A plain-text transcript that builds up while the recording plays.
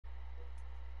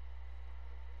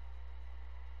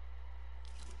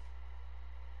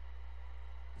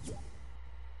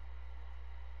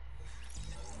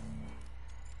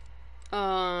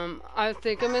I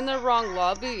think I'm in the wrong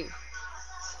lobby.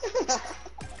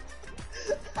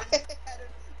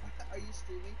 Are you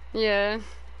streaming? Yeah.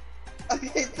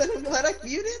 Okay, then I'm glad I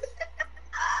muted.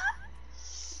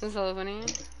 That's so funny.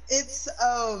 It's,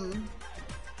 I'll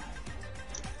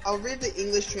read the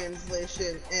English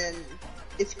translation, and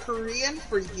it's Korean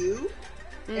for you.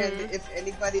 And if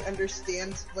anybody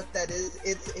understands what that is,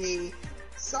 it's a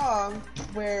song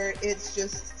where it's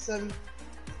just a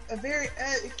very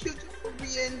cute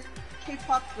Korean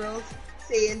K-pop girls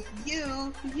saying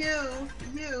you,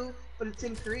 but it's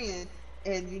in Korean,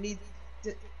 and you need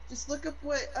to just look up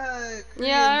what Korean.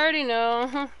 Yeah, I already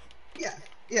know. Yeah.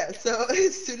 So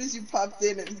as soon as you popped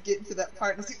in, it was getting to that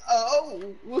part, and it's like,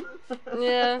 oh.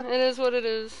 Yeah, it is what it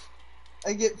is.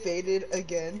 I get baited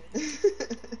again.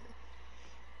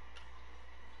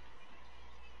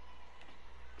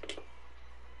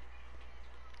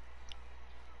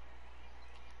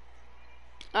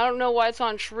 I don't know why it's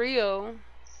on trio.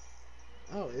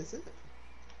 Oh, is it?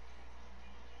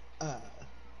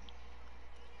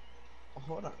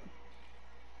 Hold on.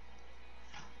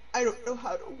 I don't know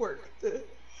how to work the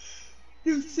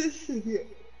new system yet.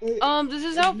 This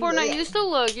is how Fortnite used to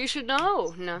look. You should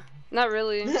know. No, not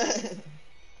really. I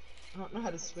don't know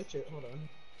how to switch it. Hold on.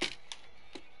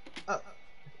 Oh.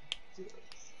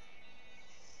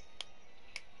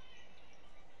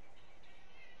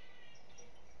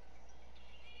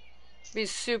 Be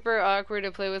super awkward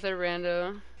to play with a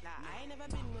rando.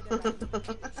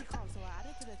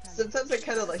 Sometimes I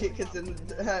kind of like it because in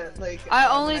like. I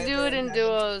only do it in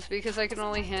duos because I can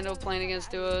only handle playing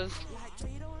against duos.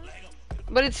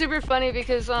 But it's super funny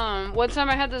because one time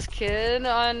I had this kid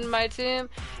on my team,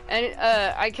 and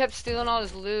I kept stealing all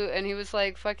his loot, and he was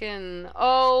like, "Fucking,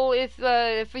 oh,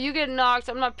 if you get knocked,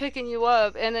 I'm not picking you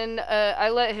up." And then I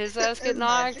let his ass get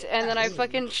knocked, and then I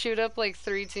fucking shoot up like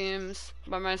 3 teams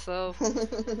by myself.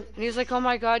 And he was like, "Oh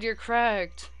my god, you're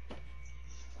cracked."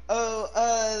 Oh,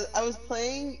 I was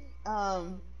playing.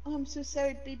 Oh, I'm so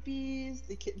sorry, babies.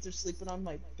 The kittens are sleeping on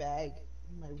my bag.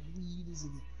 My weed is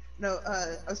in. No,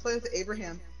 I was playing with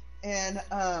Abraham, and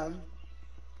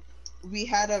we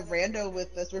had a rando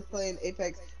with us. We're playing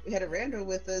Apex. We had a rando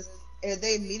with us, and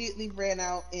they immediately ran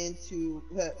out into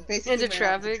basically into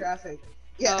traffic.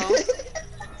 Yeah. Oh.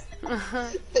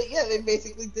 But yeah, they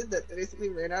basically did that. They basically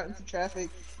ran out into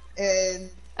traffic, and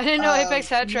I didn't know Apex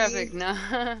had traffic. No.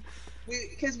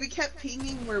 Because we kept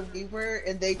pinging where we were,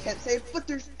 and they kept saying, "But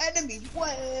there's enemies."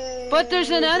 What? But there's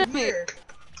an enemy. Here.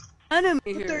 Enemy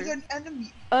but here. There's an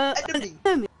enemy. Enemy. An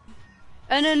anemone.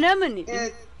 An anemone.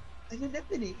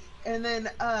 And then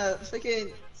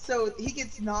freaking. So he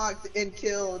gets knocked and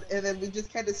killed, and then we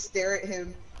just kind of stare at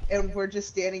him, and we're just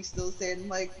standing still, saying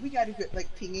like, "We gotta get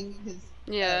like pinging his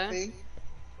thing."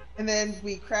 And then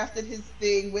we crafted his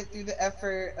thing, went through the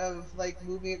effort of like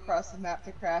moving across the map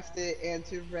to craft it and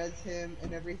to res him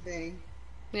and everything.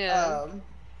 Yeah.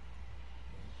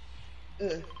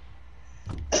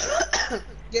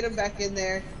 Get him back in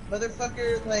there.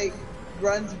 Motherfucker like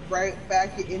runs right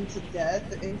back into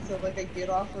death, and so like I get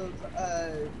off of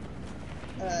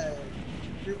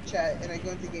group chat and I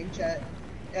go into game chat,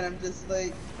 and I'm just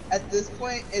like, at this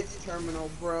point, it's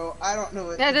terminal, bro. I don't know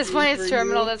what. Yeah, at this point, it's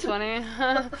terminal. That's funny.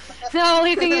 The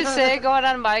only thing you say going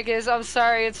on mic is, "I'm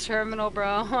sorry, it's terminal,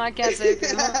 bro." I can't say it.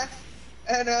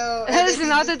 I know. That is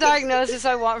not the diagnosis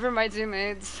I want for my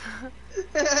teammates.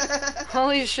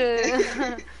 Holy shit.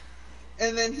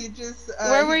 And then he just.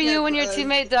 Where were you when your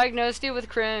teammate diagnosed you with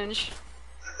cringe?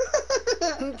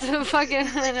 Fucking.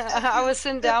 I was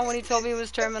sitting down when he told me it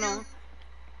was terminal.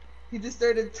 He just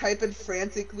started typing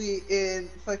frantically in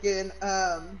fucking,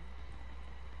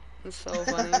 It's so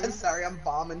funny. I'm sorry, I'm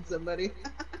bombing somebody.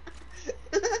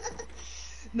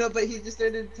 No, but he just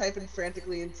started typing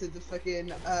frantically into the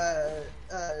fucking,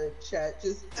 chat.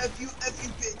 Just, F you,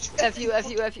 bitch. F you.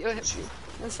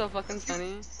 That's so fucking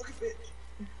funny.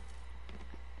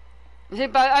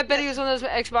 I bet he was one of those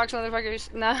Xbox motherfuckers.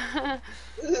 Nah.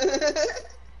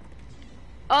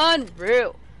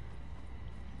 Unreal.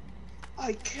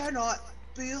 I cannot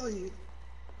believe.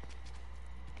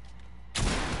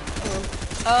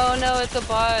 Oh no, it's a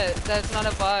bot. That's not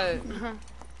a bot.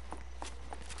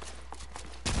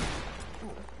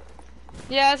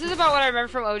 Yeah, this is about what I remember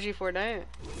from OG Fortnite.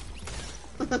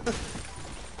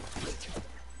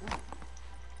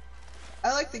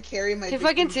 I like to carry my. Can you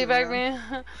fucking teabag me?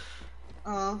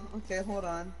 Oh, okay, hold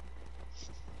on.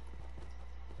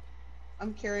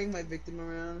 I'm carrying my victim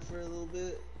around for a little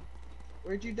bit.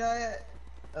 Where'd you die at?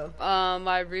 Oh.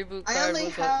 My reboot card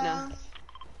was up. No.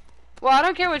 Well, I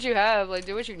don't care what you have. Like,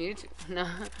 do what you need to. No.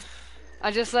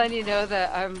 I just letting you know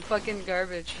that I'm fucking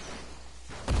garbage.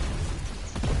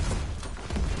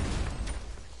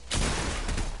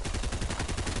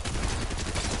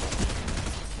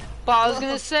 But I was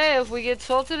gonna say, if we get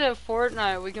tilted at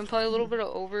Fortnite, we can play a little bit of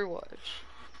Overwatch.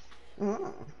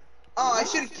 Oh. Oh, I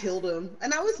should have killed him.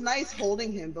 And I was nice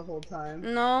holding him the whole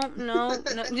time. No.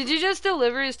 Did you just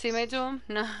deliver his teammate to him?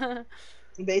 No.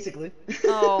 Basically.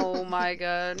 Oh my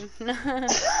god.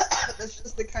 That's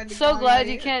just the kind of So guy glad I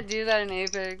you am. can't do that in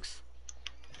Apex.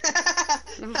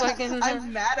 Fucking.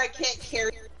 I'm mad I can't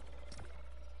carry.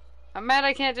 I'm mad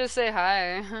I can't just say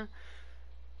hi.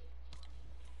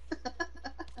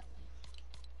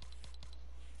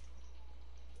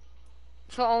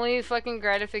 The only fucking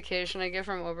gratification I get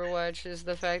from Overwatch is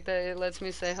the fact that it lets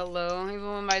me say hello, even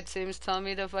when my team's telling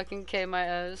me to fucking K my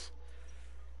ass.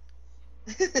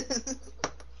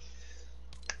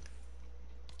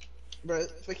 Bro,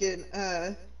 fucking,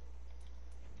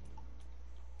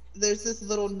 there's this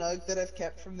little nug that I've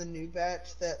kept from the new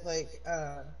batch that, like,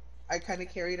 I kind of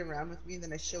carry it around with me and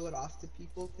then I show it off to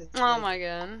people because, Oh like, my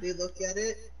god. they look at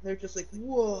it, they're just like,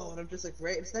 whoa, and I'm just like,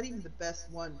 right, it's not even the best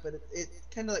one, but it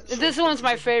kind of like This one's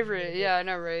my favorite, yeah, I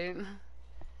know, right?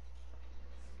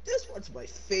 This one's my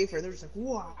favorite. They're just like,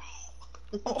 wow.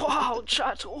 Wow,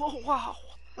 chat, oh wow.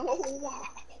 Oh, wow.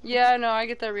 Yeah, no, I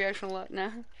get that reaction a lot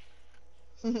now.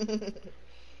 I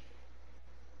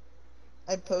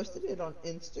posted it on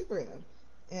Instagram,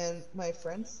 and my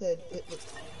friend said it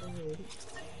looked good.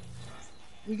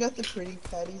 We got the pretty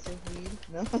patties of weed.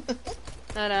 No?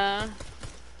 I know.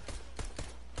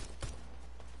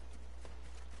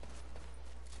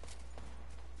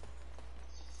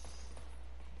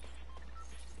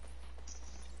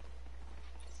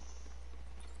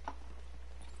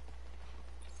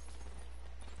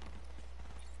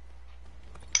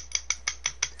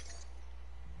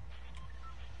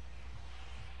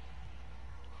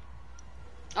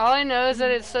 All I know is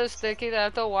that it's so sticky that I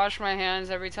have to wash my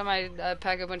hands every time I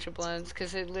pack a bunch of blends,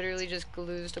 because it literally just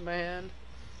glues to my hand.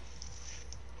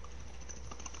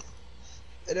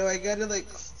 I know, I gotta like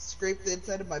scrape the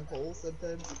inside of my bowl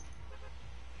sometimes.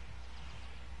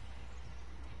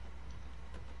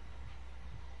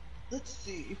 Let's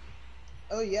see.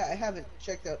 Oh yeah, I haven't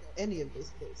checked out any of this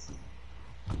place.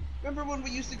 Remember when we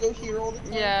used to go here all the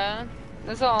time? Yeah,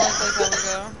 that's the only place I would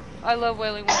go. I love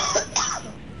Wailing Wall.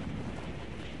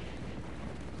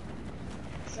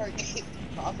 Sorry, I keep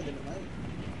coughing in the mic.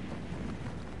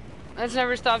 That's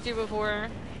never stopped you before.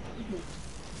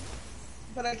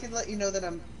 But I can let you know that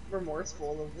I'm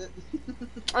remorseful of it.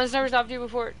 That's never stopped you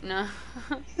before? No.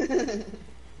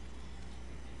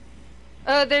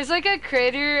 There's like a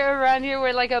crater around here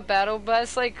where like a battle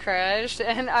bus like crashed,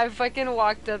 and I fucking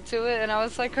walked up to it and I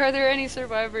was like, are there any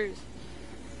survivors?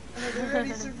 Are there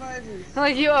any survivors?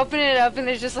 Like you open it up and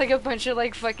there's just like a bunch of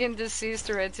like fucking deceased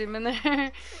red team in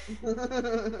there.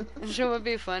 Shit would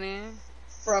be funny.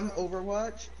 From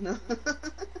Overwatch? No.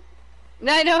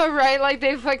 I know, right? Like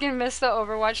they fucking missed the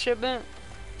Overwatch shipment.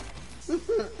 Who's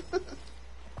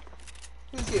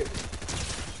here?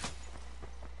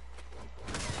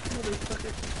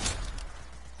 Motherfucker.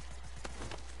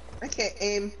 I can't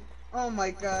aim. Oh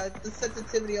my god, the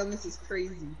sensitivity on this is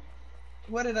crazy.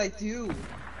 What did I do?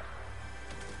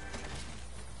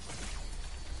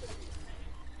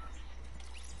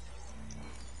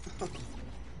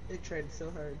 They tried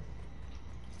so hard.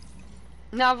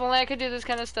 No, if only I could do this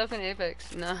kind of stuff in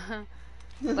Apex. No.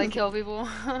 Like kill people.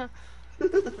 What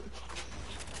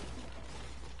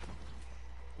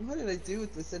did I do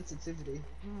with the sensitivity?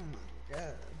 Oh my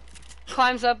god.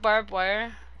 Climbs up barbed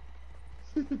wire.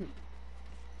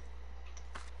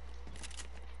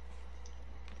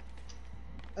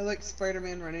 I like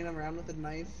Spider-Man running around with a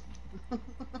knife.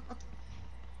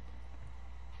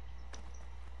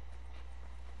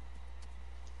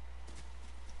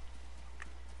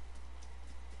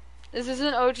 This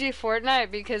isn't OG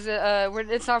Fortnite because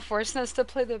it's not forcing us to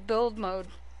play the build mode.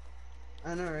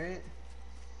 I know, right?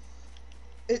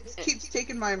 It keeps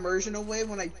taking my immersion away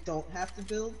when I don't have to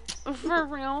build. For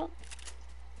real.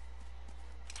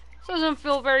 Doesn't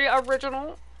feel very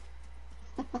original.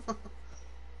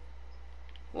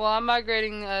 Well, I'm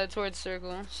migrating towards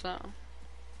circle, so.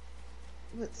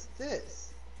 What's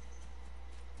this?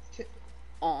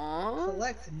 Aww.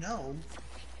 Collect gnome.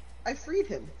 I freed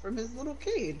him from his little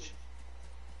cage.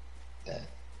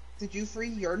 Did you free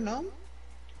your gnome?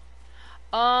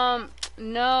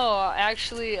 No,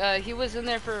 actually, he was in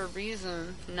there for a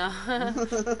reason. No.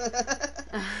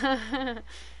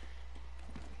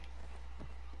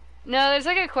 No, there's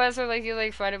like a quest where like you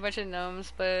like fight a bunch of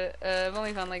gnomes, but I've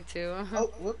only found like 2. Oh,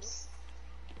 whoops.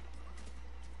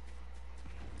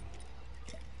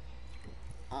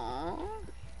 Aww.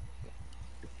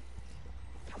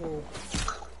 Cool.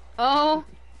 Oh.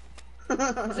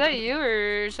 Is that you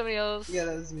or somebody else? Yeah,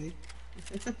 that was me.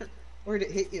 Where'd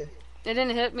it hit you? It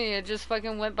didn't hit me, it just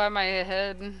fucking went by my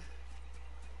head.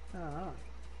 Ah.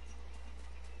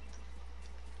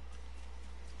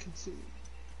 Continue.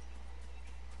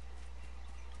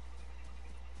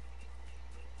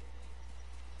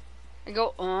 I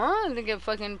go, and then get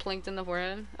fucking plinked in the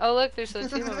forehead. Oh look, there's a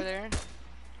team over there.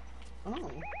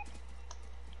 Oh.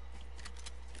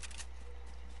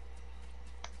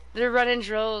 They're running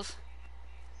drills.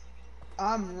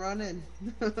 I'm running.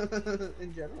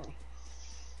 In general.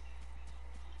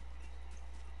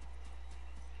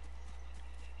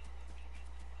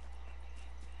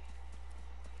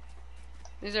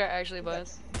 These are actually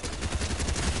bots.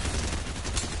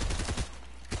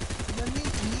 Let me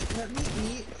eat, let me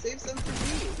eat. Save some for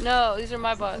me. No, these are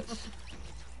my bots.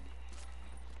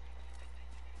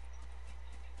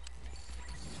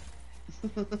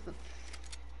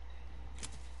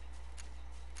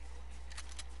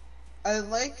 I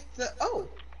like the... Oh!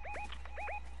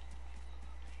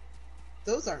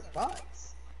 Those aren't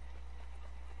bots.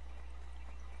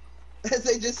 As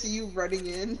I just see you running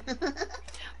in.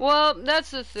 Well, that's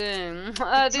the thing. These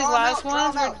last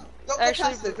ones were Don't actually... go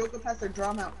past there, don't go past there.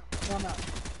 Draw them out. Draw them out.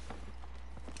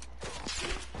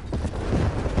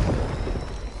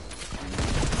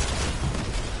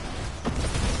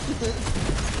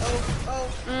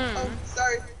 Oh,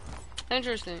 sorry.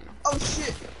 Interesting. Oh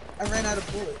shit! I ran out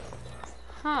of bullets.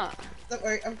 Huh. Don't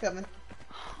worry, I'm coming.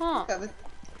 Huh. I'm coming.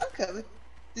 I'm coming.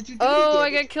 Did you do Oh, I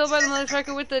damage? got killed by the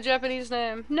motherfucker with the Japanese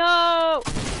name. No!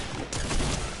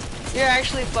 You're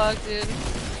actually fucked, dude.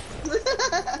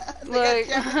 Like,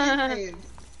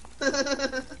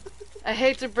 I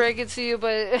hate to break it to you,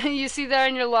 but you see that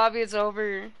in your lobby, it's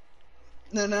over.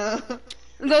 No.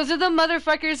 Those are the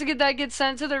motherfuckers that get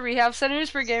sent to the rehab centers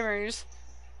for gamers.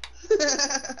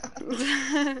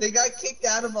 They got kicked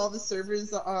out of all the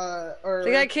servers, or...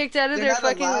 They got kicked out of their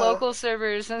fucking allowed. local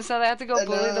servers, and so they have to go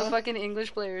bully the fucking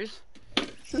English players.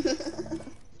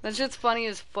 That shit's funny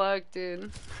as fuck,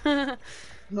 dude.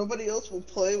 Nobody else will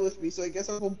play with me, so I guess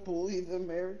I will bully the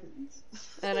Americans.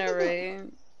 I know, right?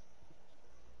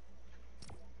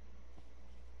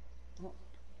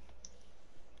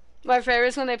 My favorite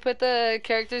is when they put the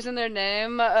characters in their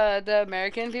name, the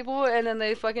American people, and then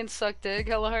they fucking suck dick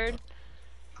hella hard.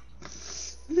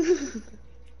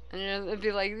 And it'd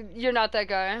be like, you're not that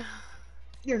guy.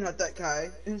 You're not that guy.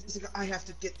 And it's like, I have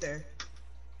to get there.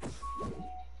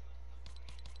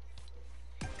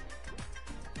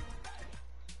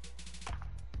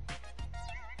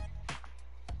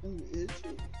 Ooh,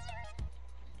 itchy.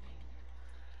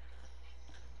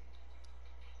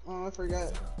 Oh, I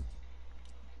forgot.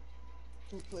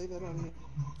 Don't play that on me.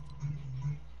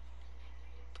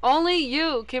 Only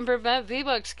you can prevent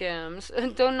V-Bucks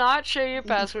scams. Do not share your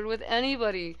password with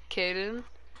anybody, Caden.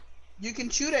 You can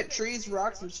shoot at trees,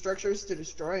 rocks, and structures to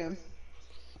destroy them.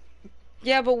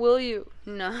 Yeah, but will you?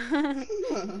 No.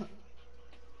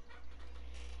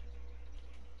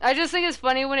 I just think it's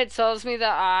funny when it tells me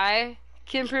that I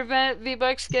can prevent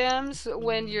V-Bucks scams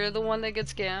when you're the one that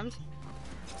gets scammed.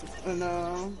 I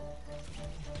know.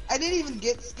 I didn't even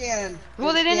get scanned.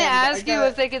 Well, they didn't ask you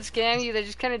if they could scam you. They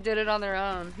just kind of did it on their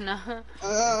own. No.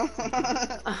 Oh.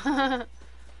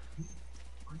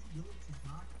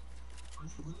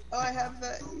 Oh, I have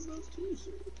that.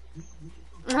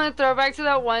 Throwback to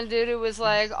that one dude who was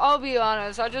like, I'll be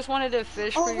honest, I just wanted to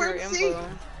fish for your info.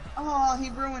 Oh, he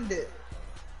ruined it.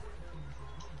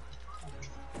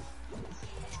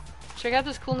 Check out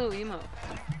this cool new emote.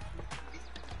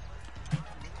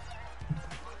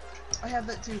 I have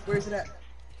that too. Where's it at?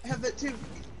 I have that too.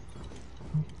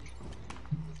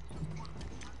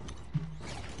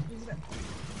 Where's it at?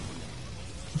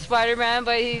 Spider-Man,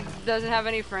 but he doesn't have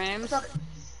any frames.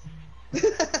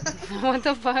 What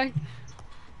the fuck?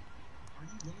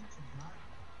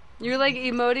 You're like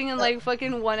emoting in like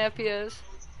fucking 1 FPS.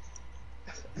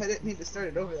 I didn't mean to start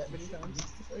it over that many times.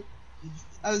 Like,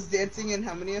 I was dancing in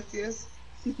how many FPS?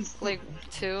 Like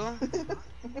 2?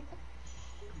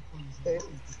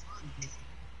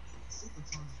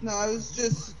 No, I was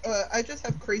just, I just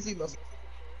have crazy muscles.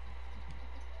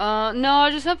 No,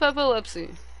 I just have epilepsy.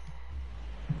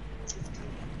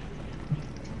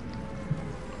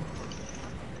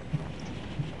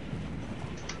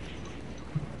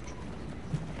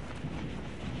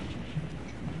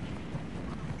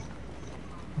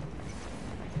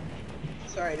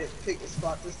 Sorry, I didn't pick a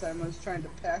spot this time. I was trying to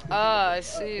pack. Ah, I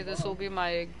see. This will be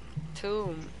my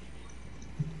tomb.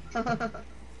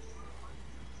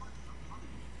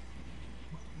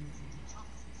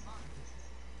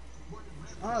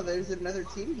 Oh, there's another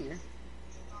team here.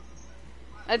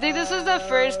 I think this is the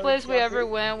first place we ever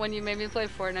went when you made me play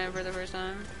Fortnite for the first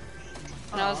time.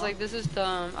 And I was like, this is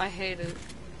dumb. I hate it.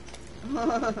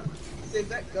 Save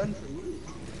that gun for you.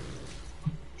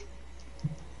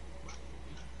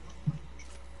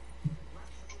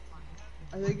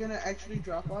 Are they gonna actually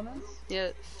drop on us?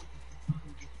 Yes.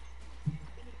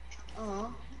 Aw.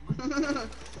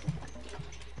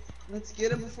 Let's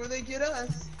get them before they get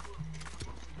us.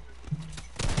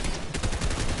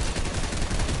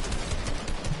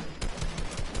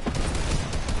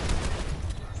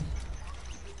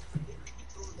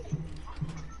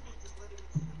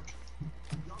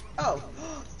 Oh,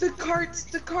 the carts,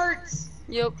 the carts.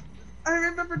 Yep. I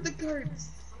remembered the carts.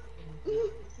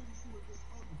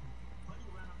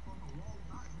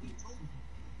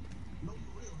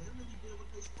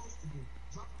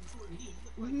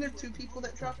 Wasn't there 2 people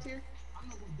that dropped here?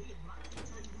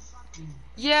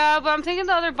 Yeah, but I'm thinking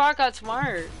the other bot got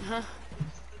smart.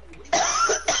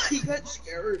 He got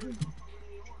scared.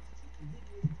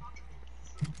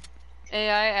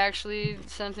 AI actually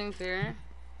sensing fear.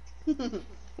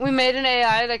 We made an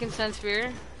AI that can sense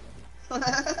fear.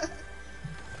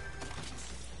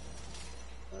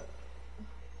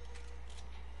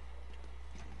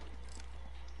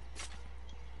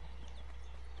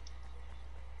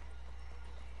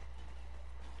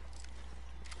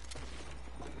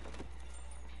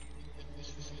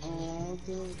 Oh,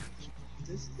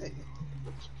 this thing.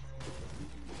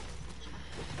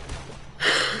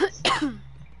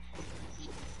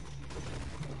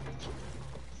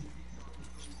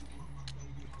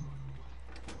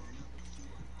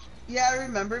 Yeah, I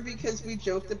remember because we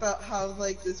joked about how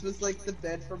like this was like the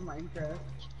bed from Minecraft.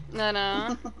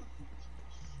 No.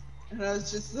 And I was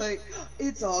just like,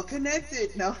 it's all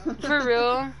connected. No. For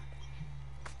real.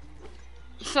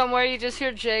 Somewhere you just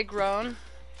hear Jay groan.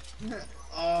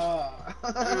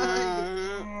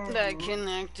 That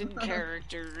connected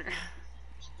character.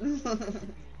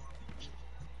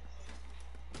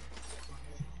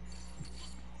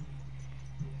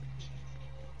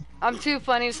 I'm too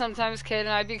funny sometimes, kid, and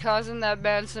I'd be causing that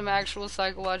man some actual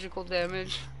psychological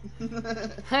damage.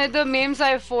 The memes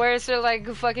I force are like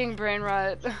fucking brain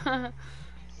rot.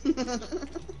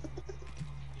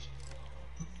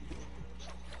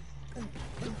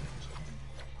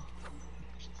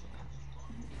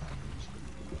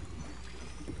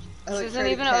 This isn't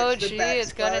even an OG,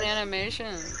 it's got an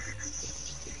animation.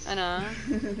 I know.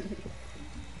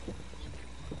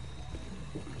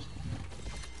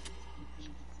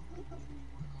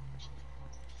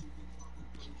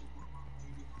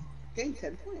 Gain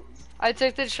 10 points. I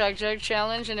took the Chuck Jug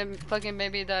challenge and it fucking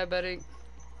made me diabetic.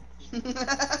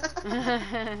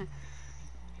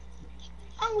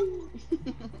 Ow.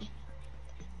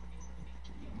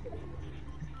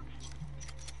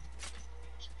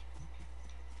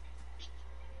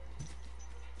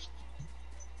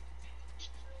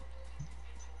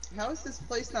 How is this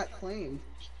place not claimed?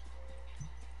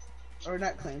 Or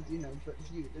not claimed, you know, but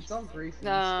viewed. It's all gray.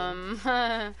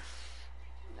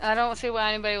 I don't see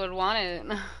why anybody would want it.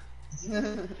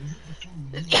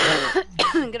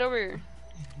 Get over here.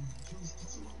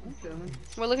 Okay.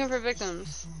 We're looking for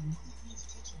victims.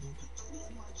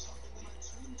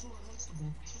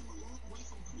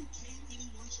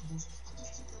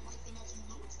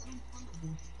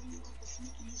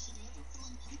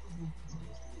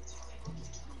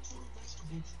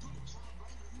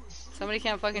 Somebody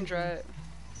can't fucking drive.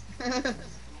 I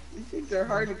think they're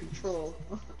hard to control.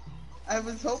 I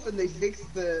was hoping they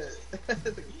fixed the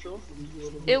the control things a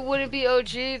little bit. It wouldn't be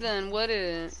OG then, would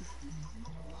it?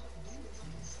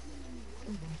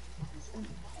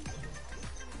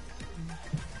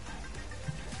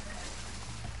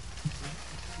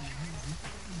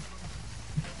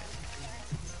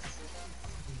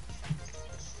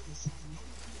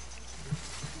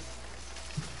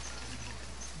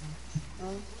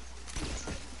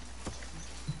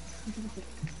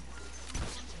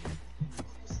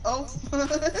 Oh.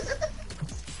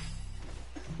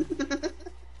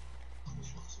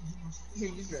 Here,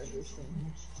 you drive this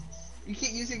thing. You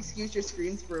can't use the excuse your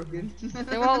screen's broken.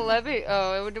 They won't let me.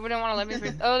 Oh, it wouldn't want to let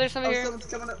me. Oh, there's somebody here. Someone's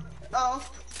coming up. Oh.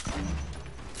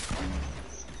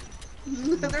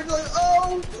 They're like,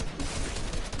 oh.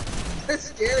 They're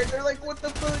scared. They're like, what the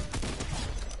fuck?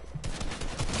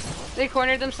 They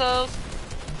cornered themselves.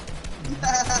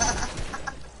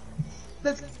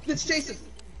 Let's chase them.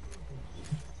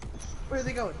 Where are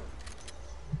they going?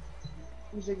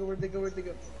 Where'd they go? Where'd they go? Where'd they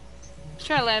go? He's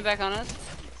trying to land back on us.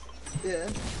 Yeah.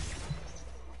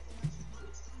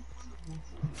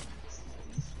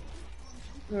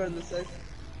 They're on this side.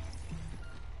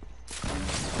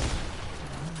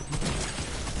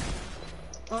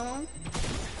 Oh.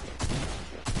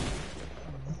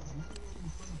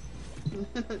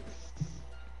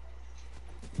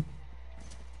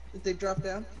 Did they drop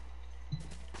down?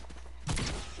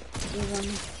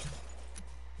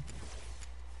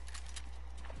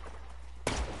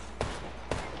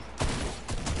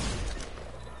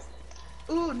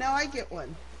 Ooh, now I get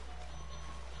one.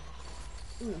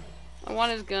 Ooh. I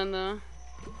want his gun though.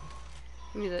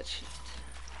 Give me that shit.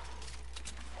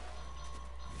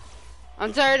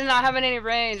 I'm tired of not having any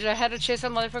range. I had to chase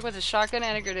that motherfucker with a shotgun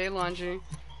and a grenade launcher.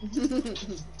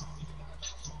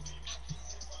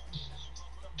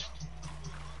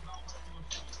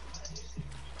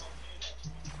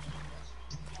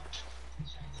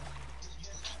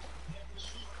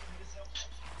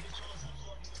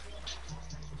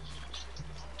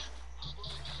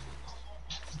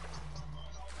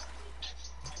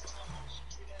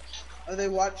 Are they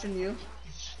watching you?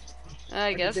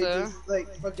 I guess so. Just,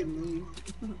 like, fucking leave.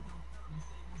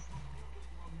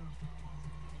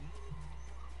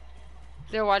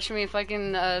 They're watching me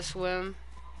fucking swim.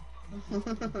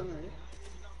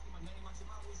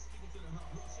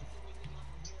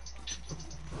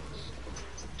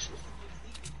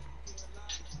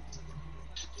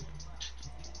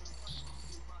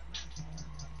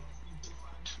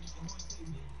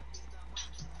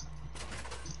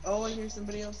 Oh, I hear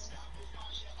somebody else.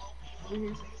 Over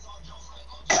here.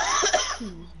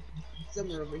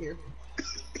 Somewhere over here.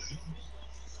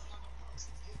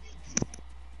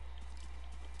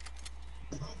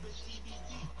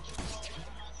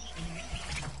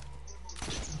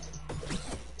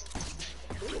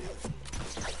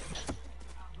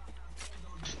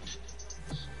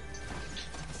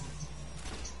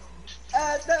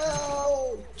 No!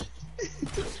 No!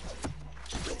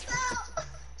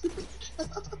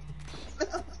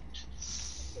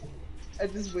 I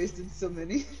just wasted so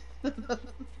many. Oh,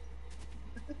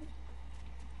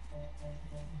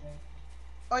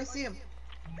 I see him.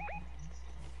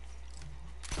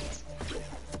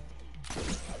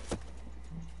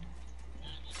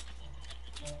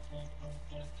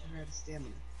 I'm out of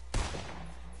stamina.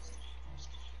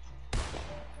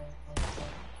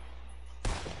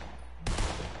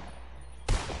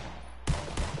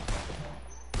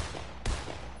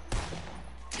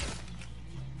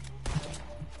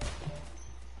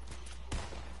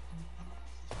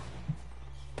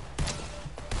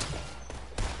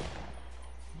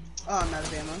 Oh, I'm out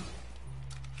of ammo.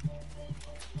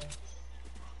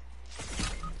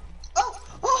 Oh!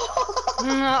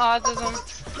 Autism.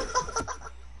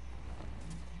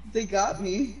 They got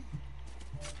me.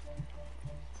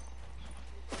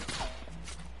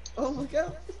 Oh, look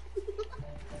out.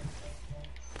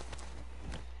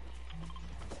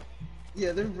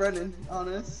 Yeah, they're running on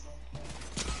us.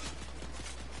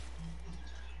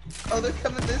 Oh, they're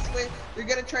coming this way. They're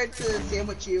gonna try to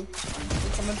sandwich you.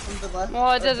 They're coming from the left.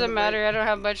 Well, it doesn't matter. I don't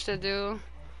have much to do.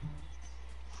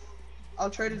 I'll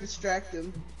try to distract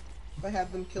them if I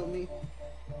have them kill me.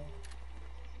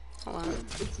 Hold on.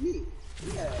 It's me.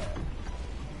 Yeah.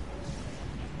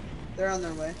 They're on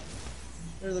their way.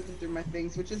 They're looking through my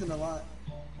things, which isn't a lot.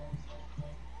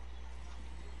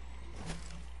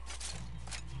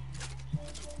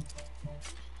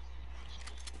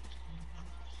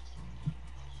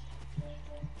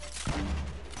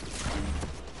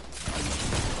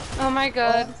 Oh my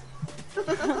god.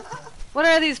 What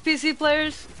are these PC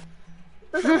players?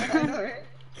 I know, right?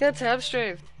 Get tab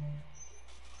strafed.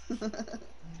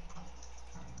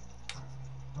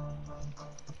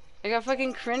 I got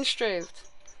fucking cringe strafed.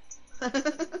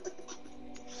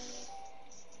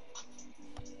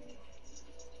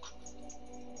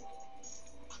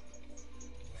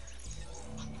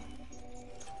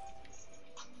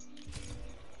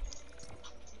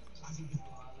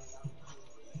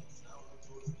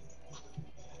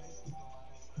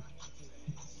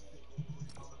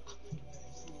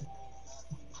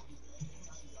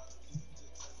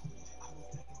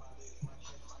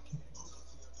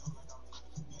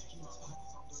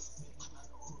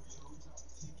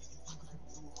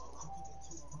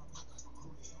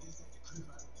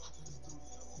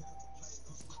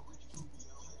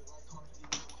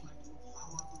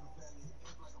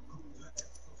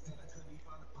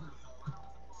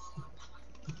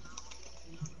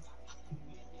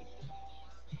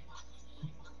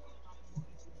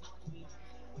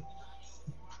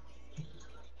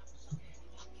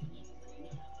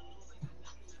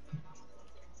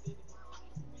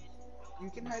 You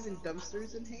can hide in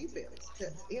dumpsters and hay bales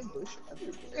to ambush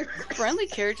other players. Friendly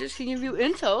characters can give you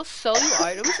intel, sell you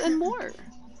items, and more.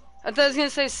 I thought I was gonna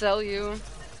say sell you.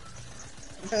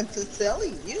 To sell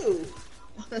you.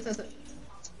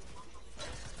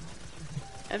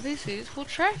 NPCs will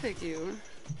traffic you.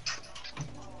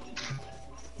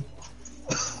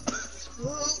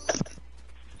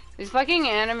 These fucking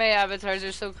anime avatars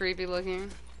are so creepy looking.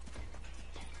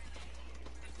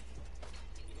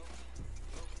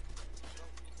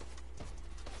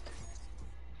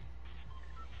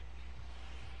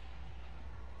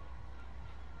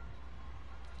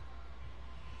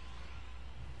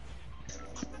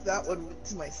 That one went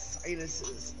to my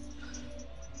sinuses.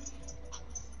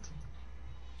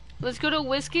 Let's go to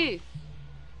whiskey.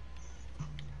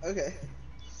 Okay.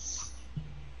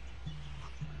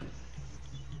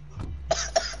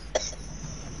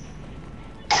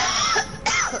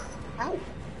 Ow.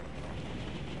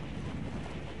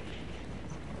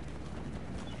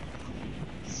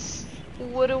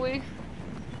 What are we?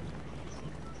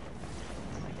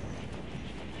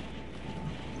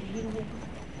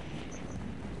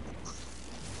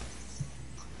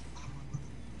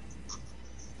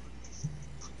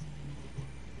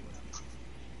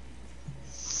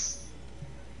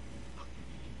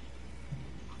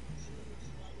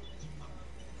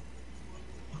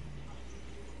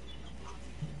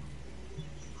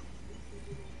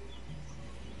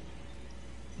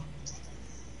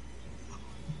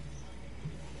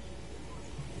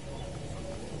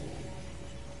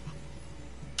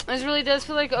 This really does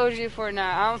feel like OG Fortnite.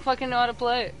 I don't fucking know how to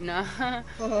play it.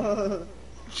 No.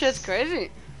 Shit's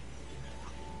crazy.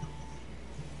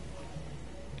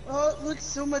 Oh, it looks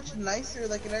so much nicer,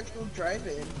 like an actual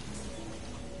drive-in.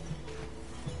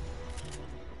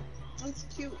 That's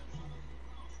cute.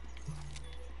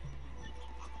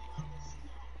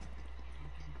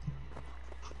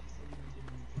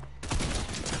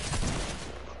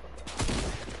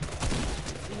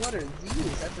 What are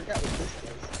these? I forgot what this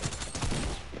was.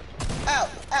 Ow!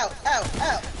 Ow! Ow!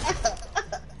 Ow! Ow!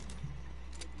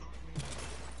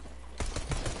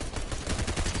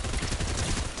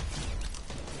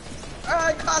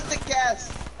 I caught the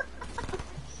gas!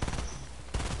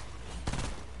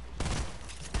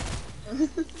 You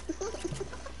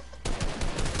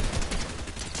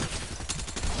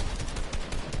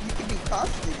can be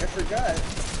caustic, I forgot.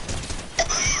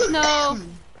 No.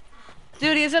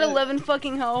 Dude, he's at 11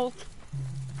 fucking health.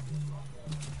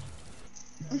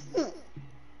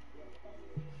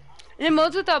 In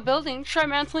modes without building, try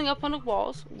mantling up on the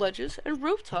walls, ledges, and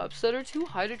rooftops that are too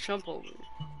high to jump over.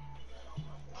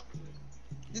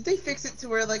 Did they fix it to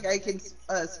where, like, I can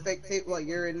spectate while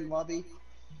you're in lobby?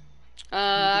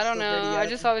 I don't know. I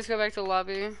just always go back to the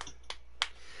lobby.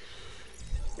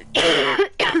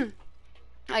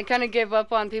 I kind of gave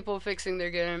up on people fixing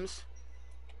their games.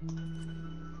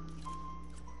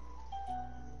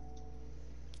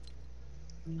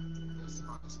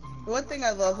 One thing I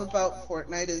love about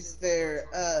Fortnite is their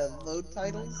load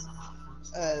titles,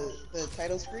 the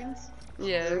title screens.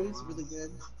 Yeah. They're always really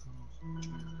good.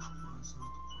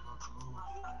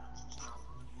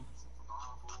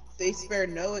 They spare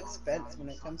no expense when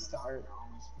it comes to art.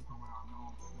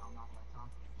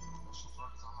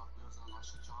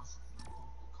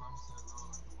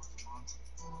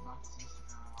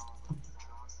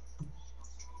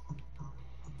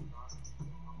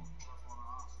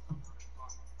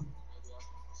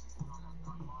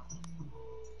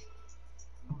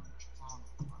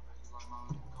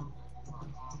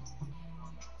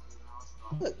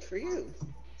 Look, for you.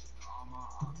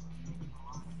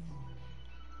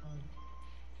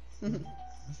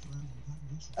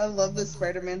 I love the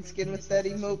Spider-Man skin with that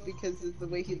emote because of the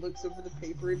way he looks over the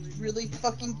paper. It's really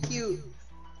fucking cute.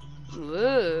 Ugh.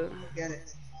 Look at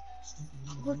it.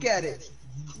 Look at it.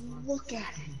 Look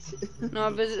at it. No,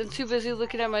 I'm too busy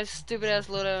looking at my stupid ass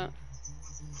loadout.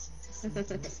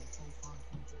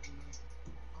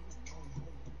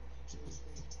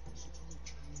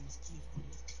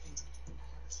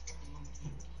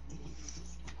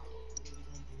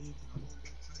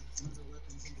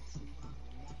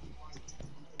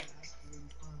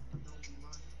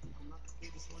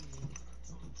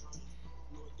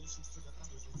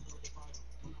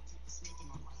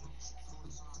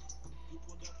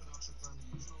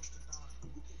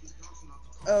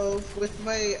 Oh, with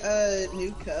my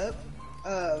new cup,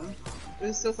 it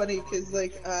was so funny because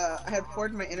like I had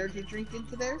poured my energy drink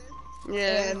into there.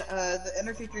 Yeah. And the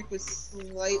energy drink was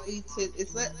slightly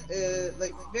it's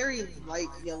like very light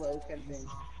yellow kind of thing.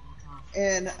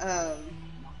 And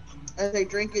as I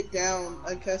drank it down,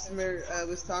 a customer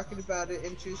was talking about it,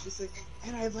 and she was just like,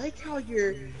 "And I like how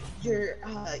your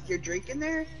drink in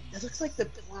there. It looks like the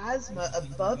plasma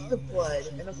above the blood."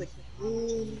 And I was like,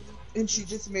 "Ooh." And she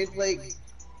just made like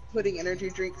putting energy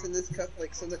drinks in this cup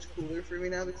like so much cooler for me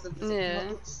now because I'm just Yeah.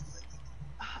 like,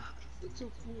 it's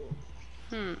so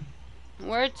cool.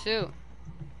 Where to?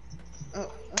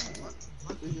 Oh, I don't know.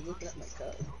 Was you looking at my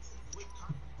cup?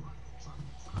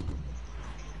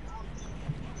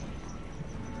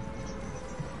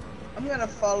 I'm gonna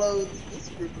follow this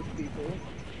group of people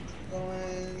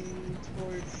going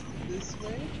towards this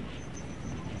way.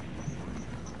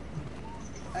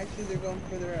 Actually, they're going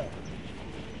further out.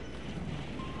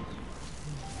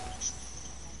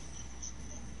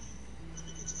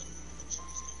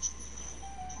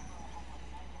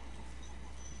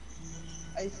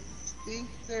 I think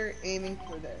they're aiming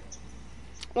for there.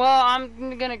 Well,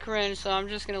 I'm gonna cringe, so I'm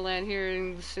just gonna land here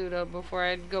and suit up before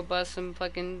I go bust some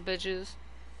fucking bitches.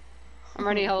 I'm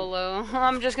already hella low.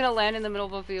 I'm just gonna land in the middle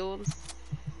of a field.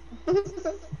 Oh.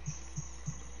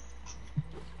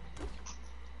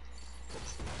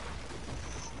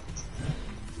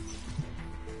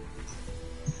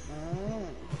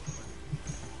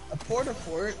 A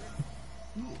fort.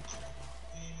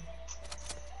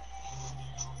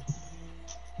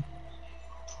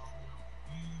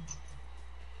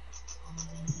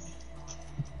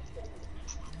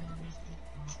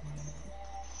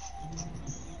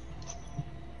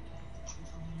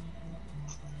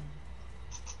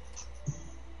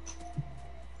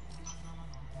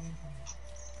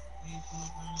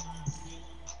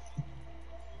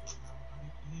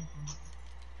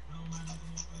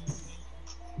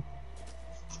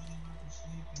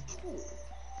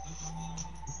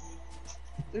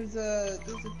 There's a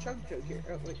chug here.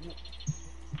 Oh wait, no.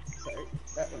 Sorry,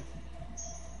 that one.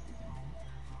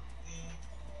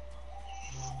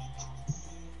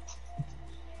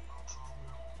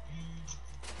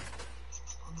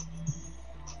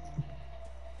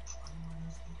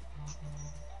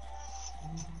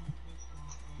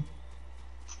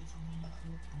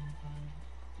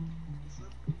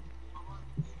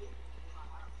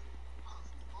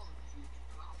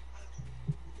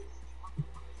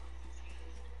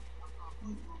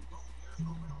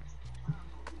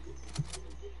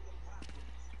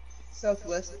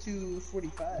 Southwest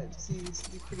 245 seems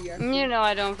to be pretty active. You know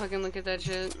I don't fucking look at that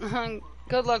shit.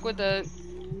 Good luck with that.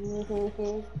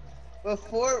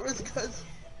 Before it was cause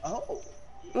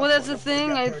Well, that's the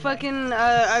thing. I fucking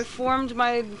I formed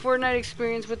my Fortnite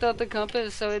experience without the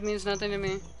compass, so it means nothing to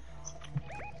me.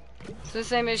 It's the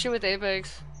same issue with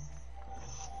Apex.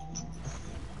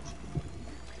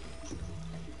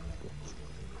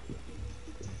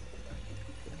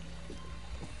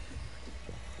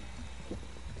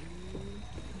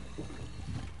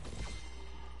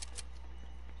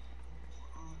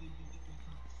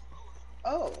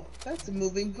 Oh, that's a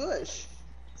moving bush.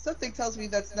 Something tells me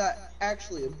that's not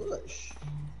actually a bush.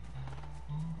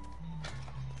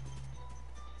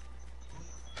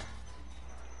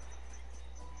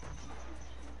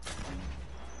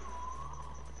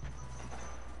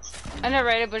 I never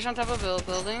ate a bush on top of a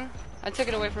building. I took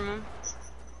it away from him.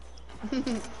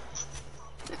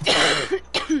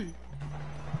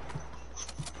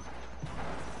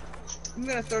 I'm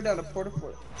gonna throw down a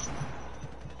porta-fort.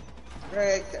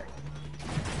 Right there.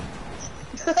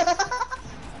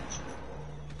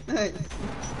 Nice.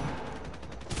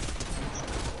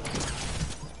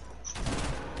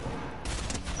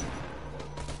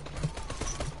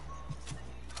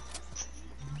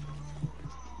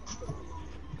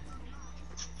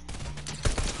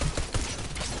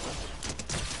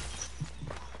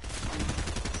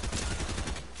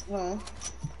 Well,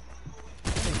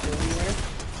 can't go anywhere.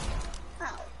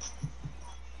 Ow.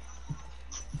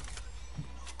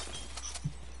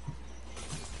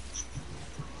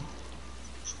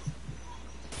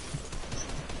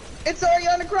 It's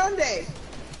Ariana Grande!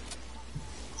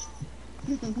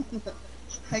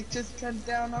 I just cut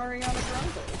down Ariana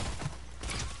Grande.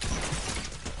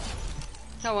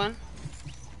 That one.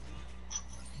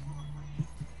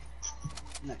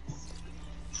 Nice.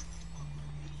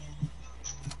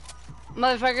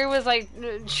 Motherfucker was like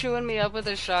chewing me up with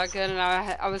a shotgun, and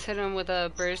I was hitting him with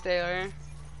a burst AR.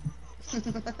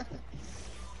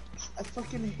 I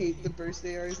fucking hate the burst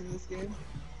ARs in this game.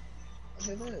 It's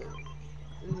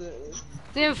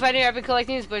even funnier, I've been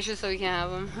collecting these bushes so we can't have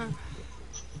them.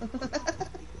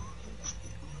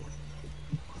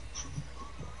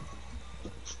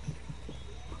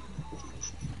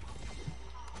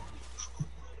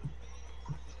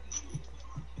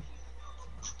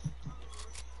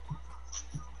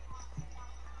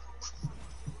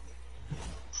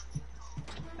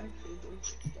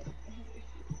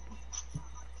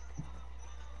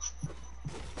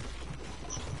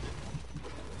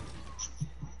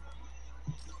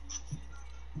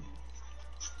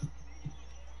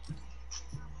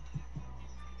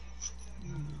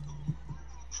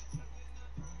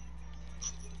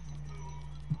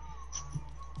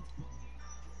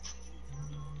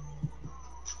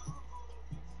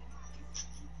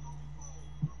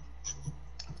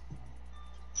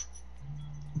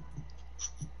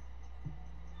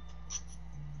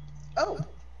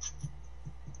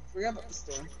 forgot about the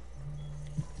storm.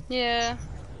 Yeah.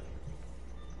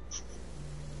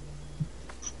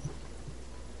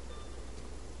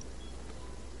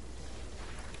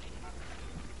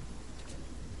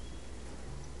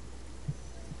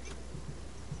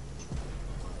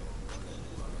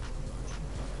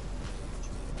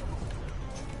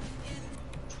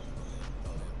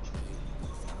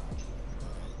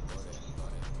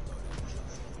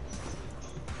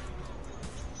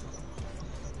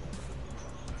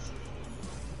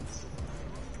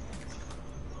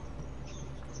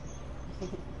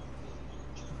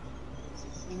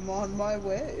 I'm on my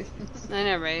way. I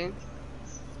know, right?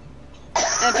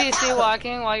 NPC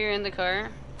walking while you're in the car.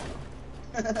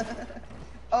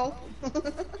 Oh.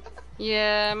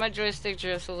 Yeah, my joystick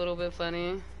drifts a little bit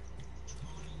funny.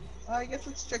 I guess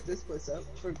let's check this place out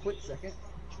for a quick second.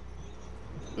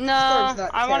 No, Storm's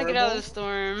not I want to get out of the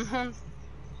terrible. storm.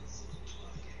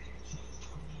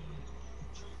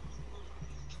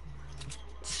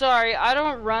 Sorry, I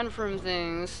don't run from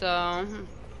things, so...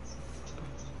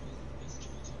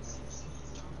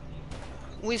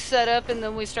 We set up and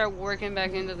then we start working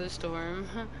back into the storm.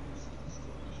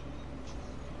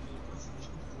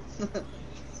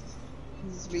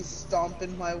 Just me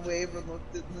stomping my way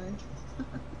reluctantly.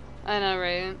 I know,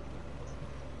 right?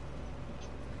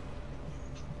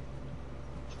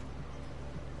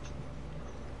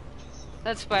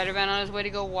 That's Spider-Man on his way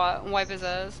to go wipe his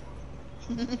ass.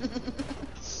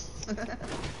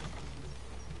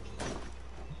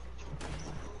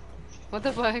 What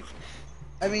the fuck?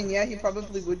 I mean, yeah, he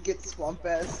probably would get swamp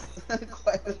ass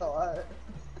quite a lot.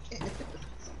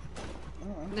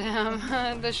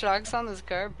 Damn, the shocks on this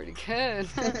car are pretty good.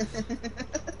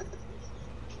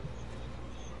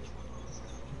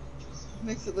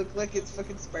 Makes it look like it's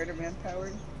fucking Spider-Man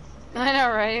powered. I know,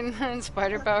 right? And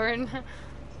spider powered.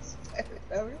 Spider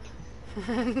powered?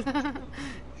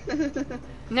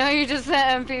 No, you're just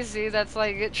an NPC that's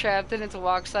like get trapped in its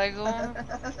walk cycle.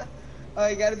 Oh,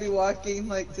 you gotta be walking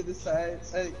like to the side.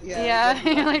 Yeah. Yeah,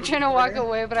 you're like trying to walk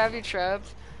away, but have you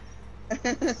trapped?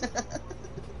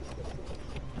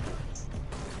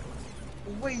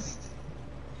 Waste.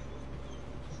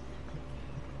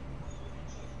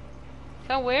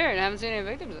 How weird. I haven't seen any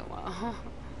victims in a while.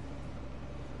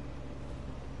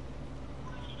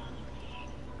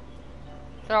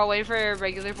 They're all waiting for a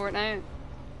regular Fortnite.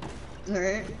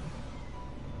 Alright.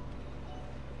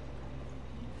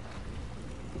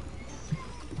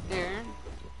 Here.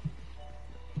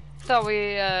 Thought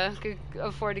we could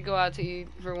afford to go out to eat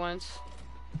for once.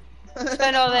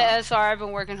 Spend all the SR I've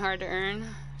been working hard to earn.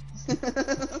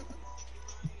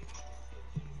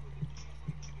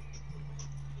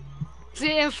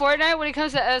 See, in Fortnite, when it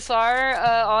comes to SR,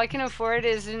 all I can afford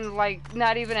is in like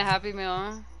not even a Happy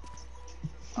Meal.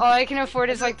 All I can afford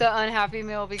is like the unhappy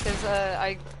meal because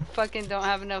I fucking don't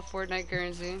have enough Fortnite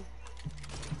currency.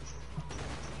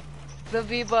 The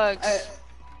V-Bucks.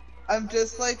 I'm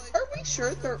just like, are we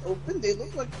sure they're open? They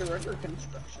look like they're under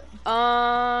construction.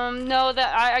 No,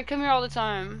 that I come here all the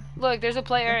time. Look, there's a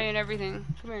play area and everything.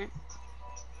 Come here.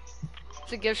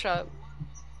 It's a gift shop.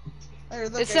 Hey,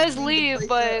 look, it says leave,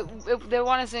 but they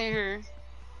want to stay here.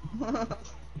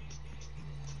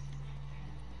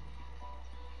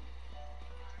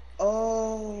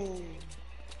 Oh.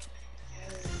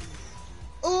 Yes.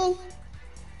 Oh.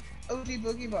 OG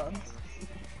Boogie Bombs.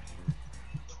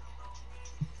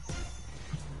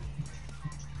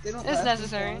 They don't it's last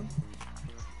necessary. As long.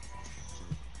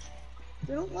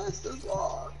 They don't last as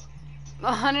long.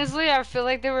 Honestly, I feel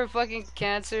like they were fucking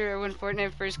cancer when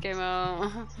Fortnite first came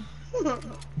out.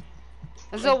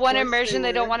 That's the one immersion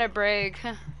they don't want to break.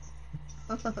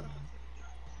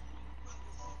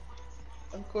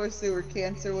 Of course they were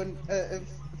cancer when it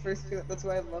first came out. That's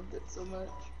why I loved it so much.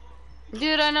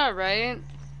 Dude, I know, right?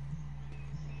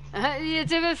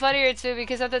 It's even funnier too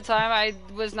because at the time I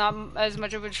was not as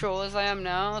much of a troll as I am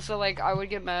now, so like I would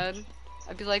get mad.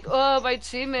 I'd be like, oh, my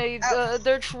teammate,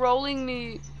 they're trolling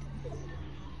me.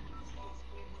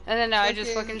 And then now I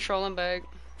just fucking troll them back.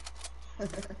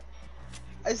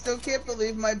 I still can't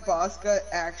believe my boss got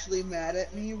actually mad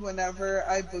at me whenever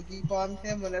I boogie bombed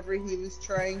him, whenever he was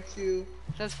trying to...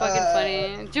 That's fucking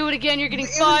funny. Do it again, you're getting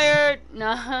fired!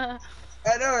 Nah.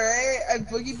 I know, right? I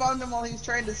boogie bombed him while he was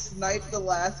trying to snipe the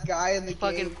last guy in the game.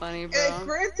 Fucking funny, bro. And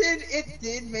granted, it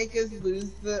did make us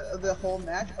lose the whole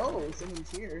match. Oh,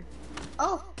 someone's here.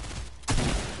 Oh.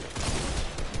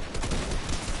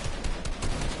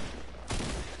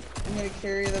 I'm gonna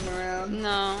carry them around.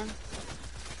 No.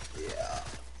 Yeah.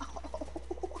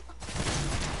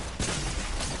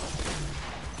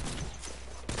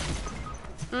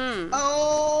 Hmm.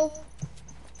 Oh.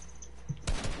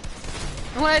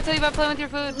 What did I tell you about playing with your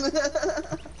food?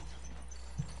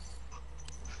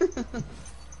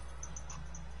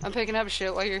 I'm picking up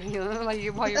shit while you're healing, while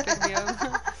you're picking me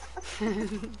up.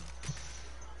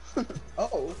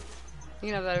 Oh. You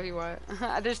can have that if you want.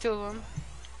 There's 2 of them.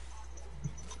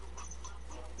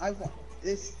 I want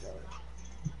this though.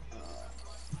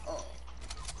 Oh.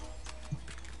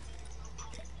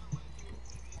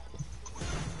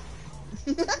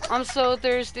 I'm so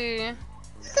thirsty.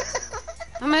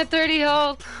 I'm at 30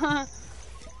 health.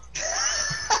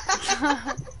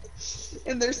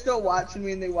 And they're still watching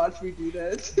me and they watch me do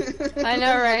that. I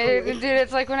know, right? Dude,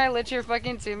 it's like when I lit your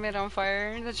fucking teammate on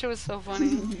fire. That shit was so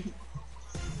funny.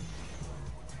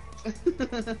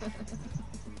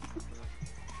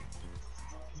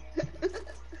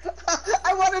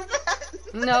 I wanted that!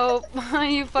 Nope.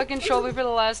 You fucking trolled me for the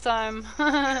last time.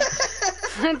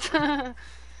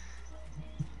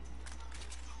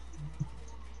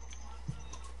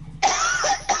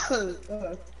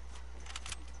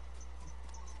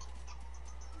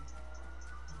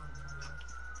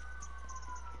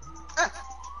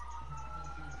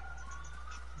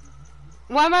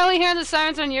 Why am I only hearing the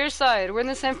sirens on your side? We're in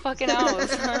the same fucking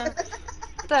house.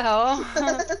 What the hell?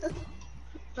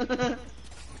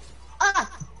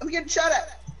 Ah! I'm getting shot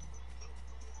at!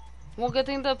 Well, good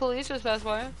thing the police just passed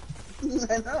by.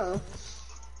 I know.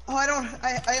 Oh,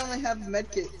 I only have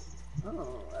medkits.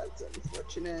 Oh, that's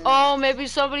unfortunate. Oh, maybe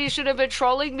somebody should have been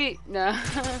trolling me. No.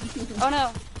 Oh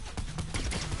no.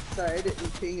 Sorry, I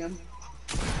didn't ping him.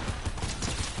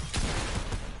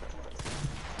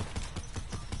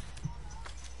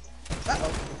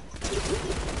 Uh-oh.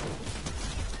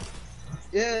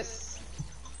 Yes.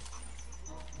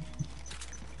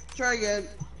 Try again.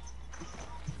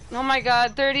 Oh my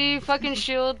god, 30 fucking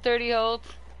shield, 30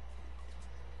 health.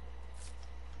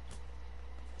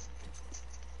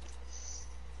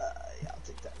 Yeah, I'll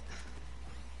take that.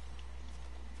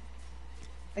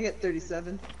 I get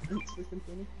 37. That's freaking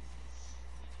funny.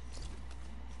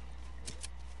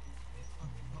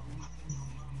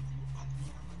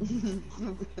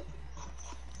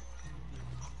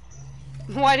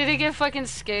 Why did he get fucking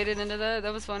skated into that?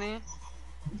 That was funny.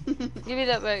 Give me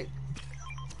that back.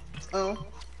 Oh.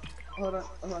 Hold on,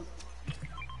 hold on.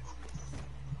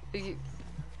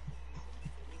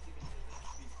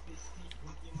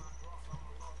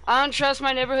 I don't trust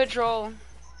my neighborhood troll.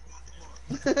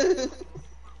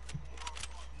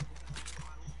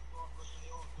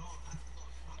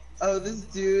 Oh, this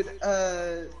dude,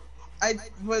 I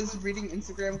was reading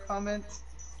Instagram comments,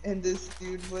 and this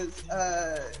dude was,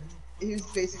 he was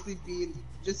basically being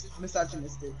just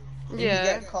misogynistic. And Yeah.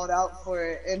 he got called out for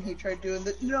it, and he tried doing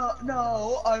the,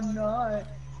 no, I'm not.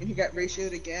 And he got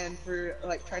ratioed again for,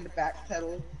 like, trying to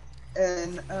backpedal.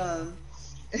 And,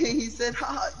 he said,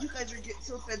 haha, you guys are getting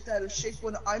so bent out of shape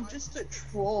when I'm just a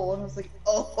troll. And I was like,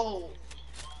 oh,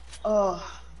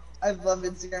 I love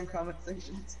Instagram comment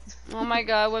sections. Oh my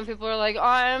god, when people are like,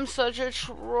 I'm such a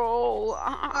troll.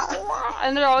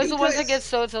 And they're always the ones that get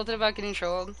so tilted about getting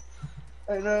trolled.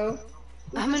 I know.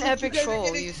 I'm an epic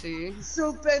troll, you see.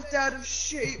 So bent out of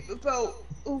shape about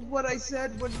what I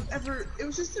said whenever it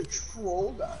was just a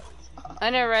troll, guys. I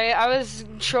know, right? I was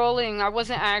trolling. I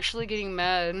wasn't actually getting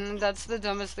mad. That's the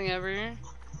dumbest thing ever.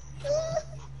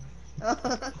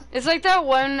 It's like that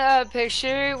one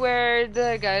picture where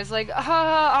the guy's like,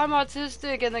 haha, I'm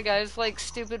autistic, and the guy's like,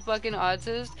 stupid fucking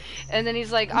autist, and then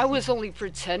he's like, I was only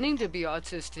pretending to be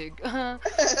autistic.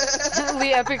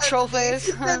 The epic troll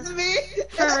face. That's me.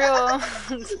 For real.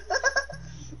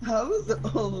 I was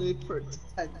only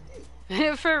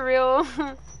pretending. For real.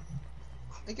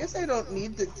 I guess I don't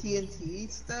need the TNT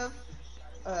stuff,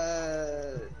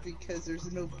 because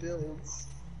there's no builds.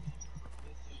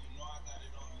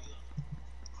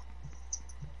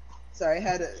 Sorry, I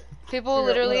had it. People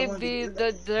literally be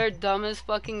their dumbest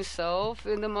fucking self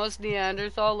and the most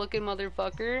Neanderthal looking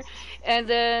motherfucker, and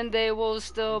then they will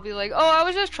still be like, oh, I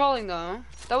was just trolling though.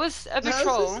 That was epic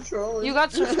troll. You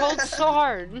got trolled so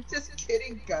hard. Just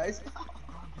kidding, guys.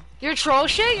 Your troll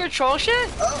shit? Your troll shit?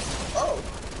 Oh.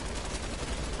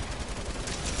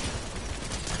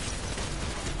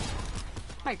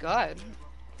 My god.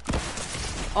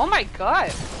 Oh my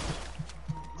god.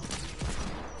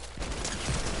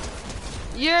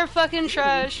 You're fucking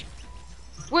trash.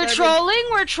 We're trolling?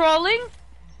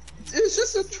 It's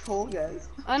just a troll, guys.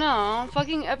 I know.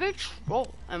 Fucking epic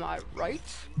troll. Am I right?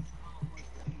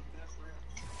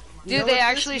 Dude, they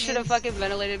actually should have fucking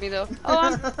ventilated me though.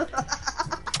 Oh,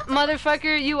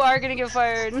 motherfucker, you are gonna get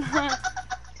fired.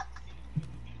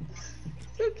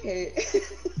 Okay.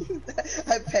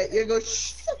 I bet you go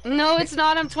shh. No, it's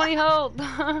not. I'm 20 health.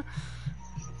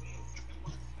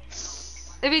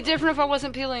 It'd be different if I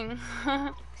wasn't peeling.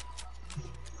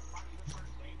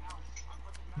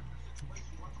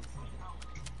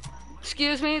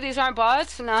 Excuse me, these aren't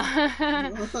bots? Nah.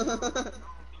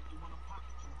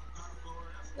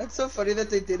 That's so funny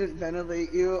that they didn't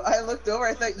ventilate you. I looked over,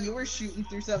 I thought you were shooting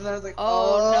through something. I was like,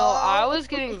 Oh no, I oh. was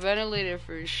getting ventilated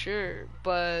for sure.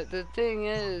 But the thing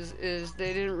is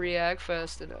they didn't react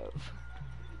fast enough.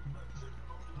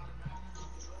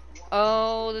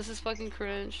 Oh, this is fucking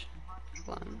cringe.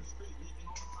 Hold on.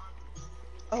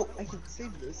 Oh, I can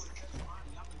save this.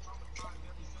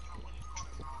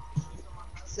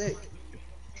 Sick.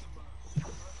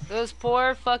 Those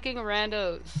poor fucking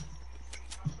randos.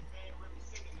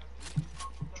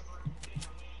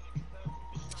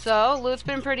 So, loot's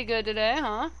been pretty good today,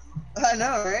 huh? I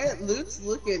know, right? Loot's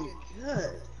looking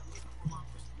good.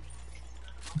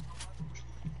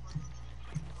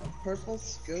 A purple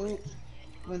scope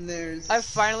when there's I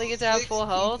finally get to have full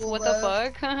health. What the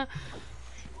fuck?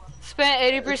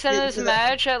 Spent 80% of this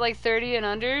match at like 30 and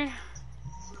under.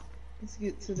 Let's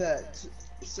get to that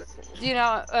circle. Do you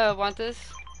not want this?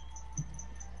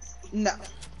 No.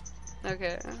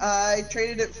 Okay. I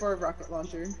traded it for a rocket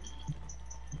launcher.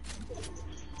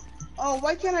 Oh,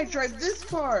 why can't I drive this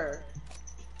car?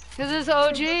 Cause it's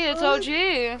OG, it's OG.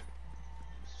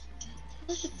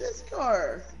 Look at this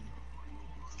car.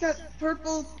 It's got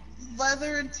purple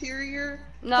leather interior.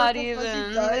 Not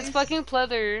even. It's fucking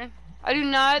pleather. I do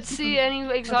not see any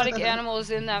exotic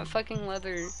animals in that fucking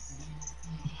leather.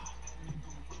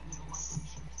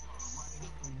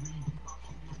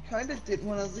 Kinda didn't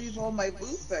want to leave all my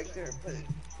loot back there, but...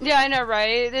 Yeah, I know,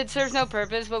 right? It serves no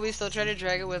purpose, but we still try to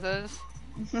drag it with us.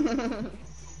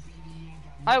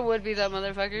 I would be that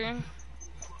motherfucker.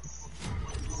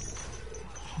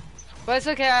 But it's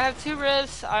okay, I have 2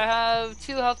 rifts, I have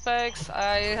 2 health packs,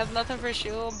 I have nothing for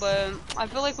shield, but I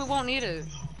feel like we won't need it.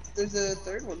 There's a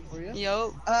third one for you.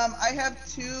 Yup. I have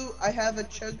a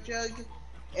chug jug,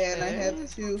 and I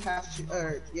have 2 half, 2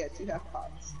 half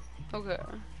pots. Okay.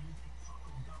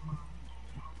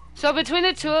 So between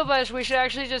the 2 of us, we should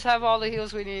actually just have all the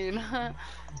heals we need.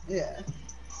 Yeah.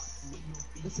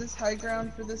 Is this high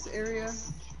ground for this area?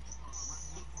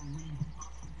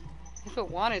 If it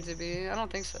wanted to be, I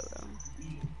don't think so though.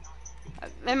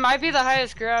 It might be the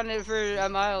highest ground for a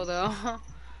mile though.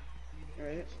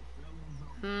 Right.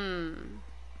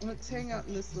 Let's hang out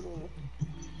in this little...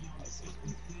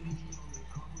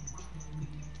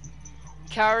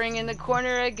 Cowering in the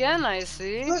corner again, I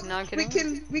see. Look, Not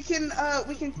kidding. we can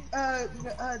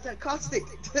caustic.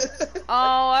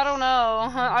 Oh, I don't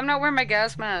know. I'm not wearing my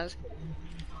gas mask.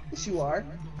 Yes, you are.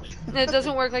 It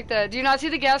doesn't work like that. Do you not see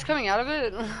the gas coming out of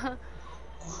it?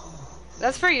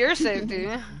 That's for your safety.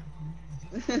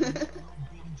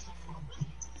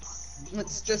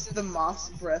 It's just the moss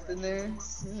breath in there.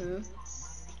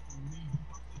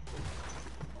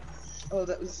 Oh,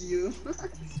 that was you.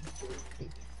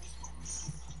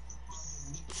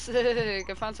 Sick.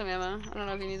 I found some ammo. I don't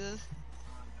know if you need this.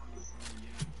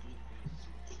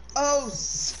 Oh,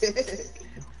 sick.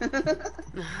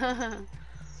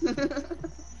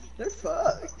 They're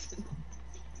fucked.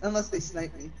 Unless they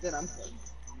snipe me, then I'm fucked.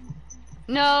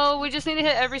 No, we just need to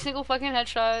hit every single fucking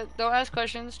headshot. Don't ask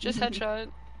questions, just headshot.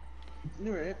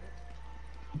 You're right.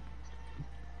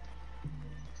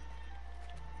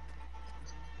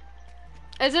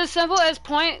 It's as simple as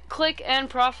point, click, and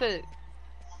profit.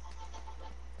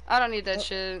 I don't need that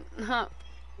shit. No,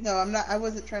 I'm not. I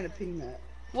wasn't trying to ping that.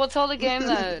 Well, tell the game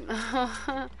that.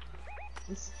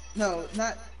 No,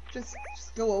 not. Just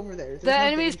go over there. The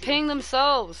enemies ping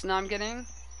themselves. No, I'm kidding.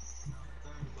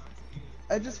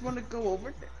 I just want to go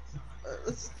over there.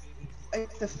 Let's.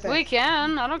 We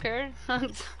can. I don't care.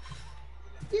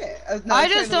 Yeah. No, I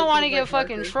just don't want to get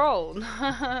fucking trolled.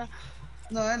 No,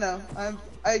 I know.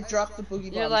 I dropped the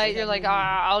boogie bomb. You're like,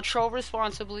 I'll troll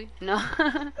responsibly. No.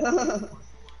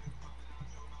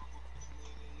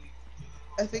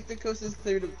 I think the coast is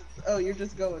clear to. Oh, you're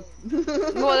just going.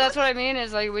 Well, that's what I mean.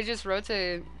 Is like we just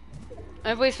rotate.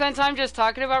 If we spend time just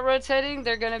talking about rotating,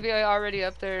 they're gonna be already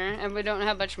up there, and we don't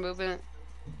have much movement.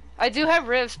 I do have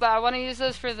rifts, but I want to use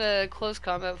those for the close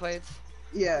combat fights.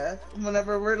 Yeah,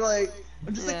 whenever we're like,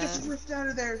 I'm just like, just rift out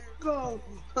of there, go.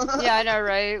 Yeah, I know,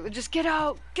 right? Just get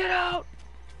out, get out.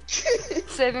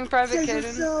 Saving Private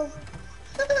Caden.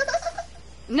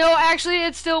 No, actually,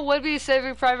 it still would be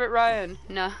Saving Private Ryan.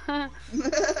 No.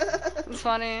 It's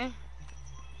funny.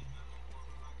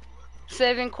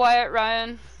 Saving Quiet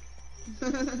Ryan.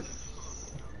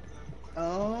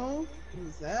 Oh,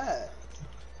 who's that?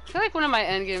 I feel like one of my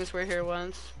end games were here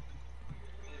once.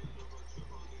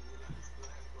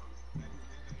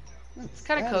 It's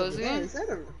kind of cozy. Is that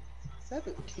a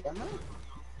camera?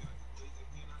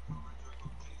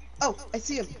 Oh, I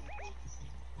see him.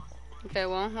 Okay,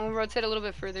 well, I'll rotate a little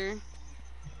bit further.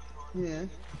 Yeah.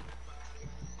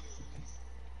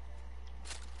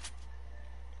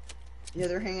 Yeah,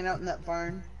 they're hanging out in that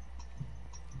barn.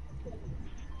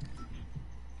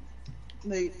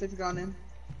 They've gone in.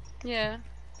 Yeah.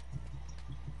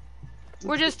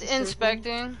 We're Let's get just the circle.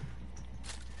 inspecting.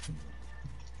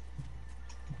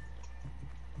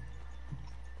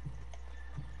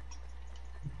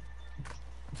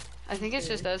 I think it's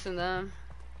just us and them.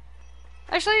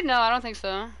 Actually, no, I don't think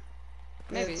so.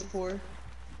 Maybe. It's 4.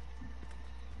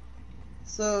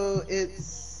 So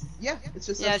it's it's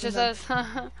just Yeah, us it's and just them.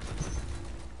 us.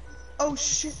 Oh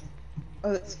shit!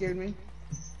 Oh, that scared me.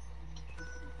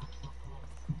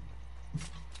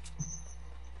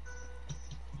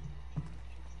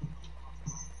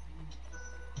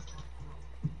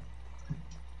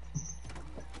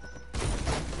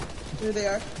 Here they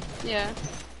are. Yeah.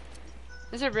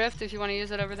 There's a rift if you want to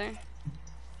use it over there.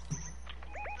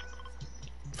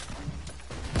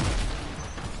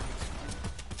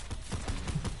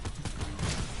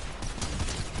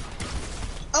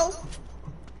 Oh!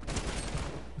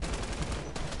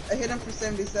 I hit him for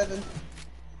 77.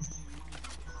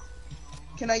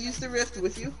 Can I use the rift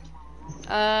with you?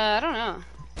 I don't know.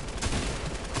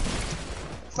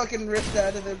 Fucking rift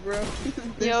out of it, bro.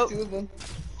 There's Yep. 2 of them.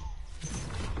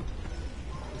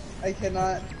 I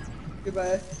cannot.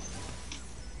 Goodbye.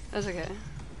 That's okay.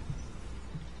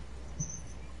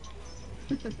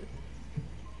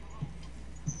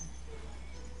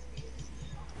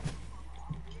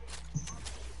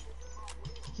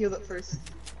 Heal up first.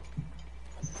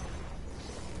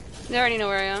 They already know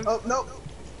where I am. Oh, no!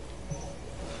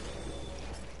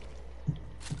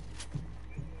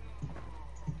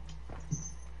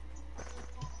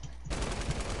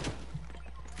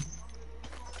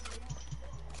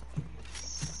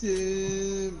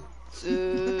 Zoom.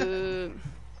 Zoom.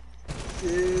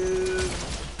 Zoom.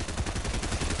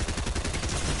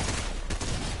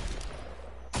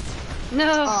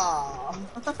 No.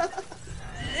 Aww.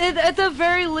 At the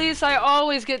very least, I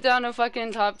always get down to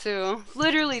fucking top 2.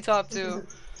 Literally top 2.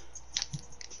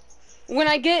 When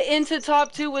I get into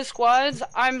top 2 with squads,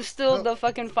 I'm still the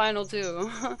fucking final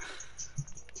 2.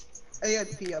 I had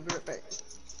to pee, I'll be right back.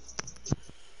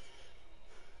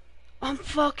 I'm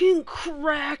fucking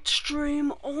cracked,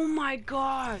 stream. Oh my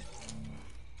god.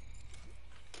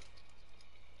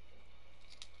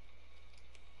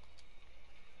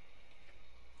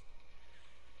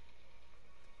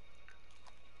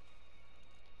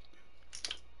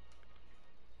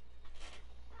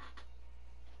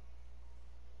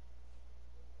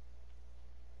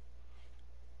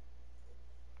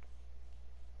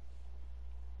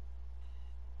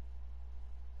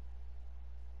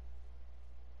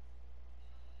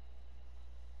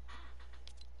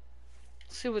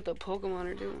 Let's see what the Pokemon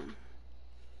are doing.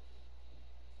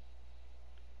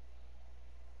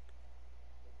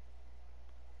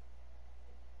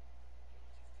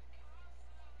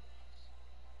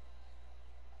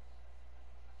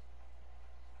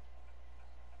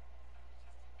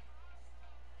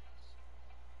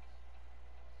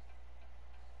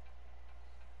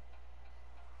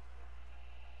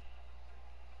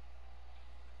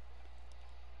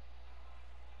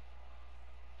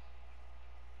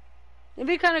 It'd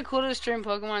be kind of cool to stream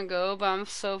Pokemon Go, but I'm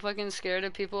so fucking scared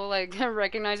of people like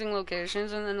recognizing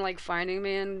locations and then like finding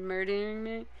me and murdering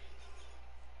me.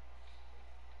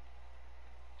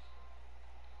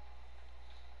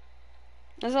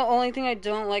 That's the only thing I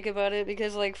don't like about it,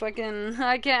 because like fucking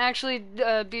I can't actually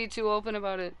be too open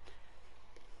about it.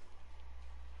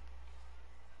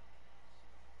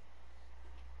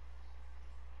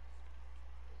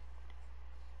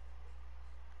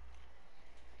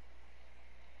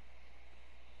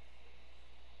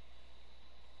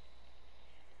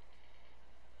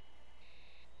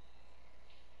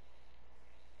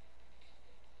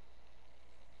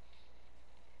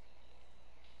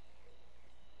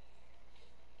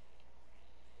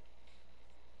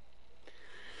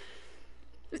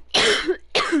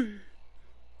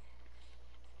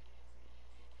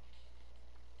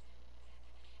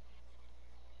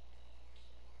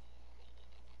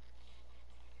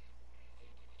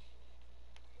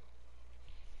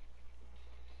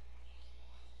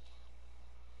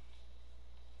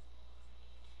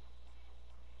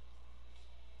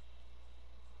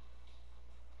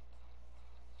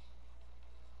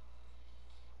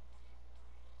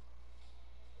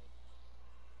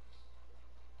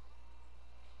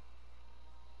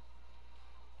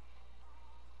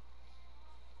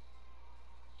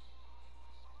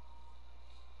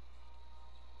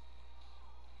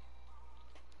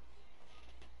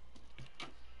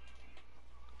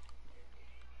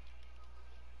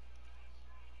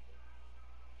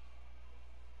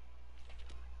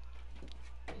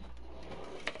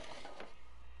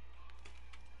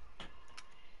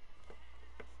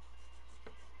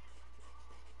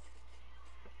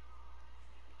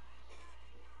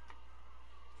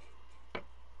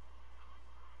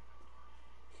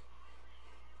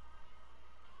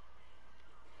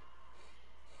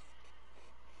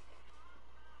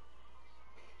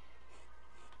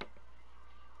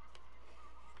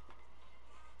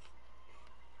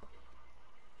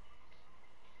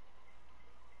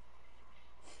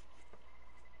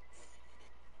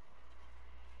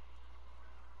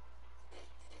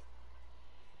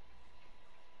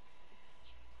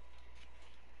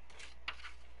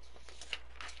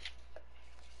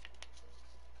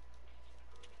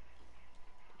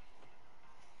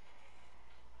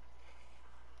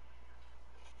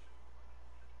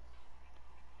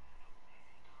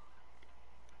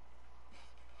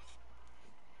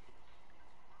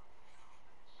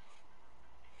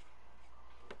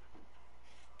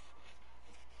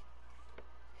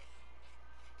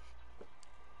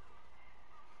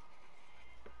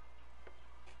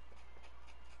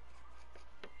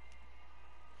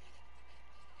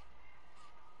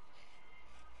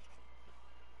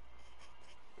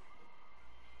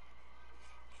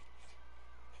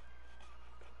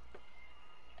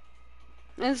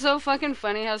 It's so fucking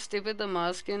funny how stupid the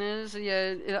Moth skin is.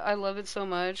 Yeah, I love it so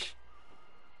much.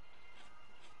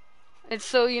 It's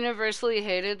so universally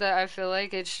hated that I feel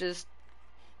like it's just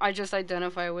I just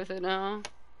identify with it now.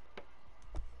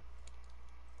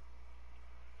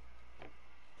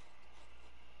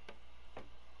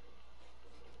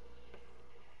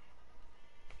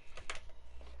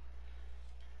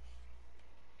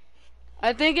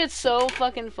 I think it's so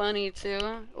fucking funny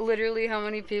too. Literally, how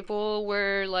many people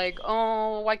were like,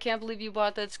 "Oh, I can't believe you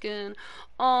bought that skin.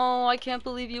 Oh, I can't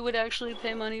believe you would actually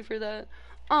pay money for that.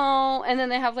 Oh," and then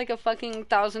they have like a fucking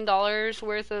 $1,000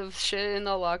 worth of shit in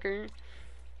the locker.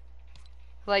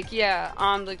 Like, yeah,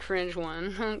 I'm the cringe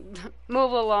one.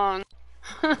 Move along.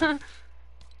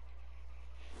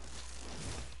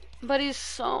 But he's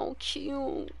so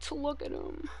cute. To look at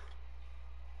him.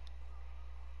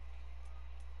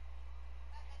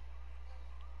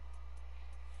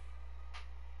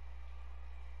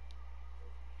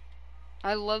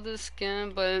 I love this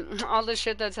skin, but all the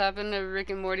shit that's happened to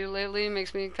Rick and Morty lately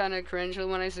makes me kind of cringe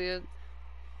when I see it.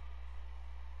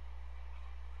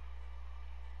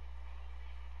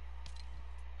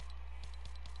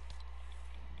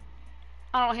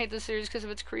 I don't hate the series because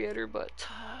of its creator, but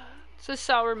it's a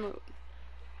sour mood.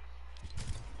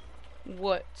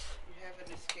 What? You have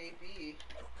an escapee.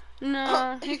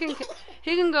 No, he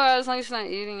can go out as long as he's not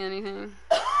eating anything.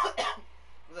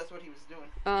 Well, that's what he was doing.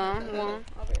 Well,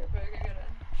 I'll be right back.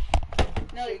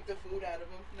 I gotta shake the food out of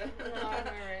him. No, I'm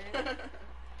alright.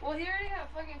 Well, he already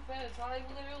got fucking fed, so I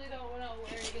literally don't know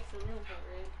where he gets the room for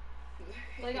it.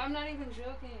 Like, I'm not even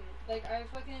joking. Like, I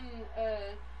fucking,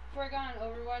 before I got on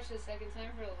Overwatch the second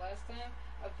time for the last time,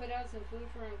 I put out some food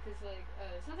for him because, like,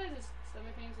 sometimes his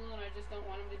stomach hangs low and I just don't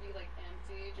want him to be, like,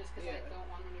 empty just because I don't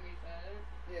want him to be fed.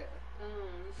 Yeah.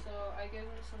 So I gave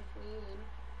him some food.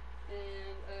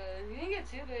 And, he didn't get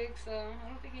too big, so I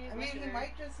don't think he ate much. He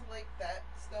might just like that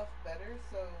stuff better,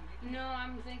 so you can... No,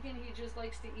 I'm thinking he just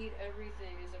likes to eat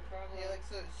everything is a problem. He likes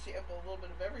to sample a little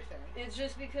bit of everything. It's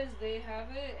just because they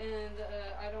have it, and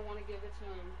I don't want to give it to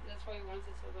him. That's why he wants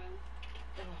it so bad.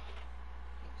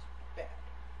 He's bad.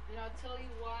 And I'll tell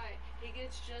you why. He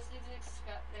gets just as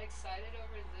excited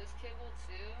over this kibble,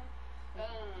 too.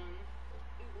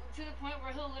 To the point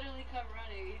where he'll literally come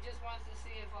running. He just wants to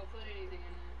see if I'll put anything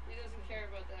in it. He doesn't care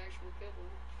about the actual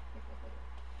kibble.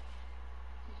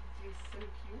 He's so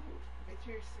cute. But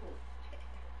you're so fat.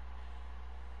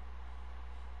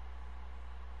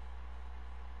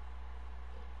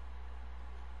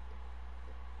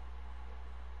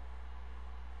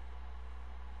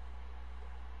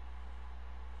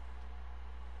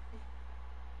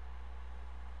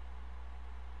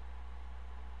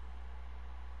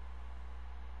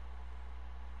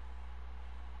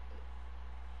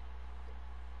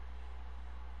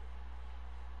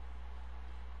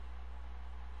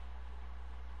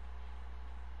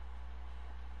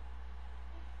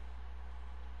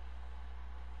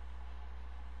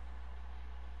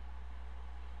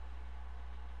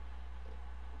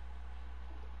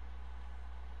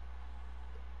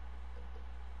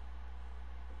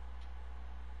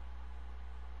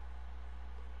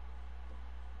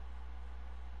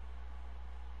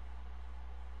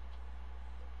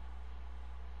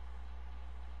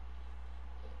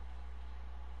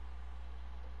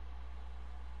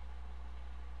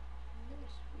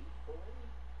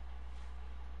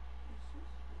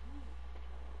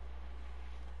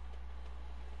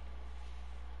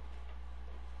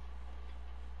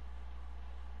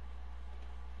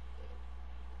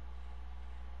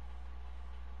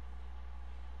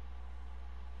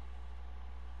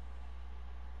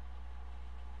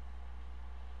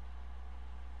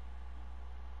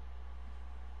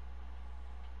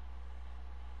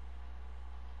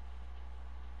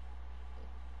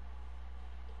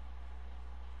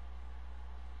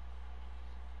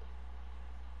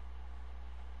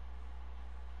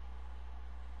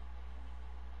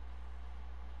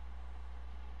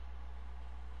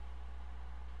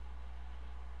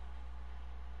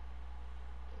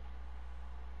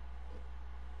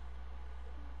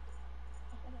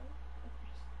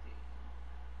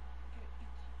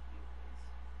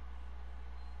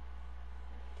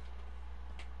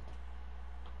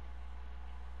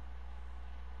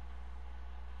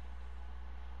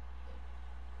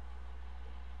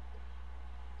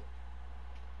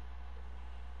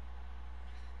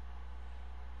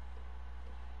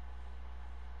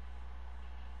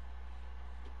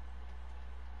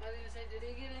 I was gonna say, did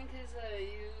he get in because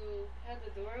you had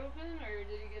the door open, or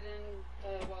did he get in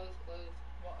while it was closed?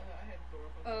 Well, I had the door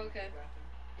open. Oh, okay.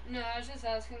 No, I was just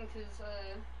asking because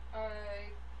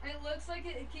it looks like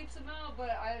it keeps him out,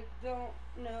 but I don't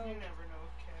know. You never know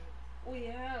with cats. Oh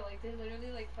yeah, like they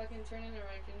literally like fucking turn into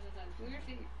raccoons sometimes. Move your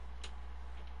feet.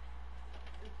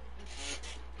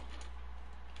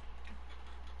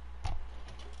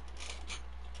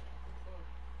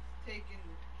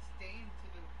 Staying to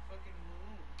the fucking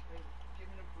moon. Like,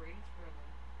 giving a brain scrubber.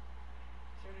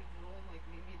 Started drooling like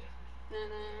Mimi does.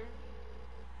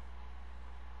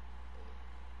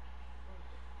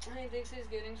 He thinks he's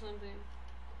getting something.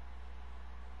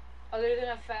 Other than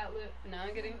a fat lip. No,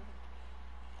 I'm kidding.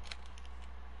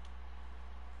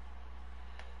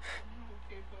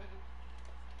 Okay, but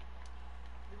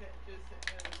just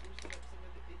loosen up some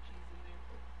of the itchies in there.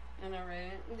 I know,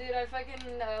 right? Dude, I fucking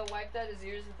wiped out his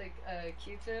ears with a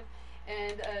Q-tip,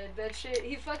 and that shit,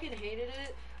 he fucking hated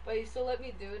it, but he still let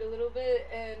me do it a little bit,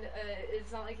 and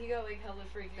it's not like he got like hella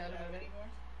freaked out about it. Anymore?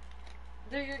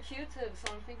 They're your Q-tips,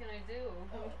 so I'm thinking I do.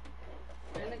 Oh.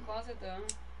 They're in the closet though.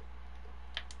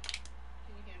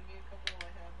 Can you hand me a couple while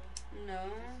I have them? No,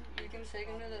 you can take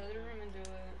them to the other room and do it.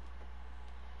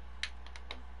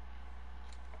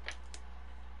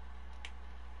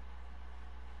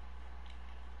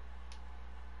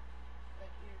 That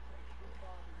ear's actually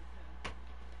bothering him.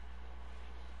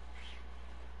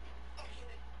 I'll get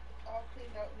it all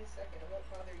cleaned out in a second. It won't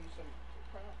bother you so much, I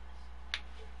promise.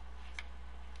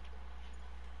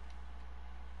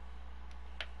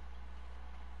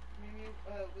 Mimi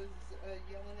was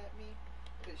yelling at me,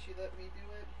 but she let me do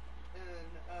it, and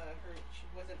she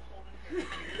wasn't holding her ear,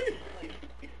 like,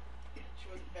 she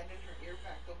wasn't bending her ear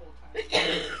back the whole time.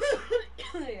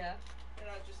 Yeah. And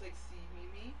I was just like, see,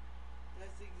 Mimi,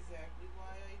 that's exactly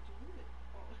why I do it.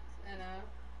 I know.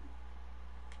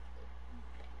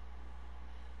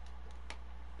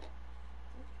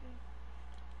 Okay.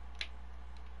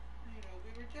 You know,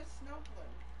 we were just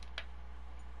snuggling.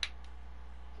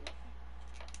 Okay.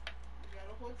 You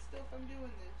gotta hold still if I'm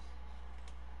doing this.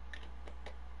 Okay.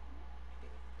 It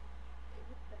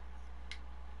was best.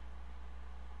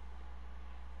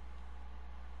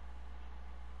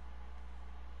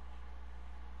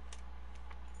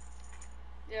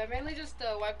 Yeah, I mainly just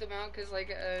wiped them out because like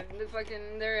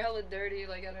they're hella dirty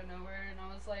like out of nowhere, and I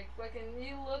was like, fucking,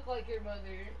 you look like your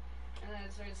mother, and then I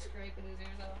started scraping his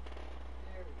ears off.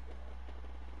 There we go.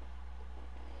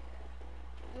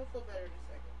 He'll feel better in a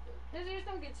second. His ears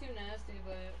don't get too nasty,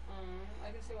 but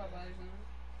I can see why it bothers him.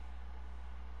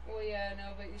 Well, yeah,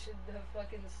 no, but you should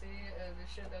fucking see the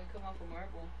shit that would come off a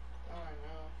marble. Oh, I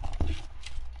know.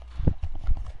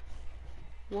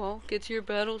 Well, get to your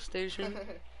battle station. Does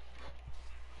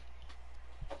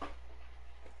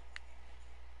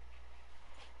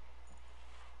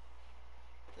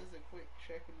a quick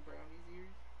check in Brownie's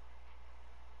ears.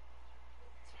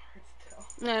 It's hard to tell.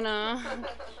 I know.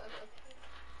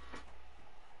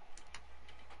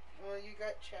 Well, you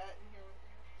got chat in here with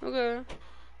you. Okay.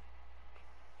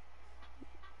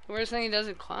 The worst thing, he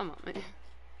doesn't climb on me.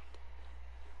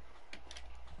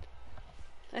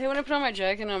 I hate when I put on my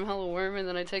jacket and I'm hella warm and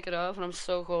then I take it off and I'm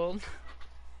so cold.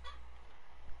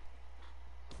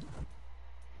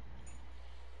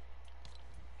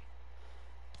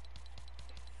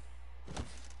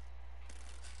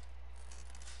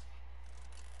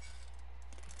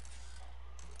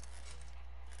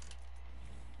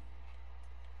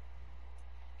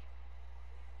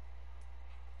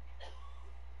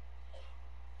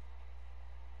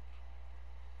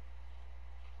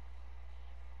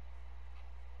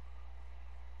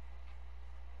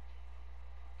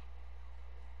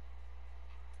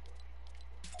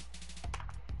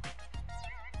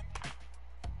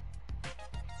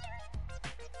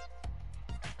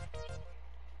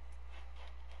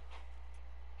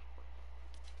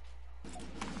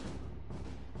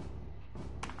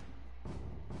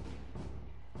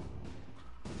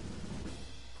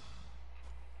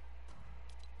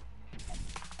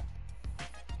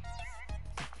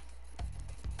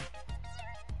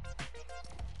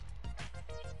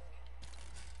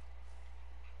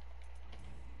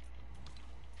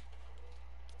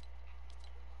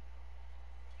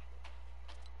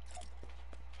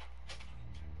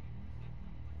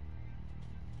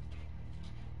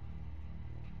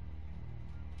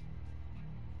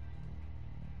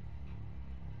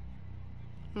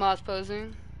 Moth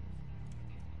posing.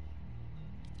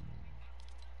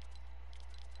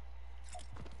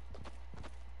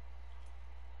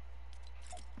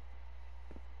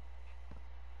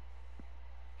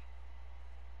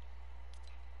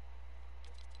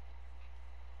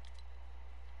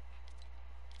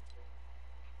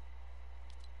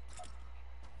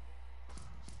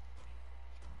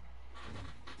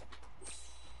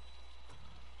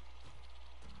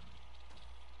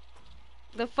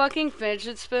 The fucking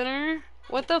fidget spinner?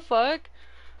 What the fuck?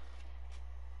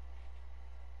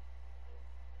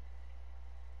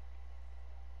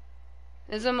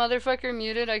 Is a motherfucker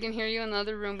muted? I can hear you in the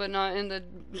other room, but not in the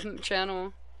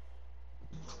channel.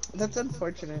 That's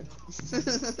unfortunate.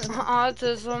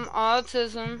 Autism,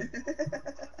 autism.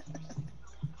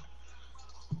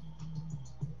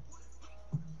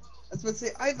 I was about to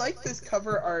say, I like this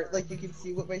cover art. Like, you can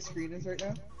see what my screen is right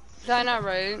now. I know,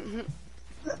 right?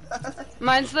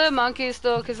 Mine's the monkey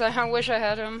still, because I wish I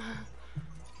had him.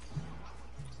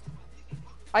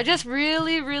 I just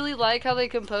really like how they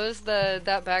composed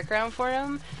that background for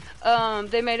him.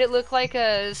 They made it look like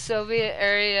a Soviet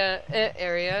era,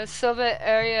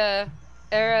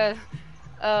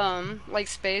 like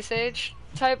space age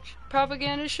type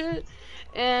propaganda shit.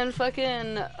 And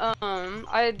fucking,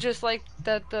 I just like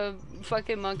that the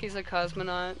fucking monkey's a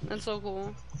cosmonaut. That's so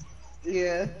cool.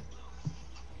 Yeah.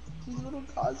 He's a little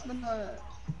cosmonaut.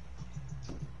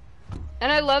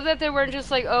 And I love that they weren't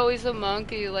just like, oh, he's a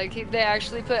monkey. Like, they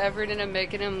actually put effort into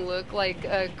making him look like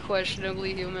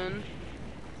questionably human.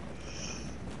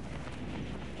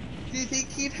 Do you think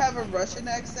he'd have a Russian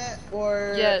accent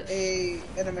or Yes.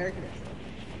 an American accent?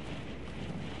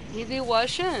 He'd be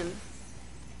Russian.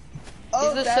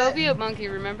 Oh, He's a Soviet monkey,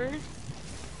 remember?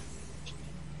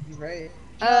 You're right.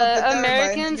 No,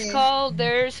 Americans call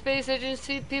their space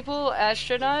agency people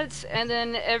astronauts, and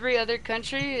then every other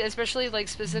country, especially like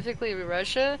specifically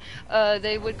Russia,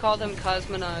 they would call them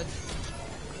cosmonauts.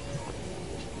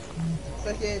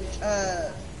 Fucking,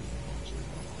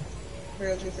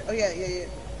 where was I gonna say? Oh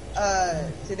yeah.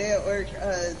 Today at work,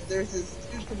 there's this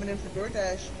dude coming in for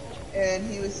DoorDash, and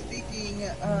he was speaking,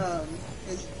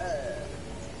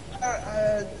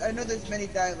 I know there's many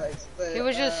dialects, but he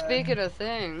was just speaking a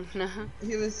thing.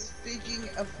 he was speaking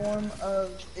a form of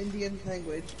Indian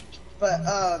language, but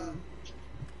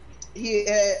he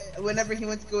whenever he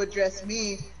went to go address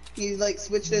me, he like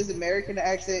switched his American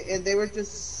accent, and they were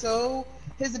just so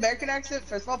his American accent,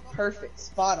 first of all, perfect,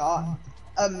 spot on,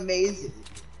 amazing,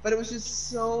 but it was just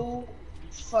so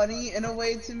funny in a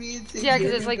way to me to yeah, hear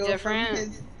because it's him like go different. from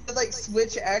his like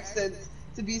switch accents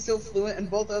to be so fluent in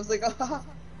both. I was like,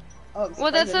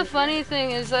 well, that's the funny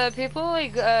thing is people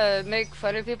like make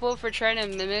fun of people for trying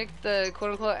to mimic the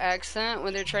quote-unquote accent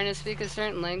when they're trying to speak a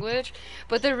certain language.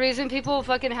 But the reason people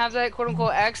fucking have that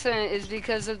quote-unquote accent is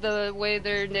because of the way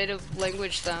their native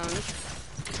language sounds.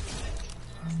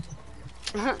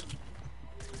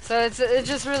 So it's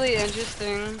just really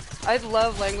interesting. I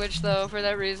love language though for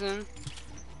that reason.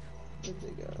 Where'd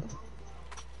they go?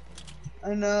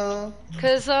 I know.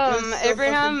 Cause so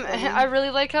Abraham, I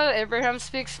really like how Abraham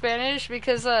speaks Spanish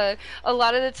because a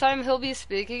lot of the time he'll be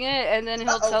speaking it and then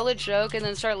he'll tell a joke and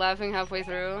then start laughing halfway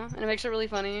through, and it makes it really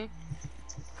funny.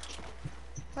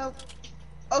 Help!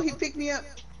 Oh, he picked me up.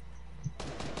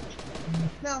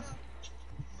 No.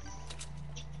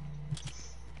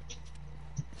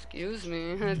 Excuse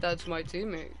me, that's my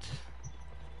teammate.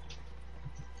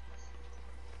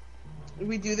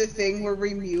 We do the thing where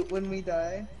we mute when we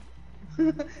die.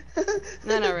 No,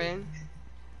 not right.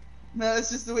 No, it's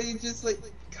just the way you just like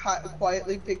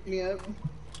quietly pick me up.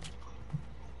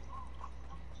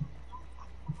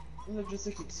 And they're just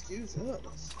like, excuse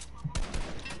us.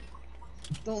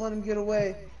 Don't let him get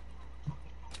away.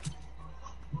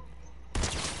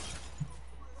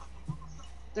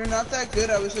 They're not that good.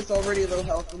 I was just already low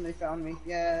health when they found me.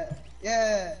 Yeah.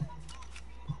 Yeah.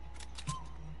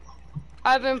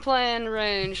 I've been playing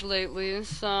range lately,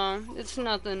 so it's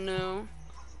nothing new.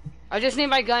 I just need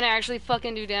my gun to actually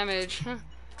fucking do damage. I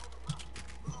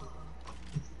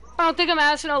don't think I'm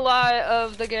asking a lot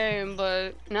of the game,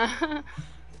 but nah.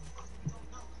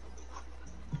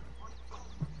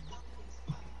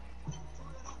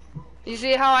 You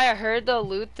see how I heard the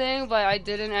loot thing, but I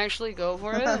didn't actually go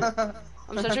for it?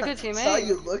 I'm such a good teammate. I saw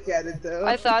you look at it though.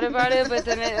 I thought about it, but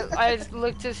then I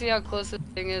looked to see how close the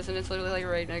thing is, and it's literally like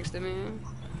right next to me.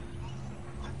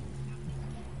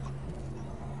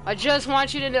 I just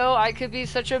want you to know I could be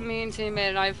such a mean teammate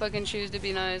and I fucking choose to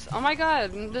be nice. Oh my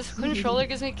god, this controller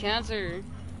gives me cancer.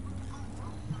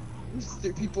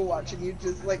 There are people watching you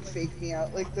just like fake me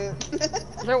out like that.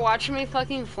 They're watching me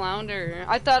fucking flounder.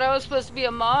 I thought I was supposed to be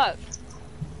a moth.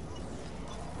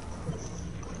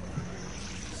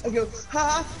 I go,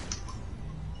 ha!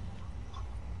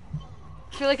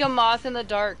 I feel like a moth in the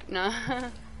dark. No.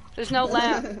 There's no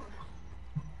lamp.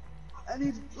 I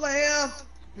need lamp!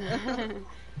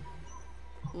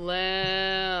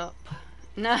 Lamp.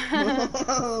 No.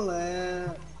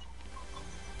 Lamp.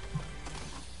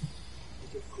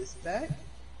 Get this back.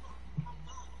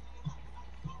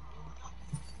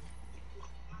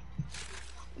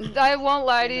 I won't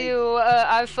lie to And I you.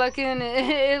 I fucking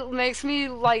it makes me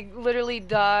like literally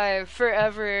die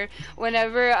forever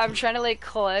whenever I'm trying to like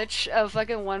clutch a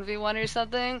fucking 1v1 or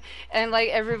something, and like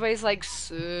everybody's like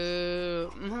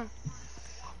so.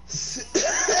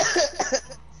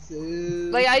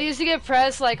 Like I used to get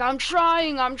pressed like I'm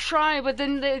trying, but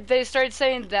then they start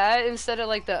saying that instead of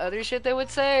like the other shit they would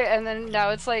say, and then now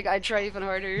it's like I try even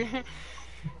harder.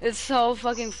 It's so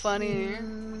fucking funny.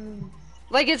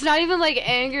 Like it's not even like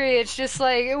angry, it's just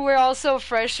like we're all so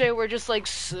frustrated, we're just like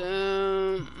It's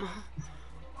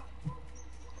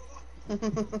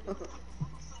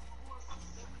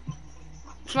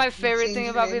my You favorite change thing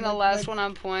your about being name the like my. last one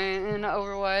on point in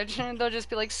Overwatch, and they'll just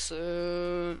be like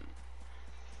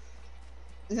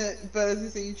But as I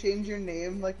say, you change your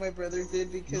name like my brother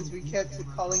did because we kept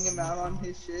calling him out on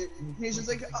his shit. He's just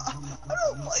like, I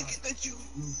don't like it that you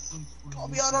call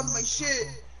me out on my shit.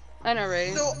 I know,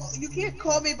 right? So you can't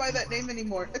call me by that name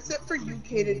anymore, except for you,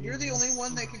 Kaden. You're the only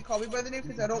one that can call me by the name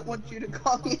because I don't want you to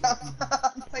call me out on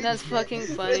my That's shit fucking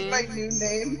with funny. my new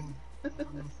name.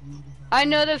 I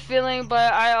know the feeling,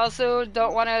 but I also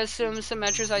don't want to assume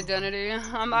Symmetra's identity.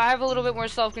 I have a little bit more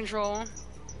self-control.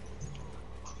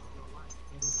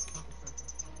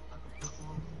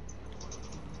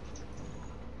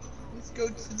 Let's go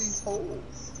to these holes.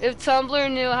 If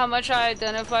Tumblr knew how much I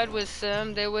identified with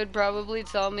Sim, they would probably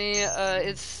tell me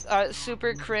it's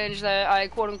super cringe that I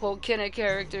quote-unquote kin a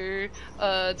character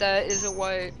that isn't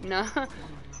white. No.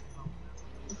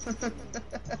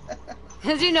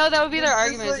 Because you know that would be They're their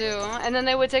just argument like, too. And then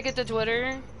they would take it to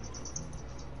Twitter.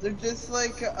 they're just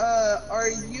like, are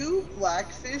you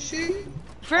blackfishing?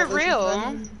 For Although she's not real.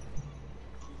 even.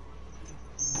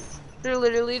 They're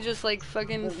literally just like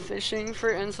fucking Oh, fishing for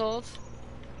insults.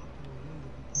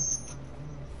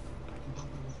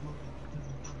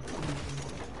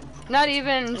 Not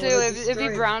even too, that's a it'd be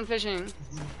stripe. brown fishing.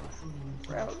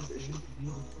 Brown fishing.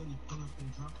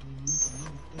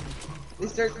 They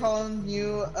start calling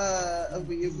you a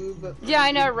weeaboo, but Yeah,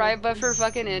 I know, right? But for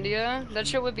fucking India, that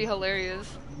shit would be hilarious.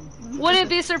 Wouldn't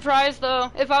be surprised though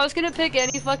if I was gonna pick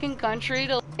any fucking country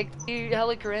to like be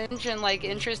hella cringe and like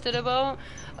interested about.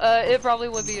 It probably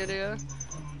would be India.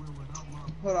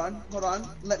 Hold on, hold on.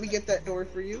 Let me get that door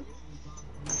for you.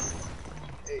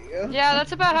 There you Yeah,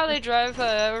 that's about how they drive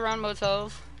around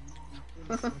motels.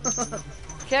 go.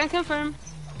 Can't confirm.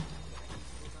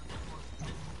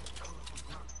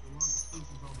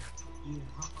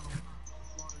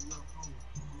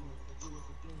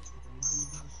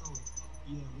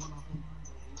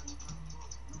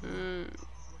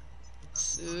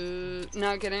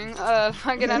 Not kidding.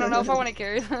 Fucking, I don't know if I want to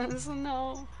carry this.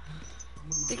 No.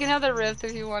 You can have the rift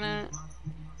if you want it.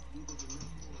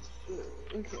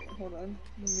 Okay, hold on.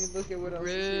 Let me look at what else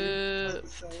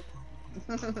Rift.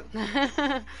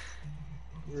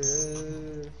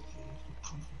 is here.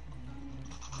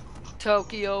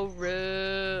 Tokyo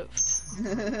Rift.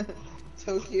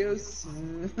 Tokyo.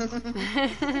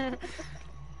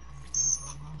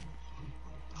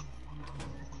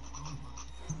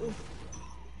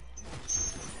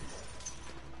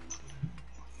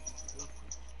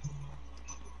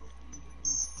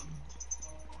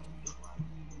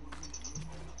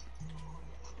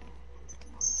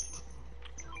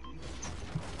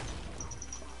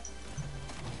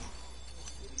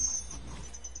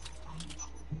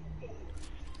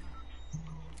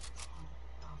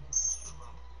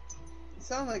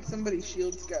 Sound like somebody's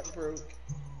shields got broke.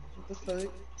 What the fuck?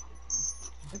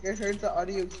 Like I heard the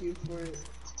audio cue for it.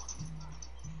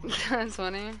 That's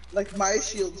funny. Like my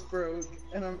shield's broke,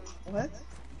 and I'm what?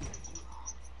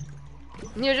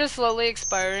 You're just slowly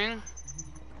expiring.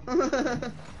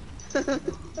 Oh,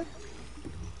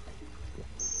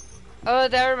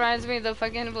 that reminds me, the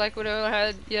fucking Black Widow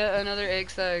had yet another egg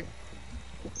sack.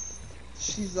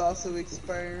 She's also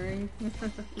expiring.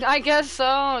 I guess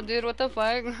so, dude, what the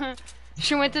fuck?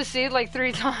 She went to seed like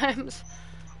 3 times.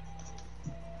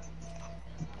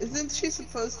 Isn't she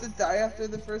supposed to die after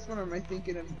the first one, or am I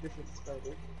thinking of a different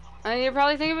spider? You're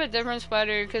probably thinking of a different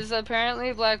spider, because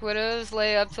apparently Black Widows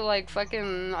lay up to like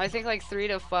fucking, I think like 3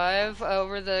 to 5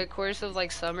 over the course of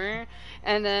like summer,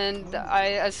 and then I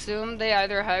assume they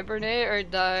either hibernate or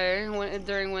die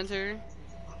during winter.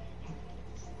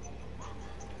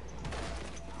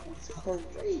 That's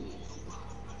crazy.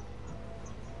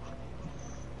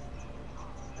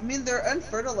 I mean, they're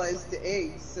unfertilized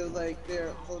eggs, so like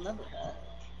they'll never hatch.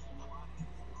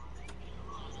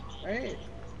 Right?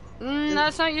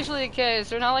 That's not usually the case.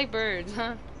 They're not like birds,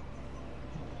 huh?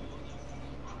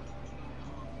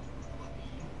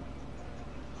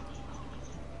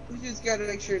 We just gotta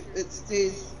make sure it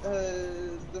stays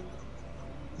the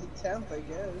temp, I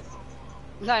guess.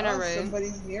 I know, Oh, right?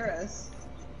 somebody's near us.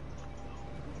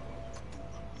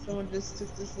 Someone just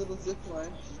took this little zip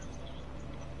line.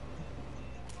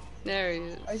 There he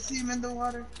is. I see him in the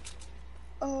water.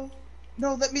 Oh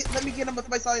no! Let me get him with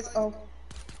my size. Oh.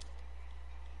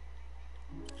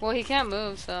 Well, he can't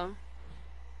move, so.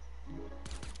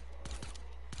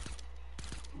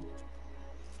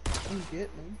 I'm getting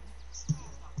him.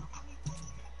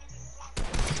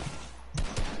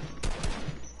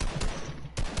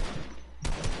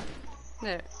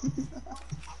 There.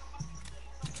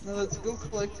 Now let's go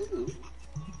collect loot.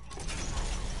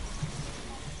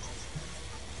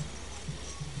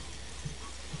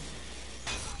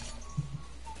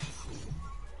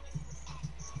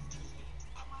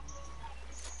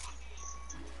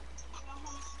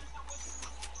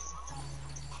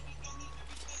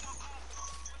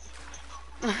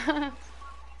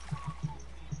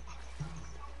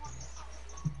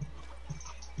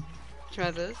 Try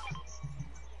this.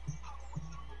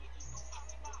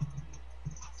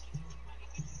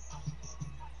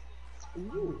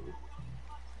 Ooh.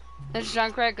 It's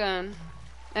Junkrat gun.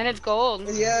 And it's gold.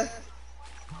 Yeah.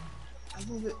 I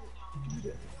love it.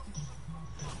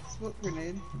 Smoke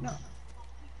grenade. No.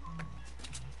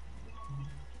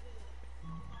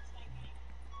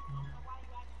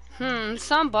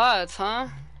 Some bots, huh?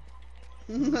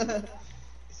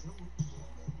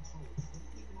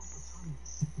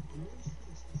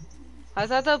 I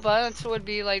thought the bots would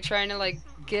be like trying to like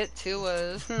get to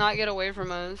us, not get away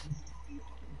from us.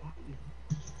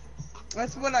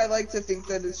 That's what I like to think,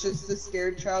 that it's just a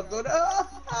scared child going, ah,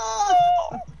 ah,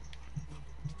 I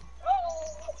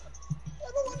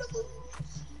don't want to lose.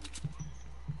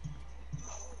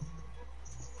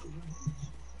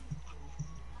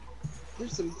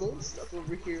 There's some gold stuff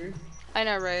over here. I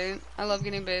know, right? I love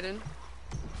getting baited.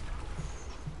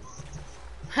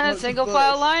 Oh, it's Single a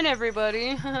file bush. line,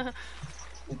 everybody.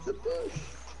 It's a bush.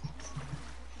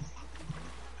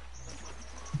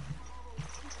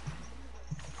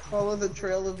 Follow the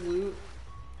trail of loot.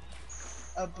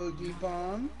 A boogie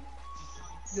bomb.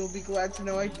 You'll be glad to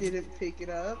know I didn't pick it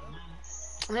up.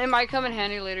 It might come in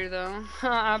handy later, though.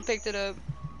 I picked it up.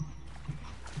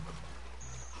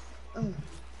 Ugh.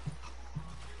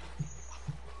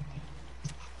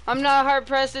 I'm not hard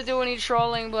pressed to do any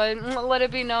trolling, but let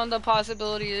it be known the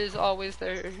possibility is always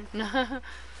there.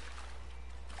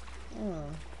 Oh.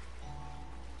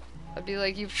 I'd be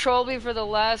like, you've trolled me for the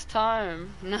last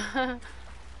time.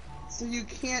 So you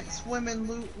can't swim in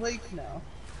Loot Lake now?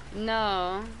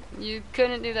 No, you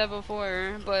couldn't do that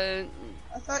before, but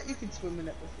I thought you could swim in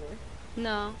it before.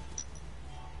 no.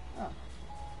 Oh.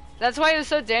 That's why it was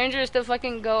so dangerous to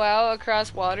fucking go out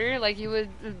across water. Like, you would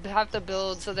have to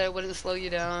build so that it wouldn't slow you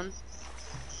down.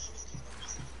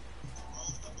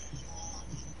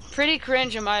 Pretty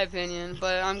cringe in my opinion,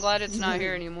 but I'm glad it's not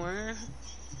here anymore.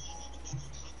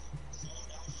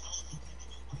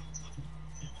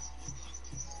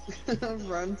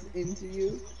 Runs into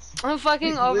you.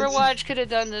 Fucking Overwatch could have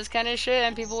done this kind of shit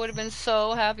and people would have been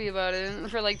so happy about it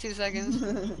for like 2 seconds.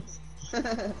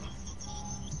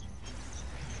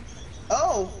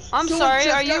 Oh! I'm so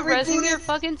sorry, are you rezzing your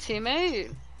fucking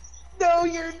teammate? No,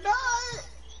 you're not!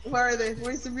 Where are they?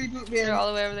 Where's the reboot van? They're all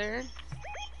the way over there.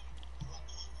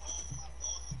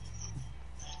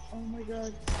 Oh my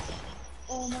god.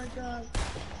 Oh my god.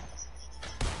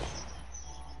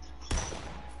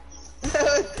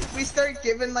 We start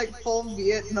giving like full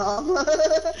Vietnam.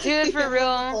 Dude, for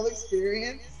real. Full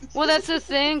experience. Well, that's the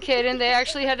thing, kid, and they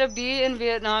actually had to be in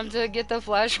Vietnam to get the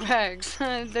flashbacks.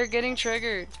 They're getting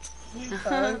triggered.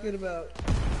 What are you talking about?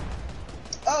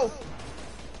 Oh!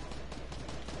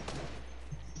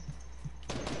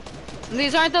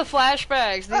 These aren't the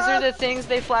flashbacks. These are the things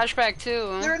they flashback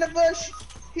to. They're in a bush!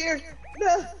 Here!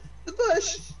 No! The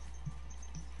bush!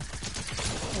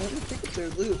 Let me pick up their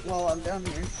loot while I'm down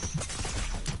here.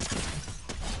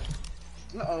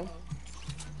 Uh-oh.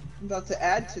 I'm about to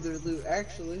add to their loot,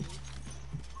 actually.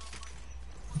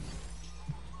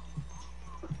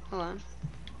 Hold on.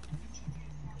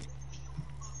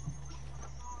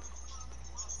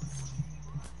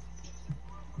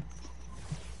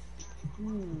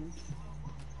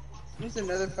 There's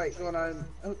another fight going on.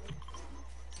 Oh,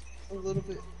 a little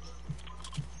bit.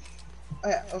 Oh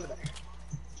yeah, over there.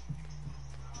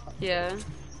 Yeah.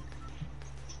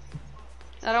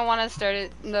 I don't want to start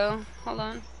it, though. Hold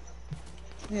on.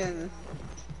 Yeah.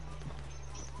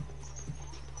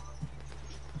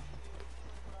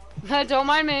 Don't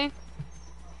mind me.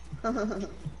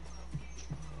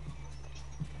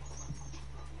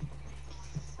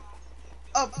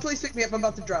 Oh, please pick me up. I'm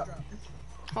about to drop.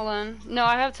 Hold on. No,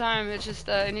 I have time. It's just,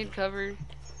 I need cover.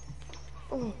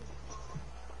 Oh.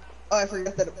 Oh, I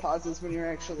forgot that it pauses when you're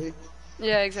actually...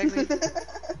 Yeah, exactly.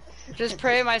 Just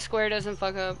pray my square doesn't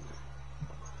fuck up.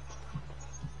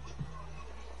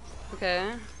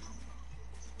 Okay.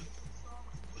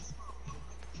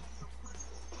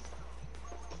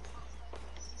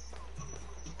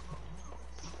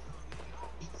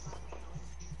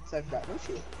 So I've got no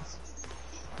shields.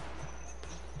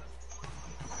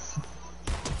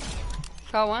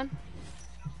 Got one.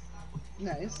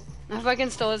 Nice. I fucking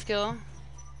stole his kill.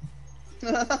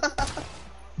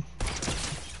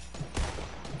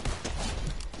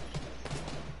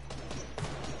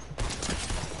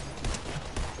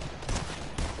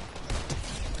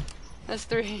 That's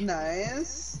 3.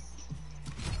 Nice.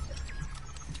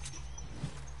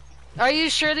 Are you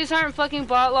sure these aren't fucking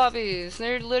bot lobbies?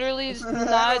 They're literally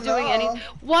not doing any.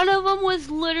 One of them was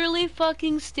literally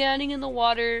fucking standing in the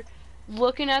water,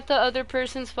 looking at the other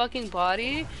person's fucking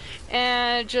body,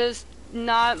 and just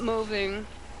not moving.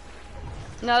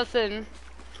 Nothing.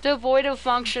 Devoid of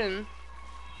function.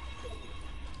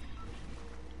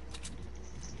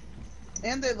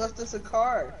 And they left us a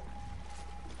car.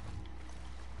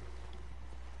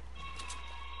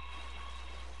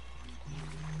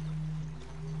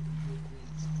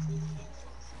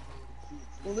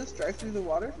 Will this drive through the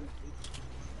water?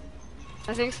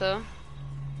 I think so.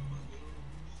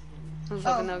 I was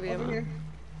hoping that would be over able. here.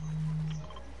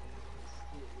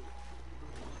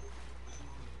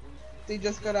 They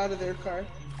just got out of their car.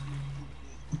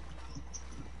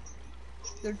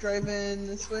 They're driving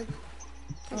this way.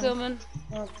 Coming.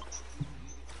 Oh.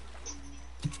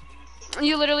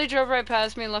 You literally drove right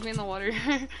past me and left me in the water.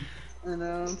 I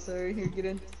know, I'm sorry. Here, get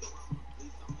in.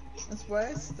 That's why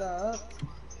I stopped.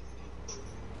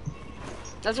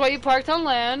 That's why you parked on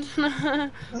land.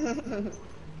 Oh,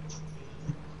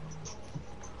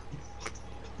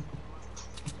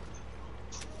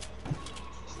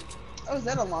 is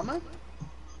that a llama?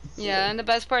 Yeah, and the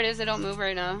best part is they don't move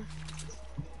right now.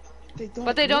 They don't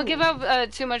But they don't move. give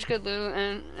out too much good loot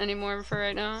anymore for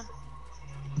right now.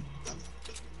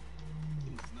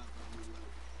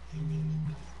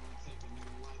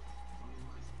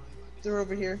 They're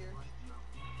over here.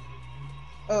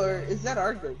 Oh, or is that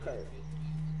our go-kart?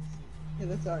 Yeah,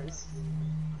 that's ours.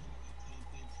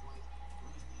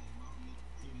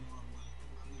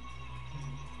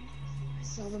 I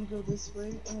saw them go this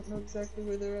way. I don't know exactly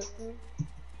where they're at though.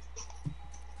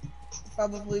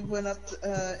 Probably went up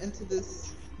into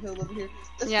this hill over here.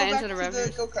 Let's Yeah, go back into the to river.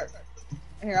 the go-kart.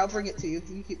 Here, I'll bring it to you.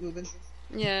 You keep moving.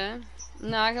 Yeah.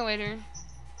 No, I can wait here.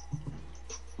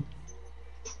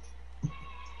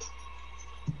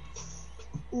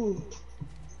 Ooh.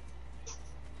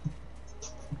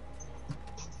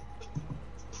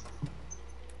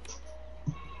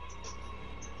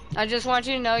 I just want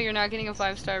you to know you're not getting a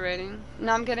 5-star rating.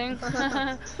 No, I'm kidding.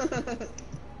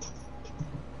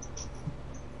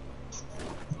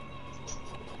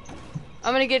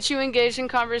 I'm gonna get you engaged in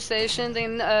conversation,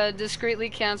 then discreetly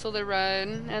cancel the ride,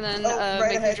 and then right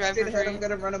make ahead, you drive straight for ahead. free. I'm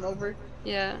gonna run him over.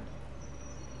 Yeah.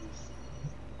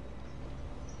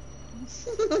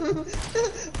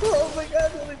 Oh my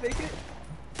god, will they make it?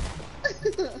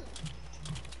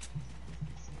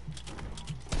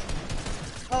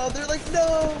 Oh, they're like,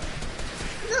 no!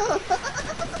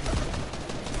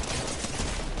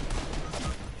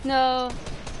 No! No.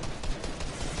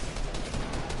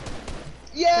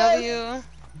 Yes!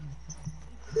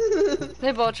 W.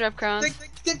 They both drop crowns.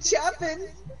 They're chapping!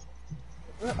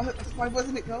 Why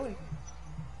wasn't it going?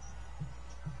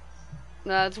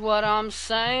 That's what I'm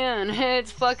saying.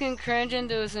 It's fucking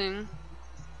cringe-inducing.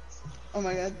 Oh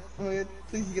my god,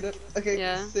 please get up. Okay,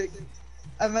 Yeah. sick.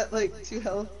 I'm at like 2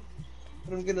 health,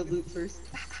 but I'm gonna loot first.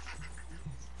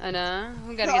 I know.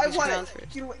 We gotta No, get I these want crowns it.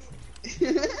 first. Get away.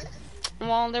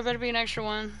 Well, there better be an extra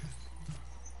one.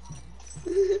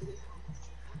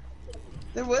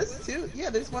 There was 2. Yeah,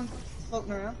 there's one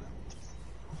floating around.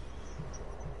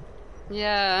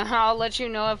 Yeah, I'll let you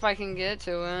know if I can get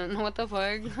to it. What the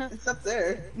fuck? It's up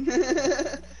there.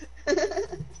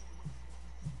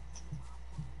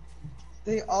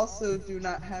 They also do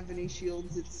not have any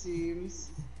shields, it seems.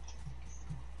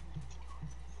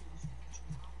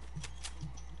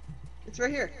 It's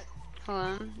right here.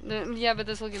 Hold on. Yeah, but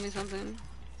this will give me something.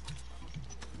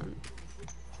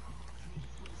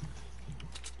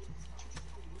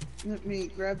 Let me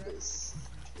grab this.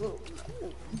 Whoa,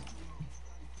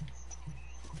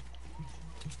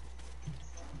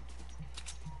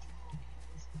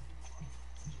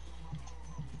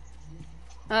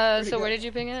 no. So where did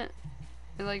you ping it?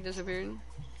 It like disappeared.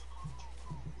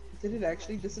 Did it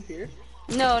actually disappear?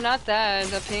 No, not that.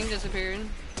 The ping disappeared.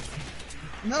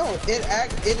 No,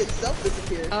 it itself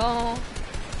disappeared. Oh.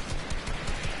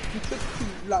 You took too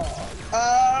long.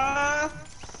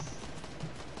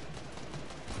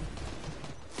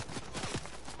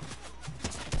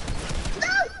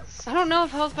 I don't know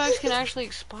if health packs can actually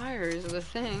expire is the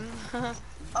thing.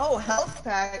 Oh, health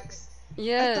packs. I thought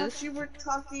Yes. you were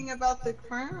talking about the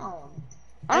crown.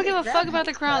 I I don't give didn't a fuck grab about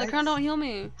the health crown. The crown packs. don't heal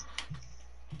me.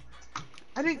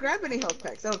 I didn't grab any health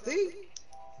packs, I don't think.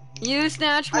 You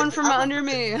snatched one from I went under for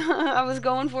the... me. I was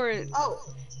going for it.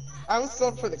 Oh, I was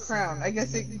going for the crown. I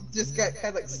guess it just got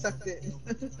kind of like sucked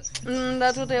in.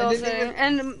 That's what they I all didn't say. even...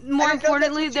 And I more didn't know that's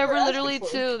importantly, what you there were were asking literally for.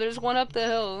 two. There's one up the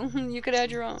hill. You could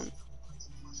add your own.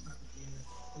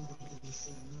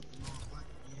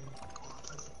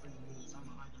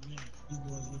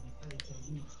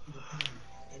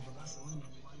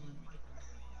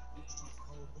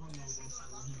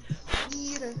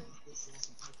 Eater.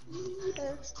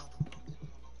 Eater.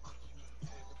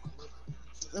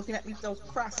 Looking at me with those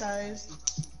cross eyes.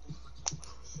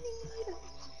 Eater.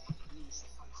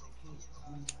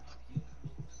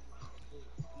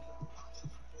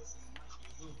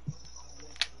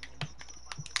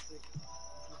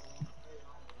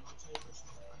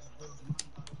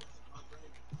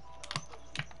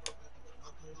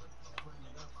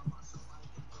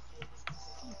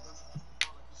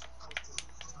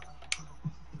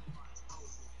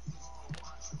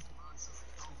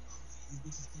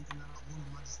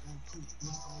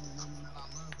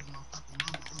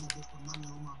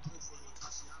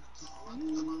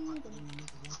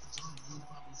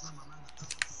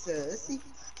 Sussy.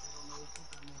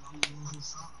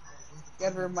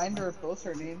 Got a reminder of both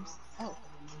her names. Oh,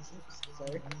 oops,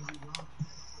 sorry.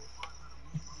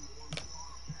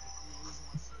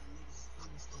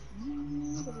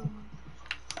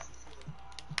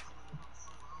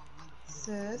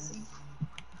 Sussy.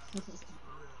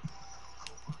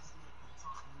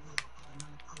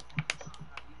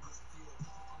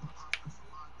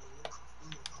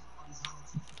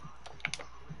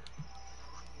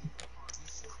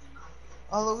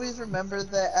 I'll always remember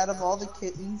that out of all the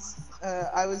kittens,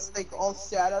 I was like all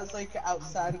sad. I was like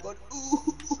outside going,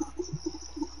 ooh.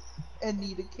 And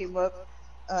Nita came up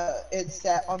and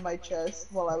sat on my chest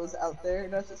while I was out there.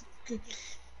 And I was just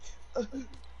like,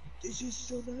 this is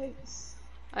so nice.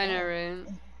 I know, right?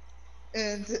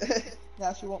 And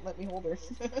now she won't let me hold her.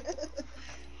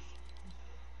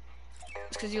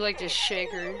 It's because you like to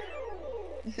shake her.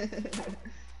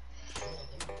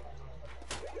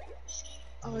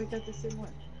 Oh, I got the same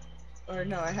one. Or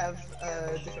no, I have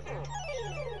a different one.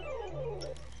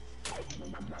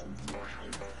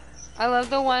 I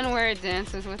love the one where it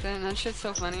dances with it. That shit's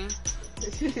so funny.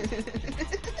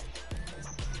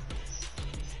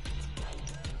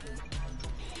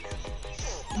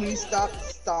 When you stopped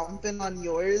stomping on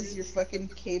yours, your fucking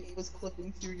cape was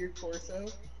clipping through your torso.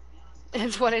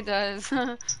 It's what it does.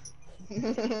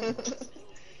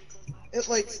 It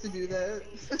likes to do that.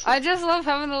 I just love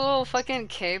having the little fucking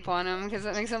cape on him because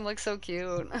it makes him look so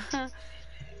cute.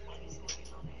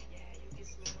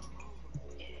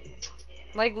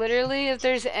 Like, literally, if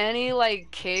there's any, like,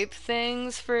 cape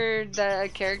things for the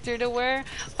character to wear,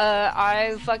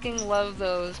 I fucking love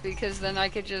those because then I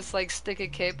could just, like, stick a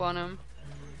cape on him.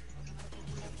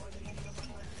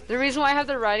 The reason why I have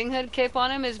the Riding Hood cape on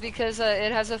him is because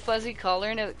it has a fuzzy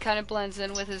color and it kind of blends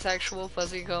in with his actual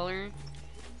fuzzy color.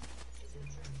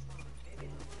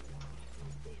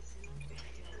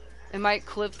 It might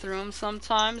clip through him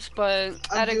sometimes, but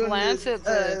at a glance it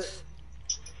fits.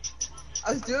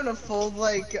 I was doing a full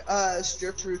like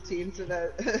strip routine for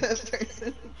that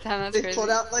person. Damn, that's They crazy. pulled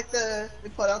out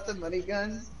the money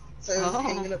guns, so it was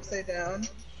hanging upside down.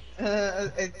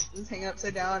 It was hanging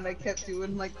upside down, and I kept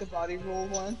doing like the body roll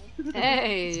one.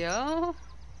 Hey yo.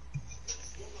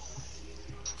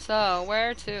 So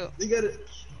where to? You got a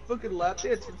fucking lap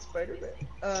dance from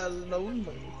Spider-Man.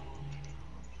 Lonely.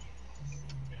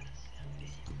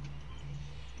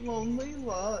 Lonely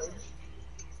Lodge.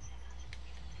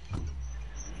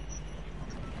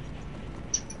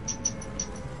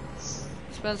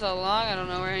 It's been so long, I don't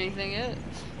know where anything is.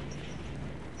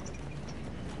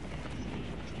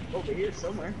 Over here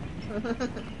somewhere.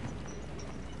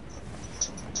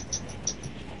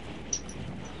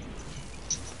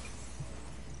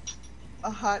 A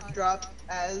hot drop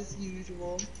as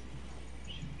usual.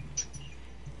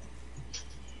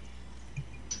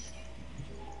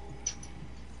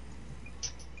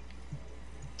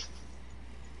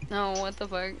 No, what the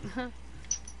fuck?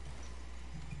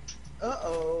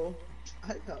 Uh-oh.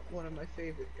 I got one of my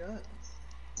favorite guns.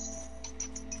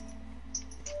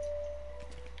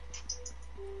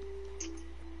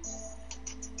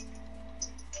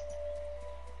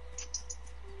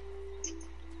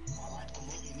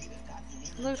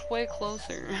 looks way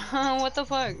closer. What the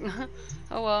fuck?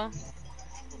 Oh well.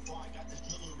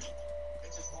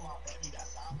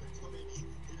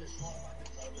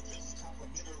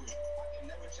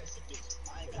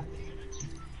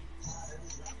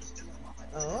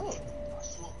 Oh.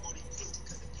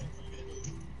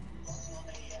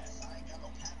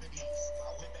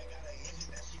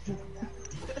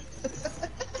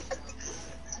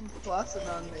 Flossing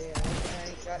on me, I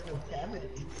ain't got no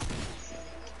cavities.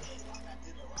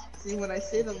 See, when I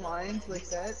say the lines like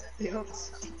that, they don't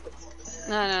sound like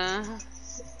No.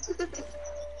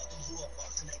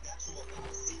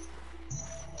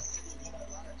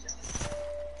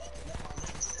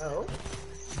 Oh?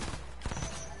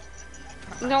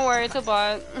 Don't worry, it's a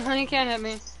bot. He can't hit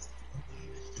me.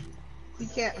 He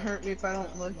can't hurt me if I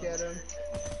don't look at him.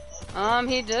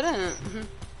 He didn't.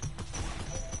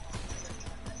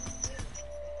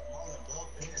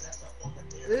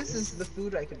 This is the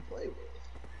food I can play with.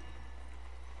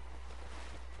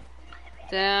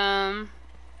 Damn.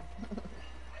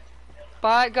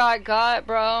 Bot got,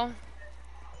 bro.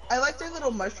 I like their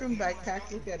little mushroom backpack.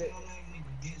 Look at it.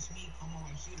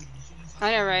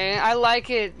 I know, right? I like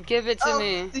it. Give it to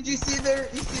me. Did you see their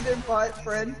bot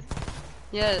friend?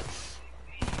 Yes.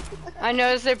 I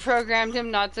noticed they programmed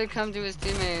him not to come to his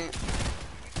teammate.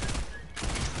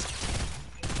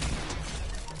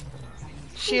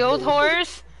 Shield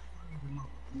horse?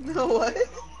 No, what?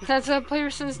 That's a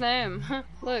person's name.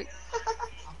 Look.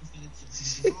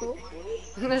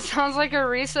 This sounds like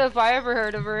Arisa if I ever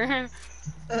heard of her.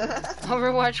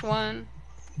 Overwatch 1.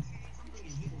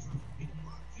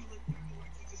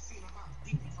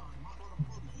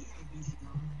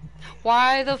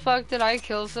 Why the fuck did I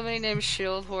kill somebody named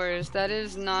Shield Horse? That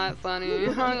is not funny.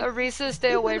 Arisa,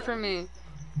 stay away from me.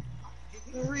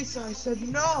 Arisa, I said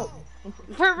no!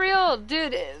 For real,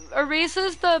 dude.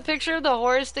 Arisa's the picture of the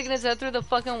horse sticking his head through the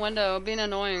fucking window, being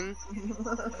annoying.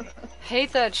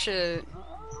 Hate that shit.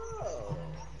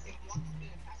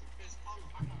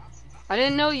 I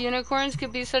didn't know unicorns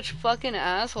could be such fucking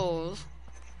assholes.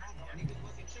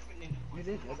 You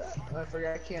didn't know that? I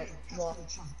forgot I can't walk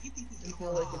and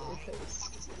feel like an apex.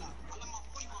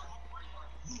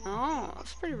 Oh,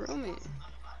 that's pretty roomy.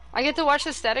 I get to watch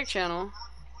the static channel.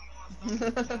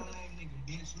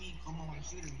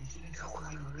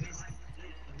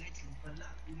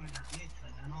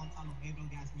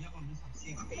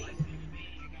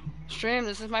 Stream,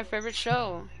 this is my favorite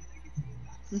show.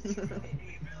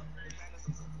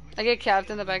 I get capped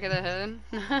in the back of the head.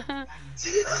 I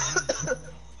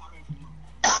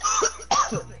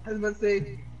was about to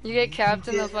say... You get capped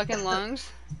in the fucking lungs?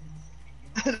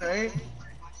 Right?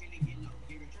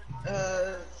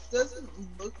 Doesn't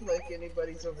look like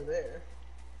anybody's over there.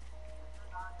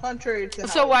 Contrary to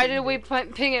So why did we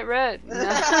ping it red?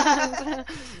 I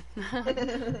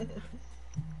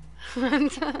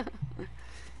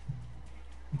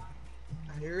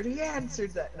already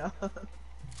answered that. No.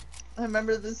 I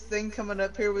remember this thing coming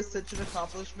up here was such an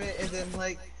accomplishment, and then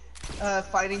like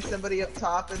fighting somebody up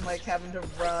top and like having to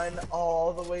run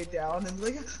all the way down and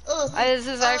like. This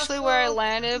is actually where I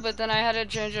landed, but then I had a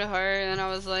change of heart, and I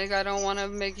was like, I don't want to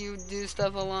make you do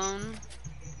stuff alone.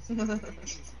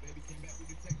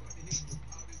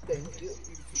 Thank you.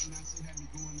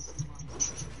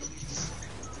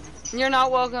 You're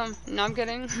not welcome. No, I'm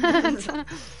kidding.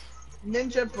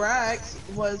 Ninja Brax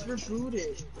was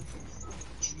rebooted.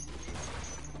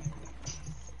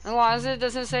 As long as it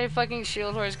doesn't say fucking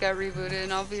Shield Horse got rebooted,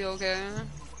 and I'll be okay.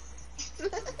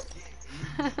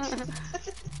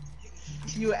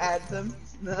 You add them?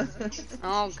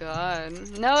 Oh god.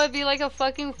 No, it'd be like a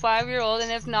fucking 5-year-old,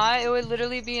 and if not, it would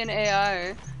literally be an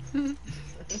AI.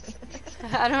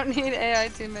 I don't need AI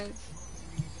teammates.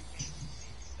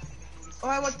 Oh,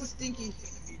 I want the stinky.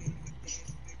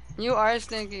 You are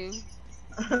stinky.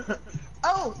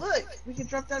 Oh, look! We can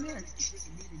drop down here.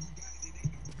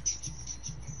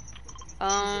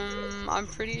 I'm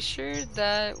pretty sure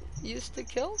that used to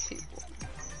kill people.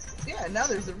 Yeah, now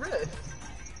there's a rift.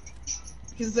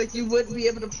 Because, like, you wouldn't be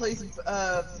able to place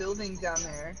building down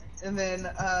there. And then,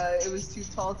 it was too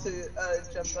tall to,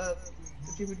 jump up.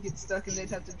 So people would get stuck and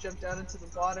they'd have to jump down into the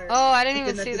water. Oh, I didn't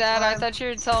even see that. I thought you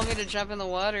were telling me to jump in the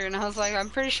water, and I was like, I'm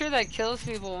pretty sure that kills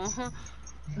people.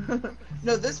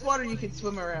 No, this water you can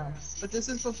swim around. But this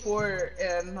is before,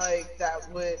 and, like,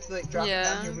 that would, like, drop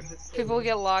down here with this. People would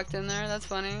get locked in there. That's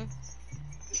funny.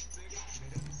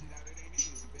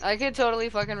 I could totally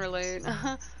fucking relate.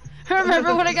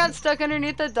 Remember when I got stuck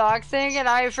underneath the dock thing and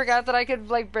I forgot that I could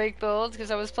like break builds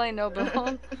because I was playing no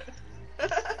build?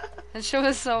 That shit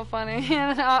was so funny.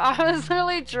 And I was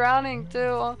literally drowning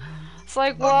too. It's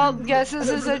like, well, guess this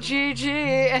is a GG.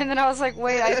 And then I was like,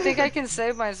 wait, I think I can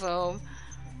save myself.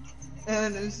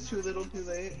 And it was too little too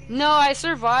late. No, I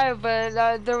survived,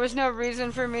 but there was no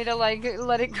reason for me to, like,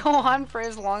 let it go on for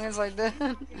as long as I did.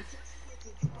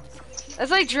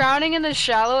 It's like drowning in the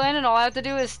shallow end and all I have to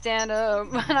do is stand up.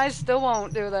 And I still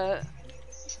won't do that.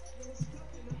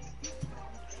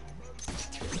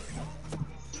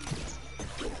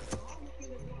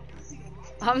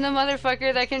 I'm the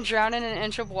motherfucker that can drown in an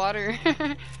inch of water.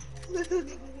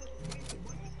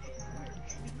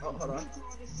 Oh, hold on.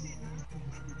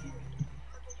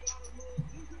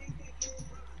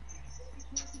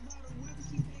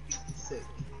 Sick.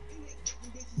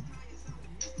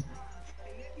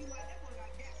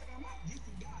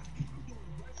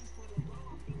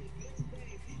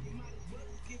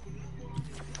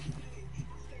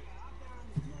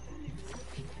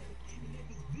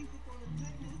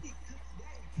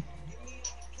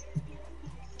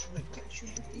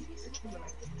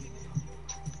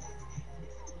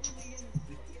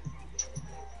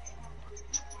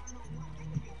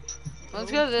 Let's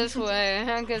go this way,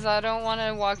 because I don't want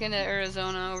to walk into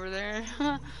Arizona over there.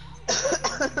 Look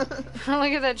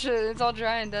at that shit, it's all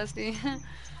dry and dusty.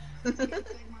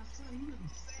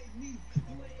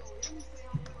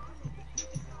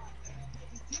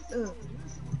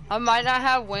 I might not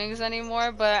have wings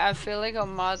anymore, but I feel like a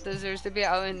moth deserves to be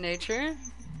out in nature.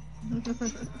 I'm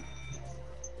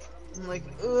like,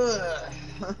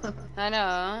 ugh. I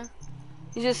know.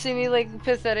 You just see me like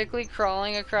pathetically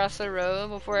crawling across the road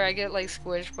before I get like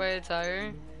squished by a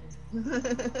tire.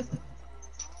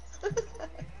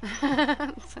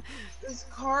 This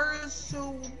car is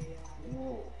so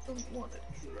cool. I don't want it.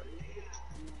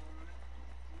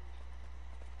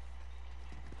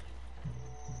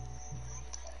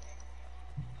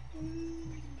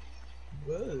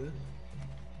 Whoa.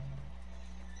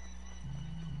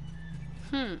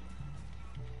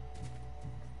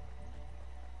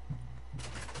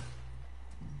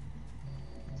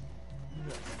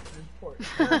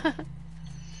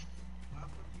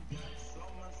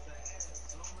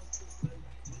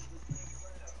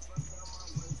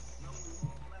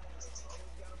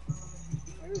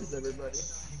 Where is everybody?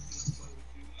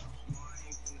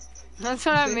 That's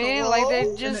what I mean, like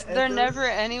they're never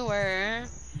anywhere.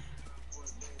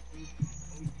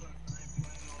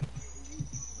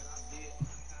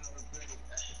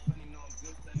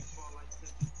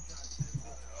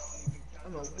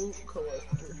 I'm a loot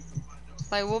collector.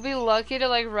 Like we'll be lucky to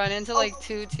like run into like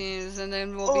 2 teams and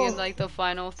then we'll be in like the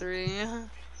final 3. That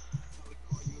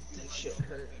shit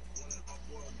hurt.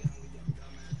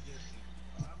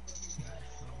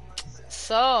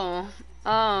 So,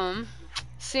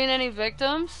 seen any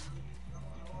victims?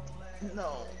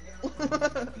 No.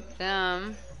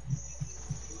 Damn.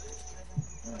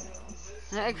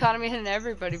 The economy hitting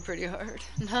everybody pretty hard.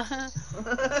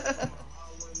 The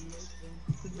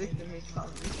victim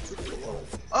economy is pretty low.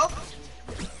 Oh!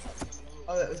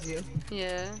 Oh, that was you.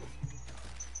 Yeah.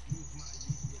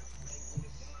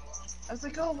 I was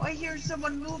like, oh, I hear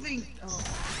someone moving. Oh.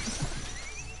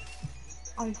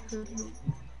 I heard you.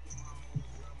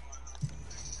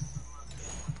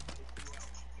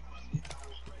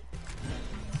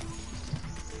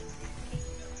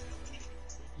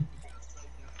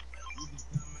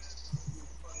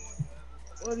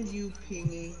 What are you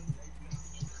pinging?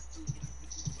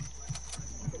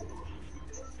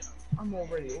 I'm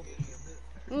already over here.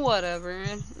 Whatever.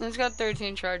 It's got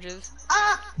 13 charges.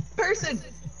 Ah! Person!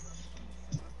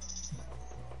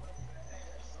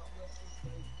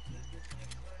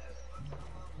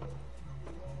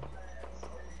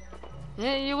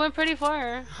 Yeah, you went pretty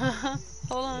far.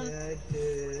 Hold on. Yeah, I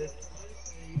did.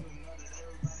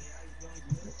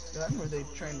 Gun were they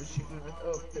trying to shoot me with?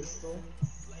 Oh, pistol.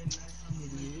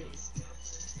 Idiot.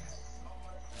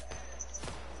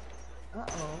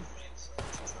 Uh-oh.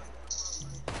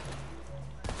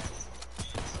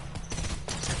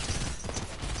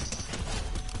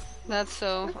 That's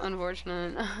so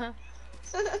unfortunate.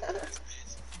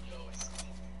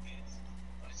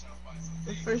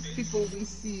 The first people we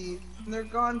see, and they're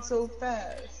gone so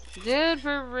fast. Dude,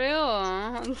 for real.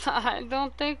 I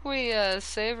don't think we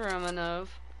savor them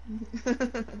enough.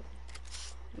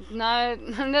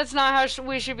 That's not how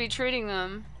we should be treating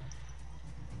them.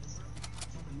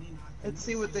 Let's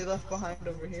see what they left behind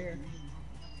over here.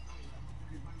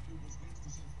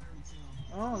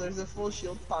 Oh, there's a full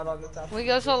shield pot on the top. We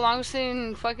go so long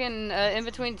seeing fucking in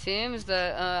between teams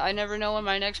that I never know when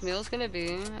my next meal's gonna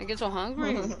be. I get so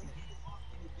hungry.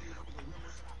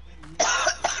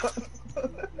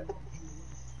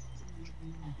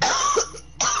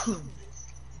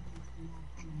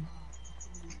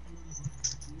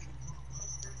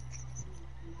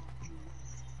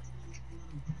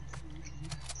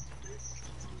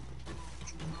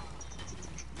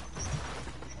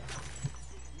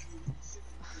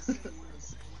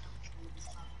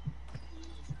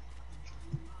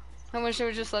 I wish it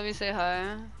would just let me say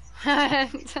hi.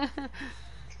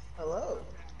 Hello.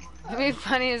 It'd be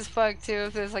funny as fuck too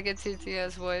if there's like a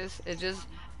TTS voice. It just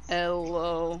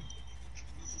hello.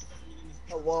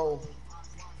 Hello.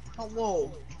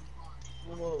 Hello.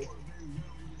 Hello.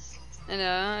 I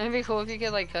know. It'd be cool if you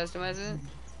could like customize it.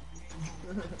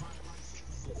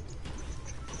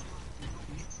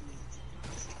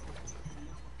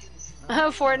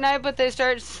 Fortnite, but they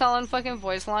start selling fucking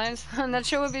voice lines. That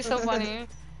shit would be so funny.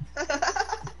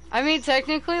 I mean,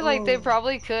 technically, like, they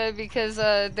probably could because,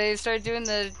 they start doing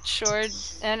the short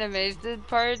animated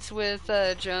parts with,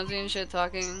 Jonesy and shit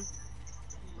talking.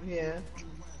 Yeah.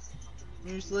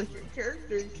 Just like your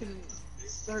character can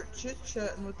start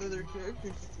chit-chatting with other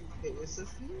characters if you pay us a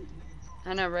fee.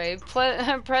 I know, right?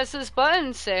 Press this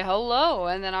button, say hello,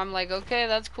 and then I'm like, okay,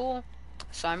 that's cool.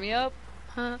 Sign me up.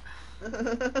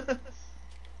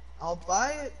 I'll buy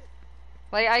it.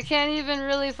 Like, I can't even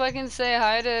really fucking say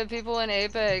hi to people in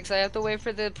Apex. I have to wait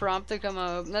for the prompt to come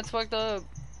up. That's fucked up.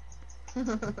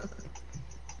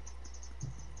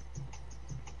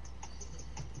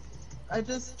 I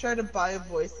just try to buy a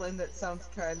voice line that sounds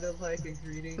kind of like a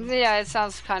greeting. Yeah, it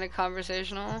sounds kind of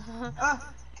conversational.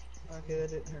 Ah! Okay,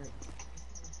 that didn't hurt.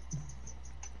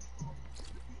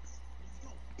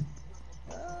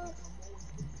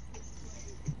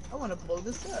 I want to blow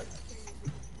this up.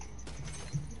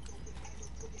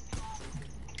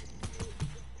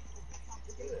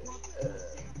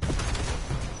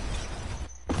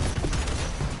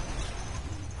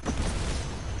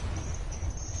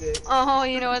 Oh,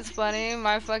 you know what's funny?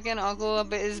 My fucking uncle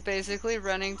is basically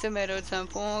running Tomato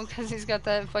Temple because he's got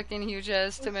that fucking huge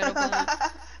ass tomato plant.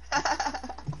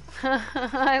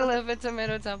 I live at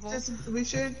Tomato Temple. We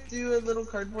should do a little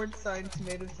cardboard sign,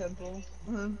 Tomato Temple.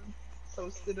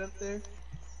 Post it up there.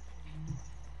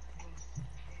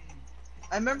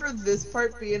 I remember this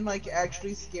part being like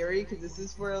actually scary because this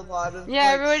is where a lot of yeah,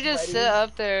 like, everyone just sit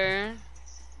up there.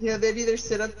 Yeah, they'd either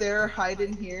sit up there or hide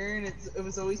in here, and it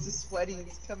was always the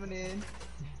sweaties coming in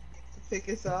to pick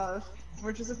us off.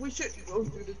 We're just like, we shouldn't go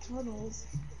through the tunnels.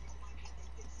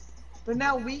 But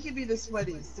now we can be the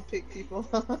sweaties to pick people.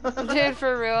 Dude,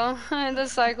 for real. The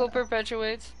cycle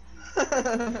perpetuates.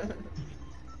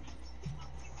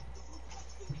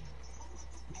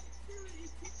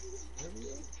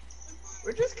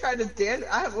 We're just kind of dancing.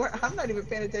 I'm not even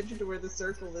paying attention to where the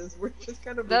circle is. We're just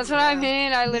kind of. That's what I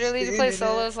mean. I literally play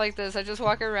solos like this. I just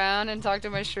walk around and talk to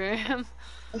my stream.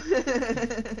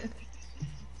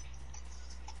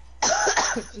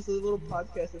 Just a little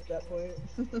podcast at that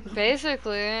point.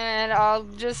 Basically, and I'll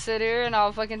just sit here and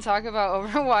I'll fucking talk about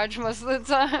Overwatch most of the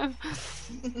time.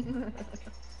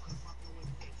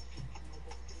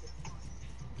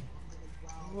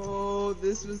 Oh,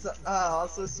 this was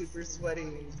also super sweaty.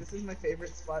 This is my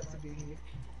favorite spot to be.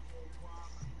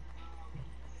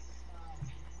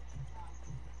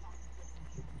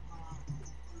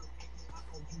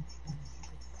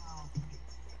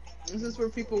 This is where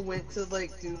people went to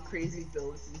like do crazy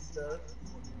builds and stuff.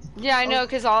 Yeah, I know,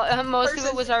 cause most of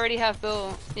it was already half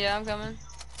built. Yeah, I'm coming.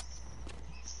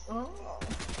 Oh.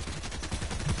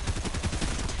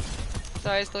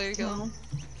 Sorry, I stole your kill.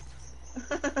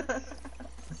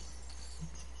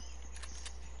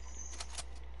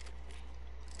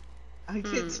 I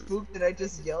get spooked and I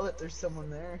just yell that there's someone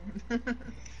there.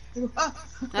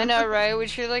 I know, right? We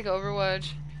should like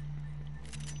Overwatch.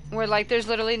 Where like there's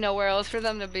literally nowhere else for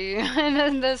them to be. And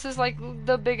then this is like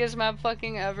the biggest map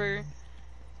fucking ever.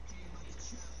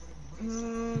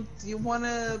 Do you want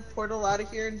to portal out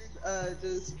of here and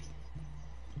just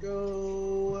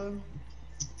go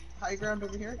high ground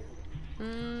over here?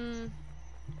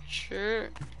 Sure.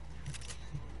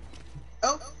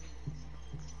 Oh!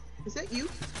 Is that you?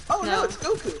 Oh no, it's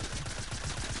Goku!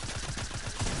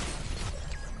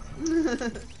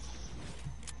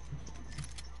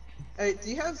 Alright, do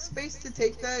you have space to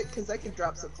take that? Because I can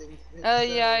drop something.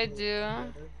 Yeah, I do.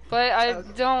 But I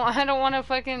don't want to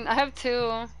fucking, I have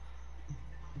two.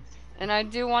 And I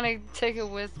do want to take it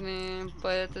with me,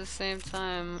 but at the same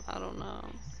time, I don't know.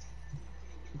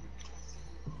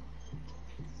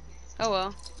 Oh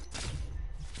well.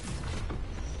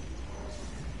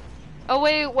 Oh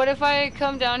wait, what if I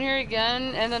come down here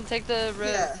again and then take the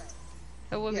rift? Yeah.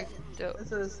 That would be dope.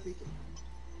 That's what I was thinking.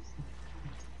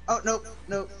 Oh, nope,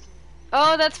 nope.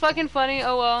 Oh, that's fucking funny.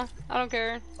 Oh well. I don't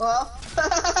care. Well.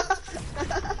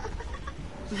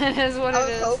 It is what it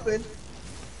is. I was hoping.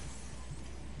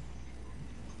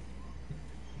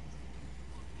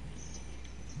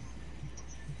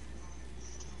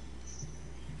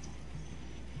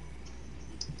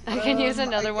 I can use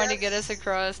another one to get us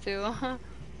across too.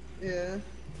 Yeah.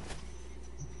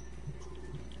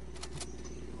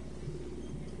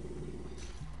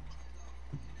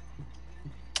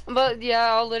 But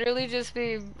yeah, I'll literally just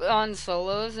be on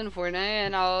solos in Fortnite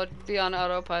and I'll be on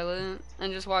autopilot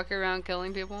and just walk around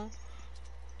killing people.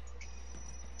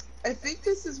 I think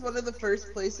this is one of the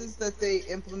first places that they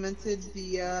implemented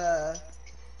the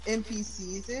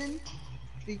NPCs in,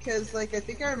 because like I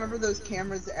think I remember those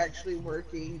cameras actually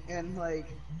working and like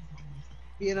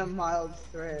being a mild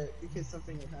threat because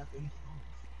something would happen.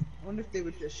 I wonder if they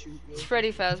would just shoot you. It's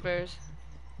Freddy Fazbear's.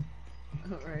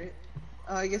 Alright.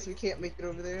 I guess we can't make it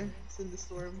over there. It's in the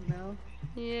storm now.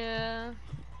 Yeah.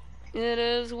 It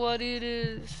is what it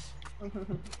is.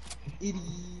 It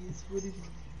is what it is.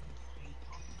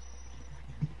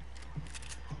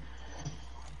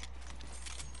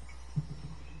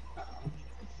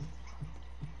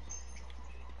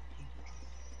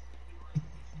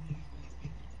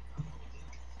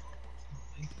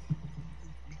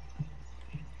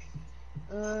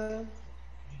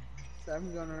 So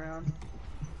I'm going around.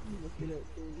 I'm looking at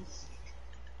things.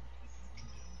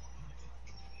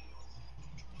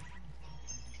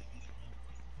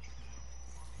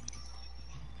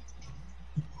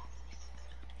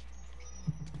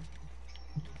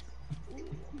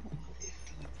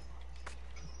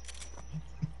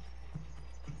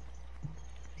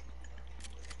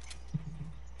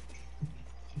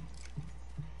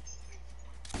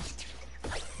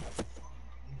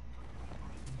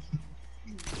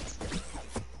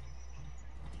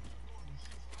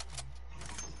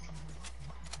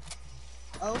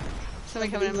 Oh, Somebody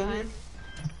coming in behind.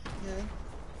 Here.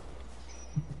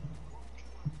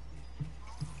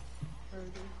 Yeah.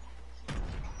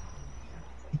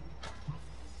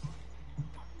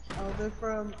 Oh, they're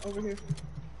from over here.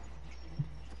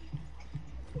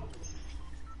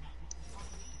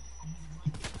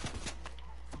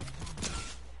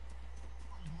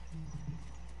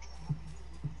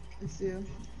 I see him.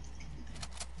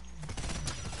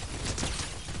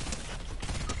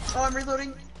 Oh, I'm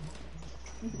reloading.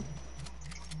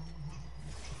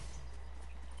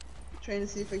 Trying to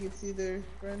see if I can see their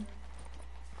friend.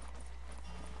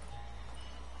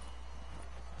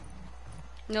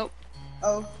 Nope.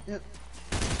 Oh, yep.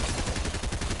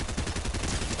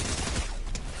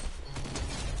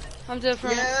 I'm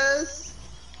different. Yes!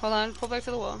 Hold on, pull back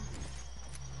to the wall.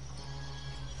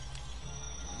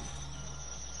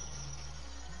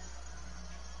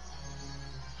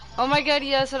 Oh my god,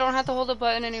 yes, I don't have to hold a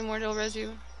button anymore to res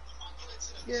you.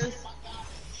 Yes.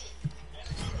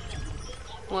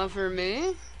 One for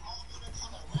me.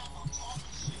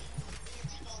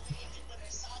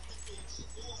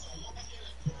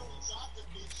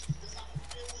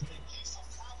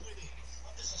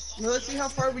 Well, let's see how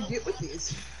far we get with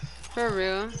these. For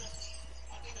real.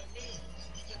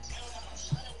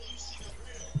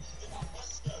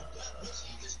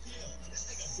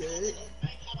 Sick.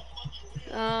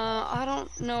 I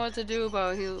don't know what to do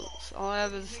about heals. All I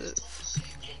have is this.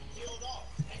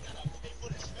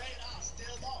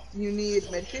 You need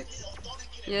medkits?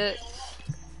 Yes.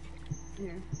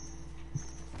 Here.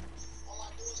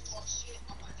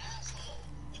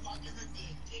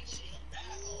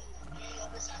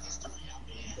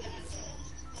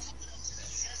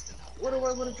 What do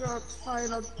I want to drop?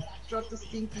 Fine, I'll drop the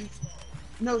stinkies.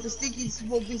 No, the stinkies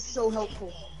will be so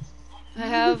helpful. I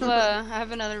have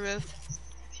another rift.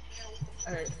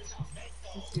 Alright.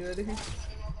 Let's get out of here.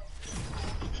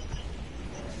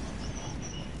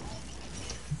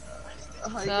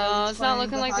 So it's not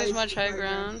looking like there's much high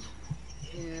ground.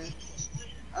 Yeah.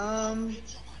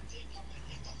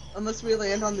 Unless we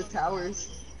land on the towers.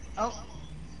 Oh.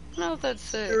 No, that's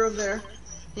sick. They're over there.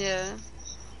 Yeah.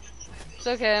 It's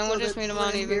okay, and So we'll just meet them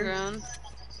on even ground.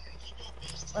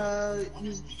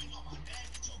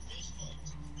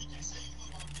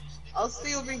 I'll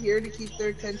stay over here to keep their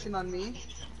attention on me.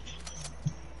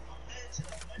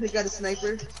 They got a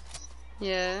sniper.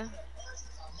 Yeah.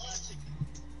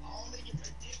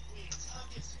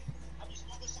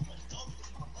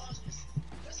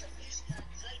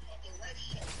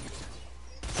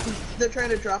 They're trying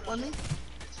to drop on me.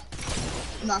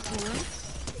 Knock him in.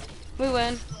 We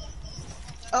win.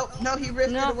 Oh, no, he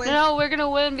rifted away. No, we're gonna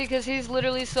win because he's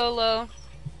literally so low.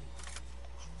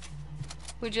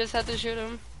 We just have to shoot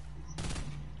him.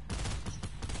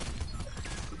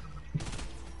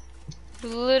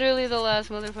 Literally the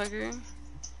last motherfucker.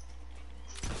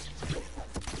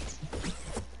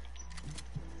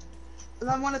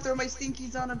 I want to throw my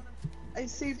stinkies on him. I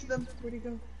saved them. Where'd he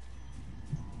go?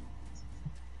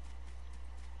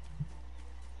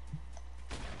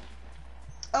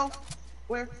 Oh,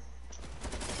 where?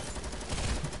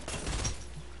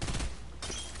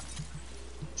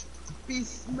 Be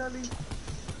smelly.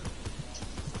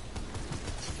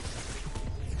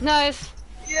 Nice.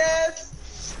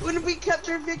 Yes. When we kept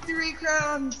our victory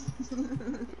crowns.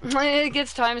 It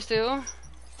gets times 2.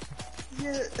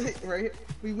 Yeah, right?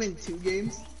 We win 2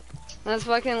 games. That's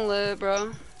fucking lit,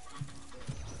 bro.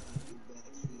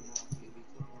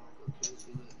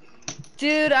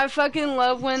 Dude, I fucking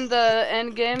love when the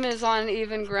end game is on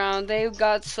even ground. They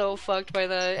got so fucked by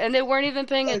that. And they weren't even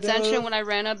paying I attention know. when I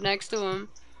ran up next to them.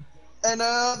 I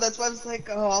know, that's why I was like,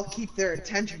 oh, I'll keep their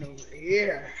attention over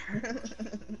here.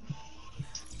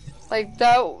 Like,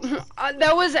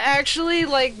 that was actually,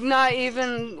 like, not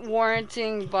even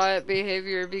warranting bot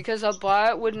behavior, because a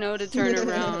bot would know to turn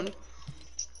around.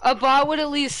 A bot would at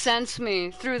least sense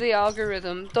me through the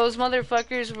algorithm. Those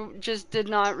motherfuckers just did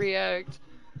not react.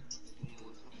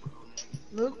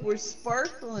 Look, we're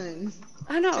sparkling.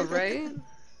 I know, right?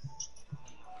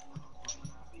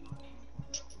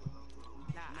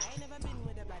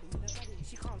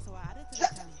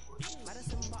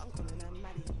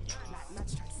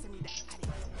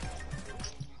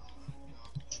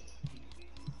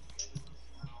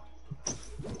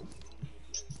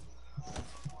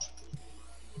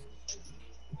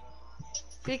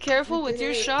 Be careful with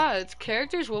your shots.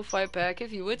 Characters will fight back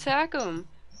if you attack them.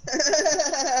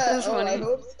 That's Oh, funny. I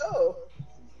hope so.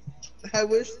 I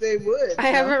wish they would. I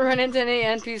haven't run into any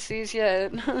NPCs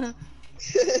yet.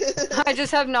 I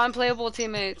just have non-playable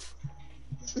teammates.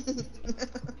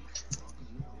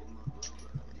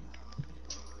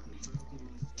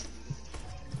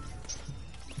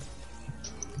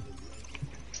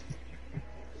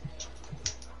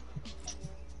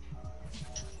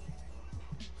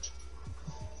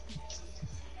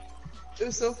 It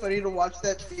was so funny to watch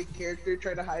that big character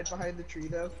try to hide behind the tree,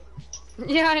 though.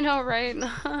 Yeah, I know, right?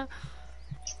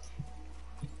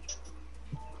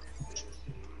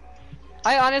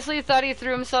 I honestly thought he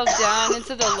threw himself down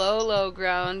into the low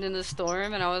ground in the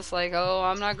storm, and I was like, oh,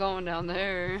 I'm not going down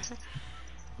there.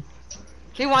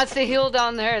 He wants to heal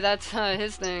down there, that's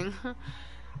his thing.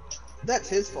 That's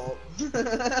his fault.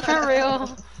 For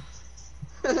real.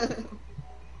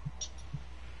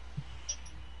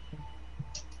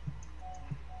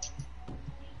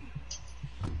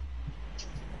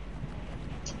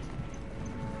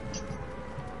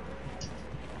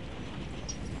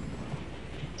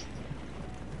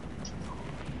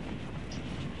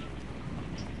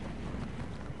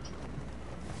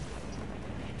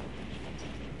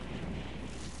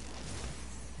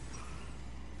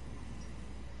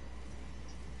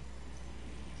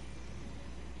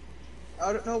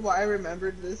 I don't know why I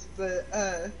remembered this, but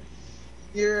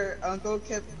your uncle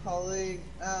kept calling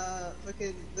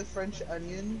fucking the French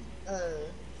onion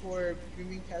for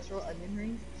creamy casserole onion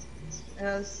rings, and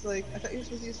I was like, I thought you were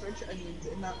supposed to use French onions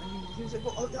and not onions. He was like,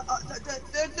 well,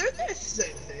 they're the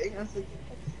same thing. I was like,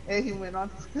 and he went on,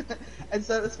 and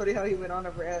so it was funny how he went on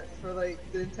a rant for like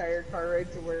the entire car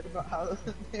ride to work about how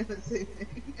they're the same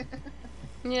thing.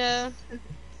 Yeah.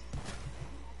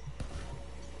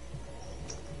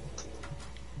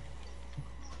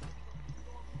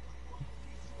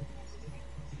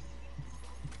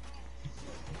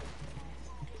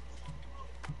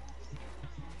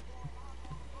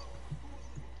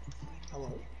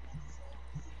 Hello?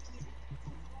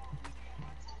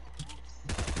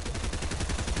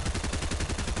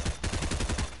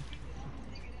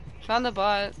 Found the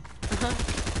bot. I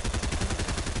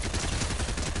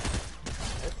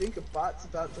think a bot's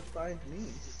about to find me.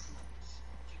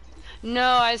 No,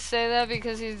 I say that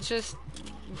because he just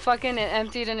fucking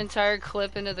emptied an entire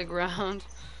clip into the ground.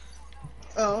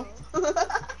 Oh.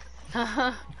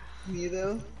 Me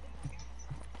though?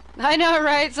 I know,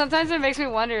 right? Sometimes it makes me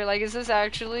wonder, like, is this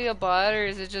actually a bot, or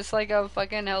is it just like a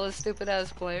fucking hella stupid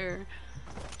ass player?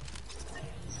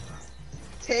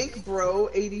 Tank Bro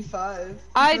 85.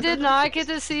 I did not get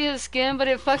to see his skin, but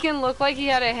it fucking looked like he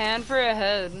had a hand for a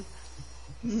head.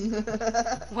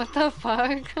 What the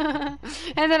fuck?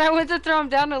 And then I went to throw him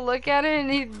down to look at it, and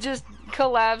he just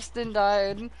collapsed and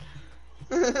died.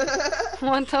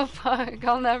 What the fuck?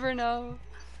 I'll never know.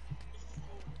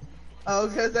 Oh,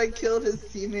 because I killed his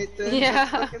teammate then? Yeah.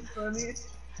 That's fucking funny.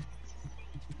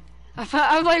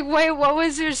 I'm like, wait, what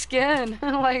was your skin?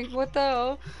 Like, what the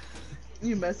hell?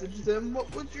 You messaged them,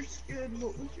 what was your skin?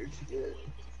 What was your skin?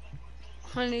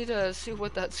 I need to see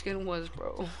what that skin was,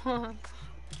 bro.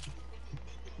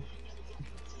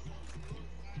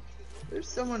 There's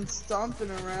someone stomping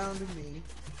around me.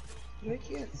 But I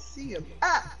can't see him.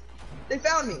 Ah! They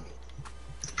found me!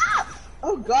 Ah!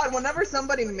 Oh god, whenever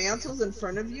somebody mantles in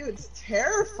front of you, it's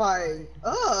terrifying.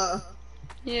 Ugh.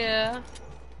 Yeah.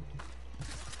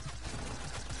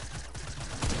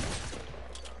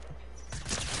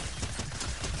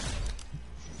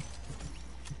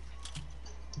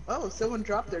 Oh, someone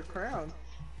dropped their crown.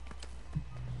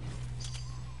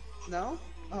 No?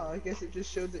 Oh, I guess it just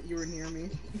showed that you were near me.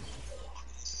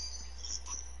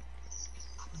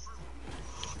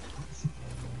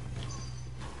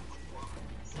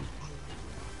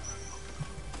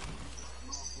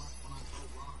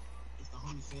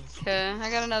 Okay, I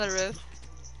got another rift.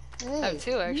 Hey, I have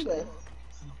two, actually.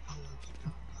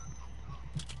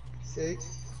 Sick.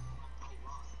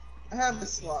 I have the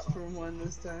slot for one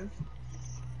this time.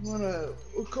 You wanna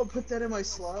go put that in my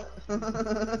slot?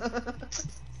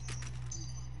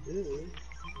 Ew.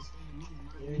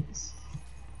 Thanks.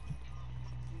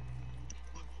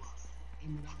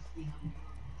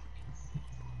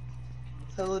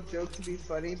 Tell a joke to be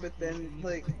funny, but then,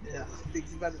 like,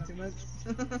 thinks about it too much.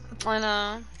 I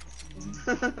know.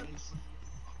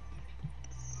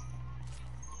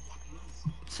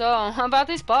 So, how about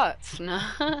these bots? No.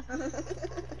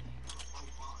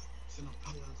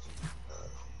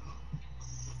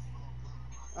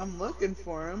 I'm looking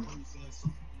for him.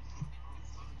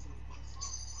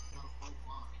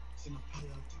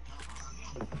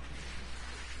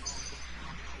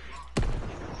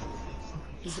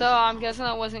 So, I'm guessing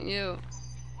that wasn't you.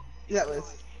 That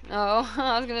was. Oh,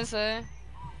 I was gonna say.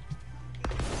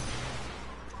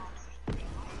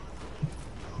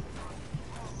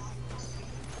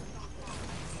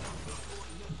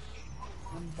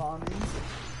 I'm bombing.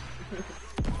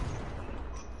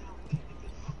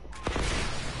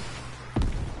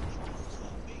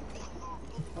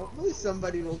 Hopefully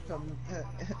somebody will come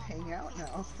hang out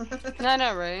now. I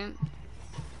know, right?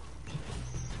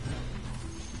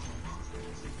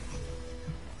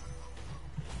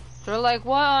 They're like,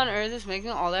 what on earth is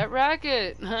making all that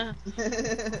racket? They're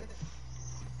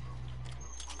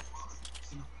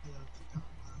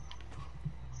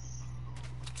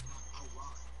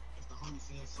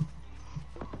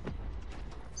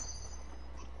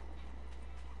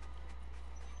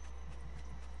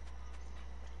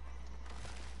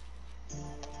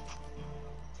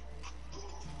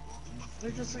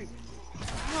just like,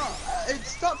 oh, it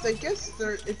stopped. I guess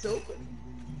it's open.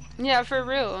 Yeah, for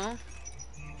real.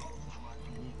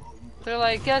 They're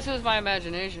like, guess it was my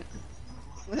imagination.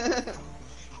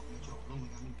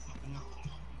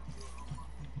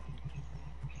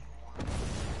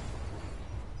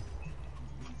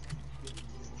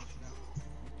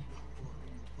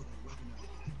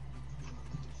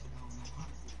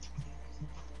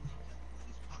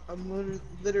 I'm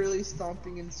literally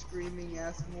stomping and screaming,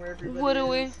 asking where everybody What do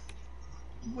we? is.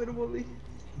 What do we?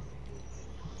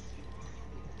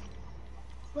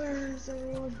 Where's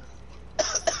everyone?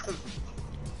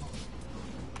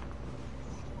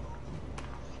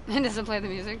 It doesn't play the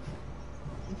music.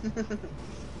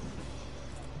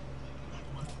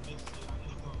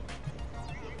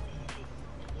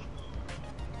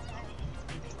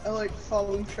 I like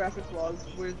following traffic laws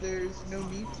where there's no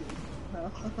need to.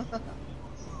 No.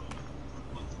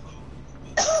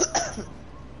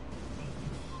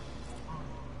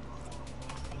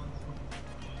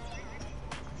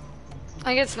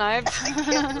 I get sniped. I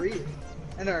can't breathe.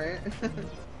 I know, right?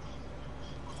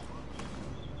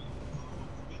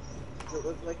 Does it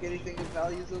look like anything of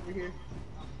values over here?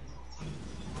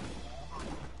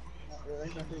 Not really.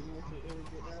 Nothing really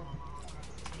good now.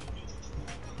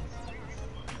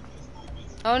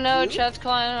 Oh no, chat's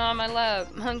calling on my lap.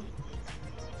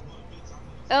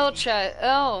 L chat,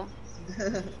 L.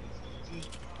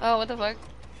 Oh, what the fuck?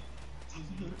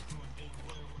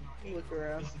 Look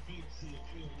around.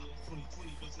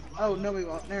 Oh, no we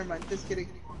won't. Never mind. Just kidding.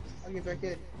 I'll get back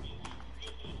in.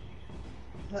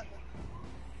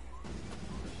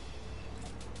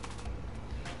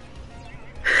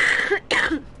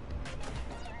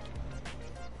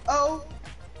 Oh!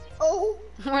 Oh!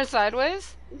 We're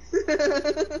sideways?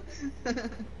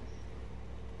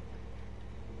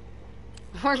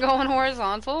 We're going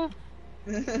horizontal?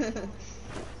 Can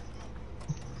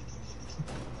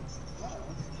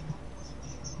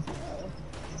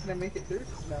I make it through?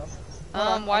 No.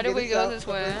 Why did we go this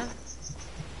way?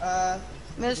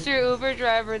 Mr. Uber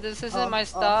driver, this isn't my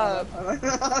stop.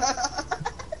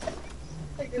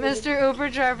 Mr. Uber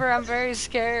driver, I'm very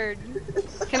scared.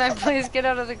 Can I please get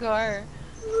out of the car?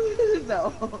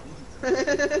 No.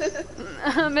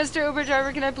 Mr. Uber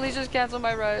driver, can I please just cancel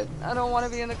my ride? I don't want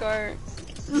to be in the car.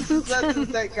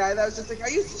 That's that guy that was just like, I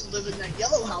used to live in that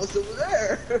yellow house over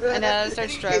there. And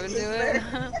starts driving to it.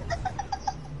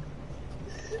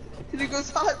 And he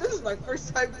goes, ah, this is my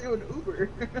first time doing Uber.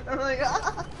 I'm like,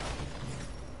 ah.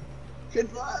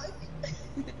 Good luck.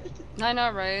 I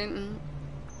know, right?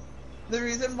 The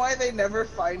reason why they never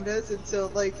find us until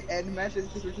like end match is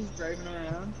because we're just driving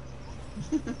around.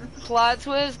 Plot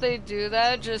twist, they do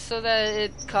that just so that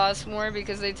it costs more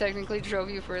because they technically drove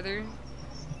you further.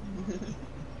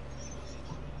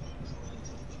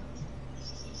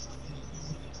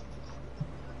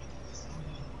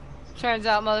 Turns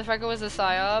out motherfucker was a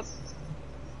psyop.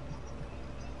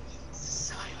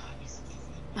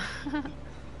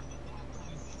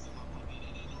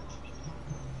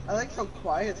 I like how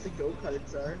quiet the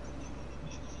go-karts are.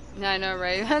 Yeah, I know,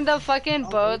 right? The fucking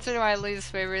boats are my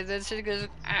least favorite. That shit goes,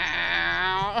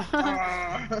 ow.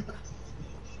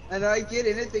 And I get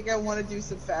in it, think I want to do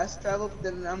some fast travel, but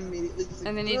then I'm immediately just like,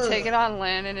 And then you ugh. take it on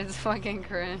land and it's fucking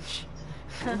cringe.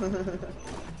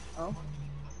 Oh.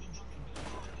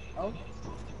 Oh.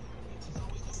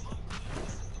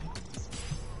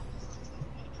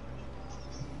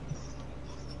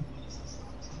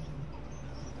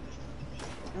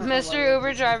 Mr.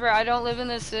 Uber driver, I don't live in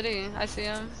this city. I see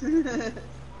him.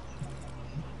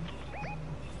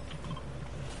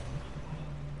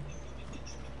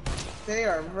 They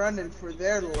are running for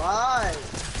their lives.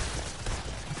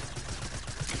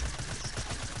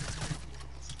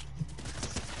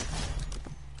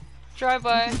 Drive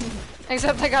by.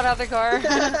 Except I got out the car.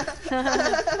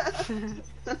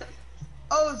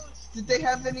 Oh, did they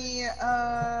have any,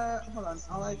 hold on,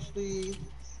 I'll actually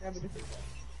grab a different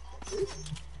one.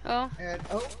 Oh. And,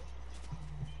 oh.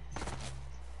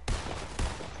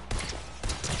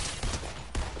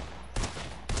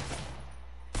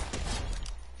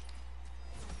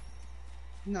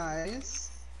 Nice.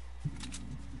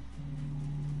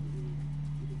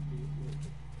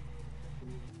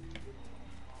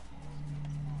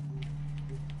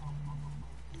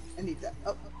 I need that.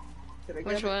 Oh, did I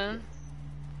get it? Which one?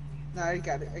 No, I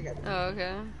got it. I got it. Oh,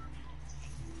 okay.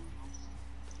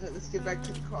 Let's get back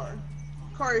to the car.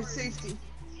 Car safety.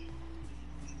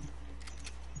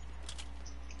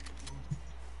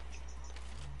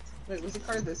 Wait, was the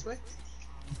car this way?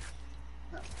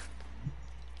 No.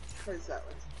 Car's that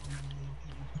way.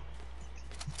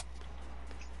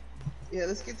 Yeah,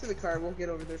 let's get to the car. We'll get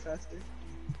over there faster.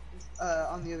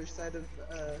 On the other side of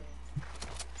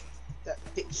that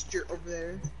fixture over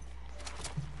there.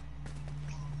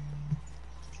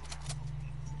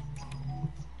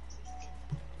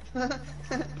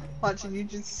 Watching you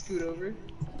just scoot over.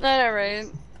 I know, right?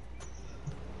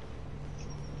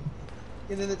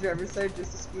 Get in the driver's side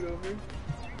just to scoot over.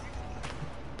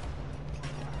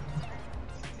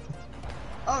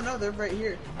 Oh no, they're right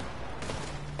here.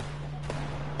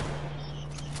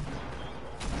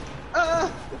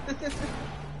 Ah!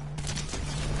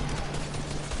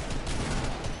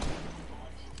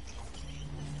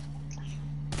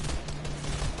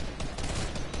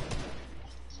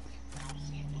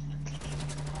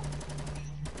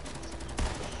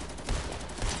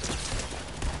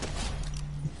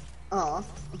 Aw.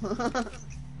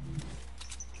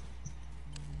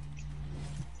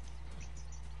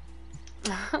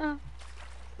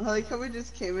 I like how we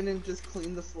just came in and just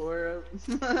cleaned the floor up.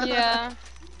 Yeah.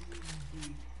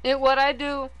 What I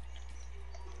do.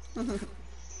 I'm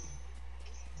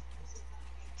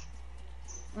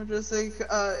just like,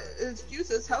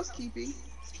 excuse us, housekeeping.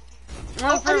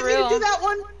 Oh, for I didn't real. mean to do that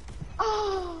one!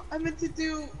 Oh, I meant to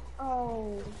do,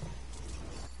 oh.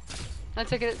 I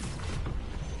took it.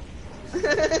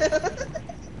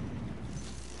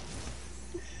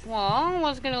 Well, I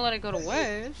wasn't gonna let it go to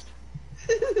waste.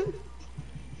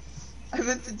 I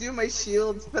meant to do my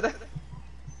shields, but I...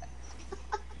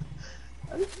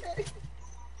 Okay.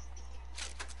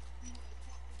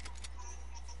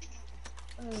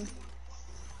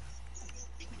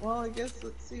 Well, I guess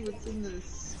let's see what's in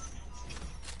this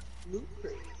loot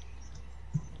crate.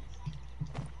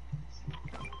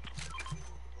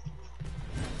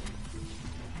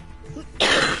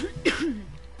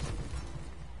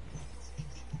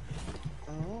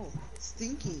 Oh,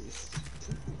 stinkies.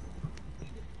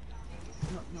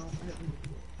 No,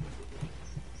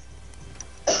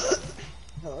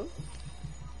 Hello?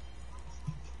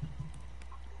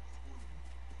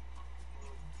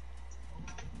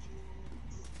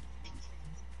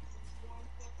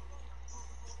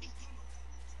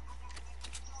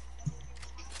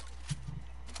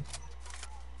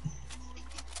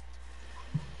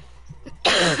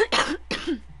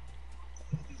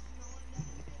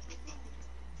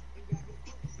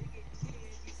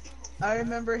 I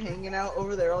remember hanging out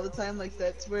over there all the time, like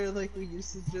that's where like we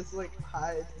used to just like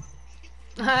hide.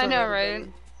 I know, everybody.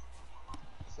 right?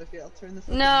 So yeah, I'll turn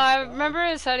the No, I remember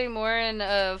us hiding more in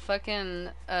fucking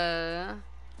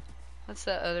what's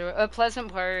that other one?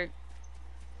 Pleasant Park.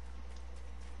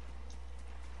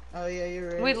 Oh yeah,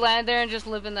 you're right. We'd land there and just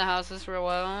live in the houses for a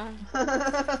while.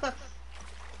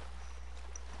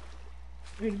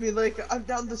 We'd be like, I'm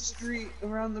down the street,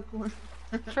 around the corner.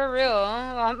 For real,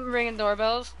 I'm ringing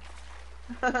doorbells.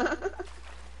 I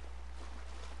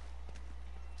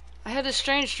had a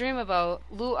strange dream about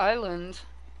Lou Island.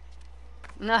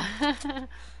 Nah.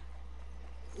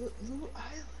 Loot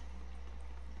Island.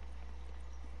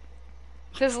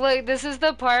 Cause like this is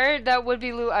the part that would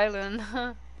be Loot Island.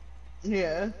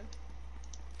 Yeah.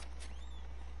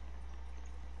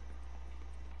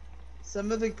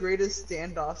 Some of the greatest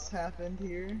standoffs happened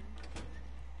here.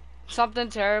 Something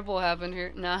terrible happened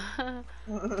here. Nah.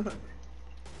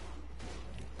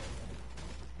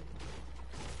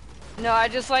 No, I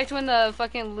just liked when the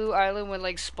fucking Loot Island would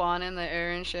like spawn in the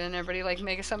air and shit, and everybody like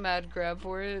make some mad grab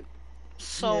for it.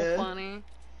 So Yeah. funny.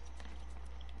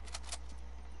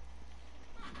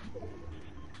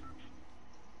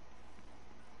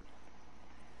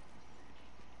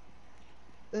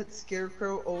 That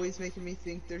scarecrow always making me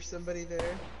think there's somebody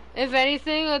there. If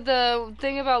anything, the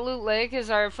thing about Loot Lake is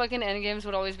our fucking endgames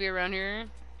would always be around here.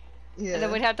 Yeah. And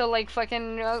then we'd have to like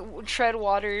fucking tread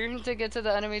water to get to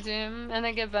the enemy team and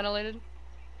then get ventilated.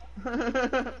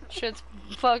 Shit's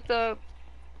fucked up.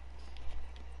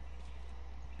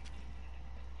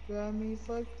 Got me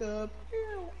fucked up.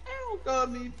 Ow, ow,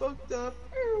 got me fucked up.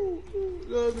 Ow,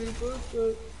 got me fucked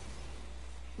up.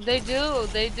 They do,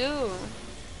 they do.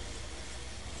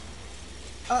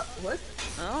 What?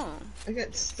 Oh. I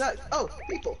got stuck. Oh,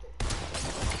 people.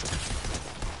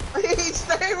 He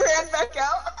ran back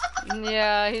out.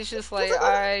 Yeah, he's just like,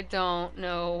 I don't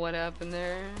know what happened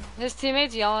there. His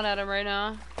teammate's yelling at him right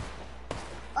now.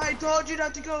 I told you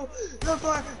not to go so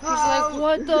far. He's like,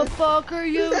 what the fuck are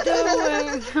you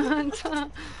doing?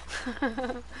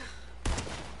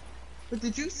 But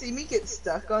did you see me get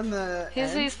stuck on the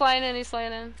He's flying in, he's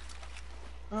flying in.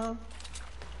 Oh.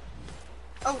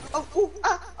 Oh.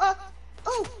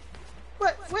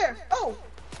 What? Where? Oh.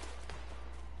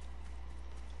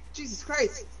 Jesus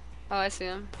Christ. Oh, I see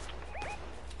him.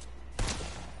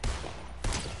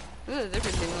 This is a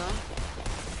different team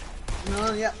though.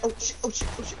 No, yeah. Oh shit.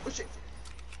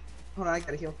 Hold on, I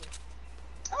gotta heal.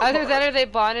 Either that or they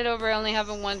bonded over only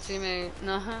having one teammate.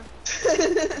 No.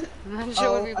 That shit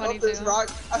would be funny too.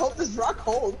 I hope this rock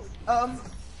holds. Oh.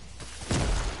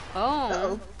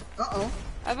 Uh-oh.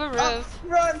 I have a rift.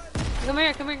 Run! Come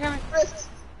here.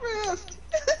 Rift!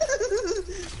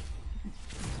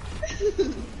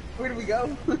 Where do we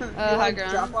go? High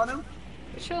ground. Drop on him?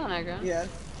 We're chilling high ground. Yeah,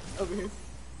 over here.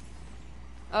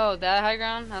 Oh, that high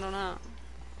ground? I don't know.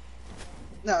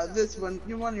 No, this one.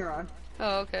 The one you're on.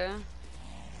 Oh, okay.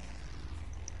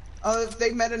 Oh, they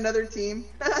met another team.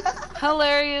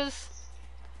 Hilarious.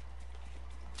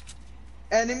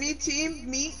 Enemy team,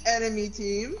 meet enemy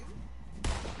team.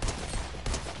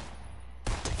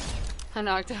 I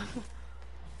knocked him.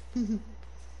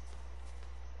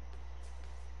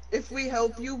 If we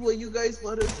help you, will you guys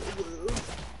let us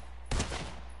live?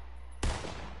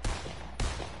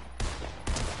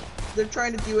 They're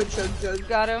trying to do a chug jug.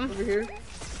 Got him. Over here.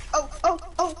 Oh.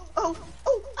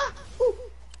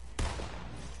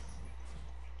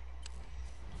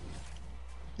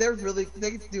 They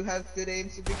do have good aim,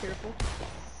 so be careful.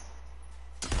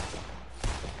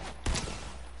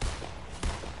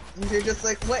 And you're just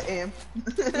like, what aim?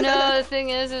 No, the thing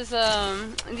is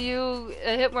you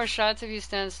hit more shots if you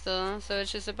stand still, so it's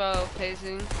just about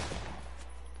pacing.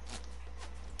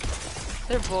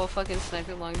 They're both fucking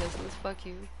sniping long distance, fuck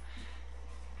you.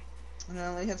 And I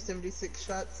only have 76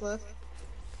 shots left.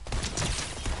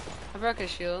 I broke his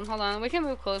shield. Hold on, we can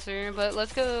move closer, but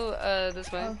let's go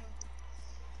this way. Oh.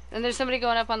 And there's somebody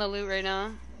going up on the loot right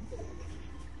now.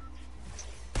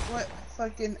 What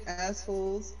fucking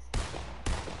assholes.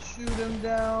 Shoot him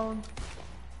down.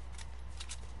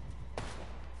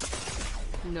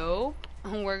 Nope.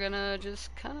 We're gonna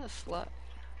just kind of slide.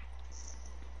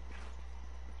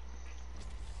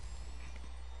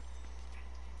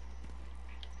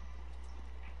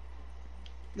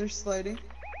 They're sliding.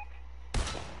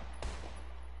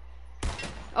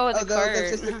 Oh, it's a cart.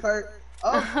 That's just a cart.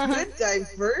 Oh, good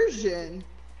diversion.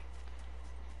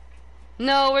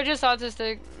 No, we're just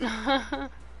autistic.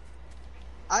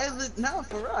 No,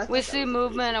 for real. We see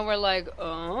movement and we're like,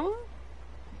 oh?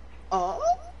 Oh?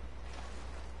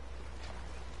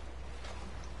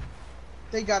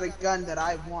 They got a gun that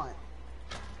I want.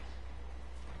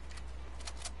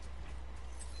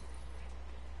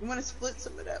 You want to split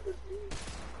some of that with me?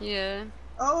 Yeah.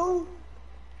 Oh.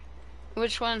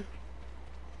 Which one?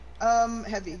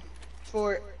 Heavy.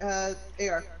 For,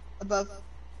 AR. Above.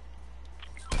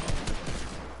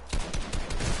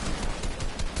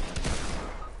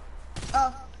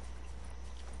 Oh.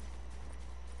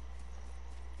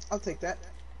 I'll take that.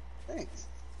 Thanks.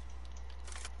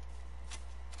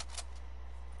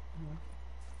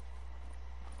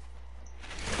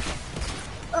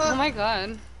 Oh my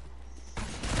god.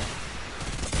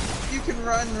 You can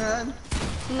run.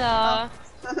 Nah.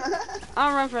 I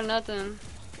don't run for nothing.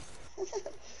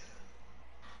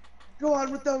 Go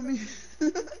on without me.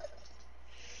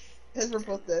 As we're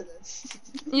both dead.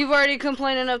 You've already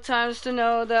complained enough times to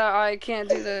know that I can't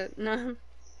do that. No.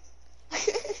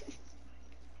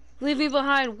 Leave me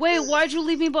behind. Wait, why'd you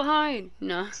leave me behind?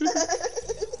 No.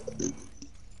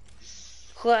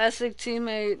 Classic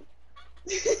teammate.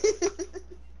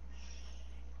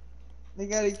 They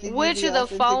gotta give you Which the of the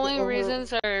authentic following over.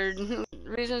 reasons are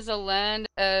reasons to land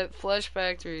at Flesh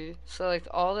Factory? Select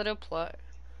all that apply.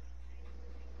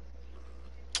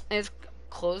 It's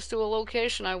close to a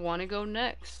location I want to go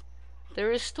next.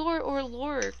 There is story or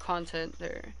lore content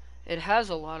there. It has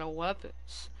a lot of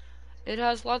weapons. It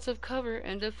has lots of cover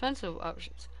and defensive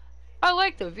options. I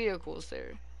like the vehicles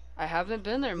there. I haven't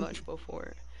been there much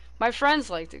before. My friends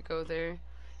like to go there.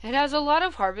 It has a lot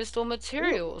of harvestable Ooh,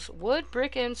 materials, wood,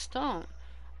 brick, and stone.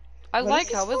 I what is like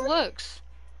this how it for? looks.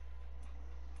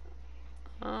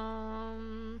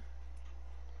 Um,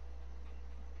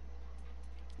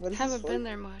 What is this haven't for? been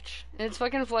there much. It's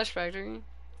fucking Flesh Factory.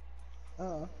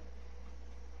 Oh.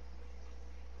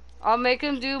 I'll make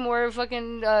him do more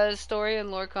fucking story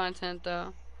and lore content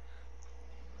though.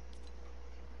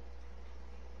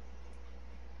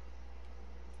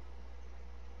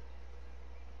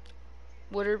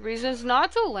 What are reasons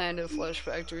not to land at Flesh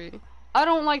Factory? I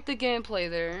don't like the gameplay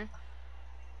there.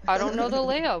 I don't know the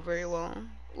layout very well.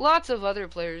 Lots of other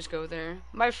players go there.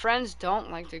 My friends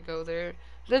don't like to go there.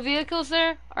 The vehicles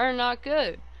there are not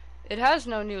good. It has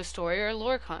no new story or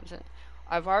lore content.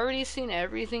 I've already seen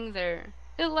everything there.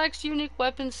 It lacks unique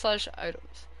weapons slash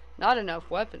items. Not enough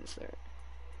weapons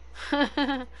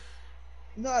there.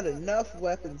 Not enough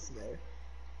weapons there.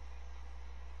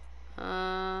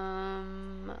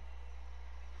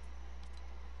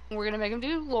 We're gonna make him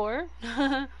do lore.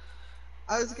 I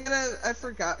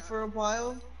forgot for a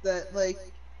while that, like,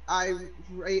 I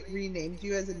renamed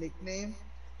you as a nickname.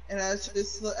 And I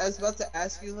was about to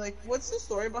ask you, like, what's the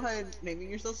story behind naming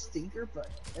yourself Stinker Butt?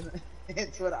 And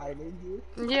it's what I named you.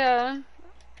 Yeah.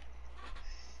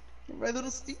 You're my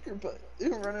little stinker butt.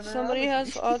 You're running Somebody around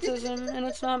has with me. autism, and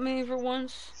it's not me for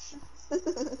once.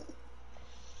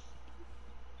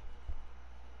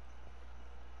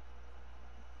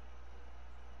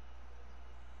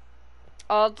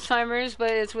 Alzheimer's,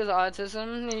 but it's with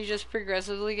autism, and you just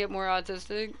progressively get more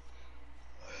autistic.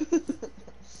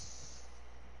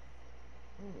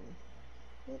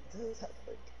 What does have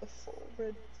like a full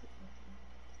red?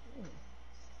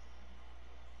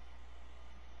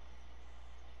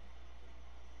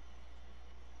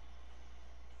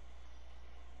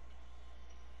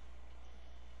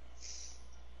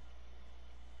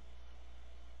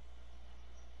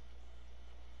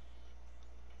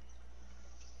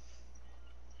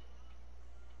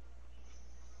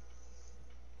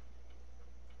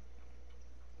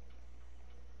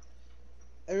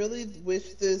 I really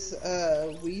wish this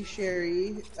Wee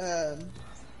Sherry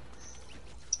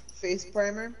face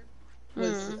primer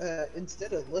was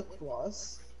instead of lip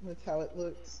gloss with how it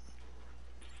looks.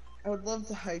 I would love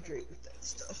to hydrate with that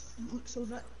stuff. It looks so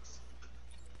nice.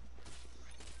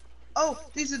 Oh,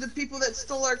 these are the people that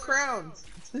stole our crowns.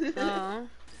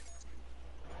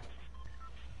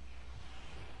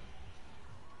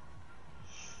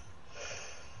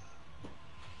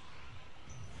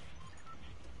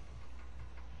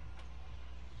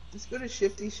 Let's go to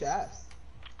Shifty Shafts.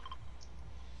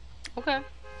 Okay.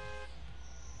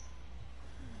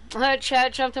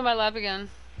 Chat jumped in my lap again.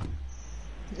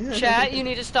 Chat, you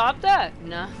need to stop that.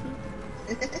 No.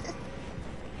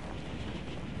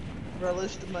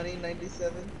 Relish the money,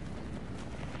 97.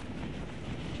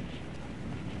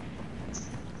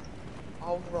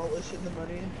 I'll relish in the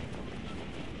money.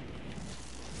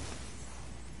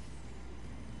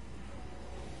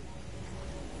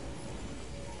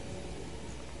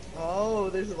 Oh,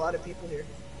 there's a lot of people here.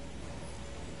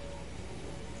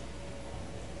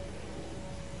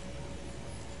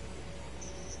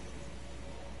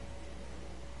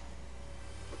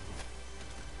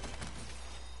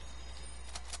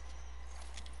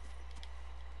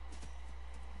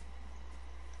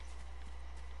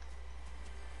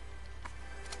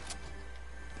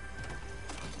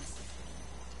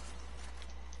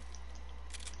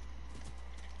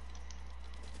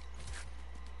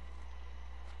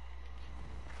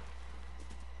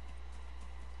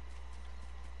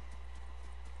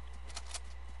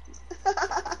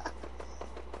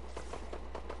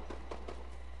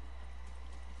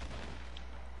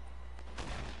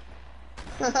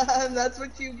 That's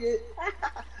what you get.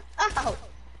 Ow!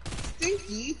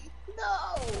 Stinky!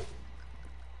 No!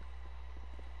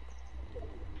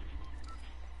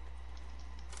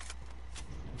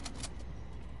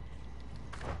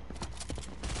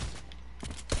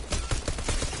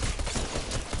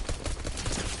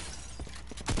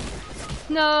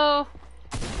 No.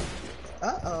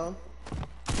 Uh-oh.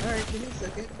 Alright, give me a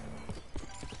second.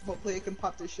 Hopefully I can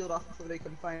pop their shield off before they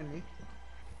can find me.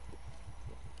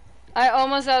 I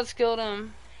almost outskilled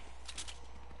him.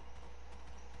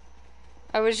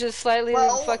 I was just slightly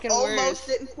fucking almost worse.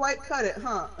 didn't quite cut it,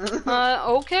 huh?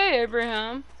 Okay,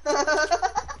 Abraham.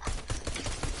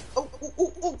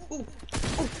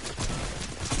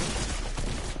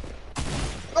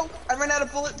 Oh, I ran out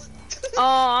of bullets.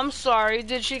 Oh, I'm sorry.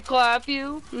 Did she clap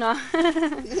you? No.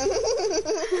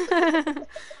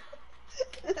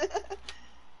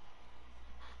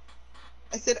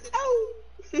 I said, ow!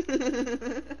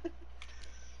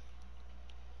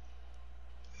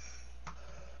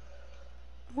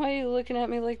 Why are you looking at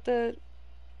me like that?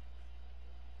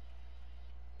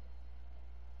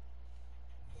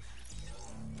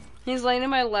 He's laying in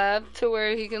my lap to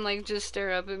where he can like just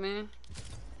stare up at me.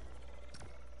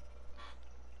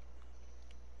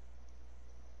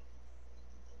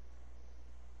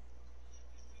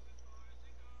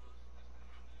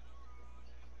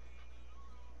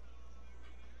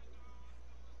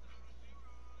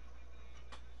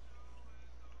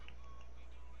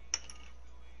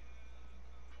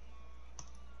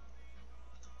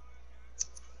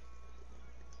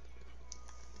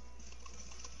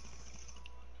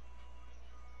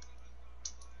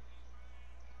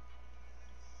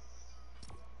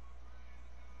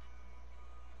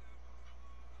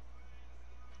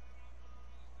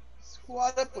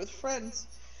 Squad up with friends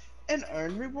and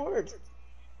earn reward.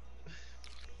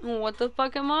 What the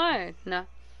fuck am I? No.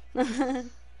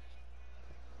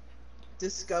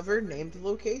 Discover named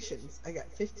locations. I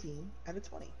got 15 out of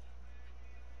 20.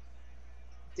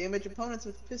 Damage opponents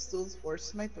with pistols or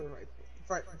sniper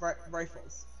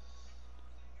rifles.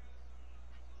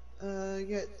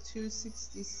 Get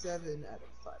 267 out of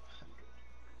 500.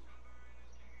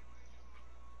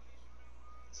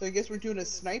 So I guess we're doing a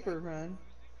sniper run.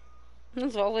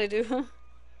 That's all I do.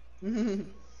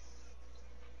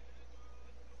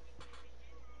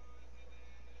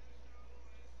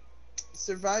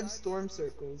 Survive storm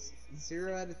circles.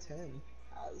 0 out of 10.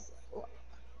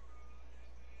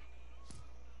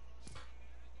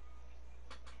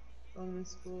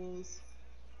 Bonus goals.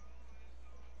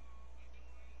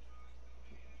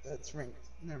 That's ranked.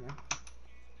 Never mind.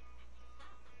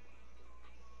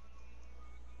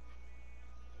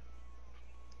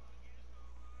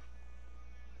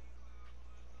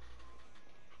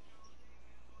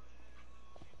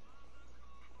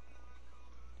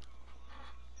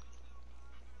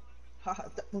 Haha,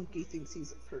 that monkey thinks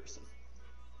he's a person.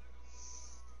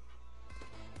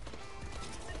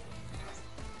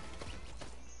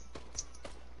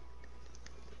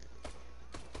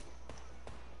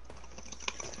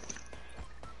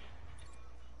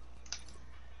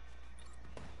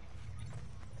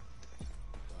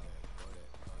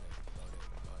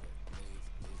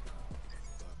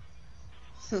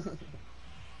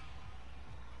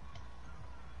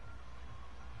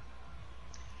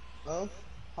 Well,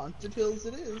 Haunted Hills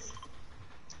it is.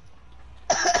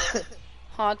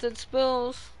 Haunted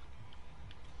spills.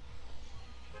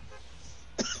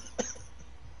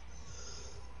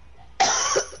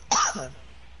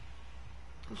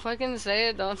 Fucking say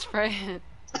it, don't spray it.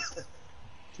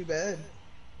 Too bad.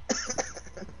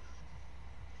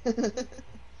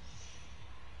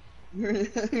 You're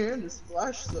in the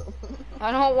splash though.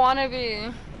 I don't wanna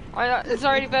be. It's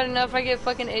already bad enough I get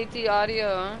fucking 8D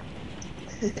audio.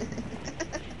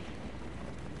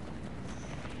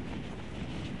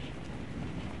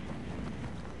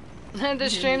 The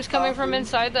stream's coming from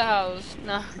inside the house.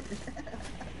 No.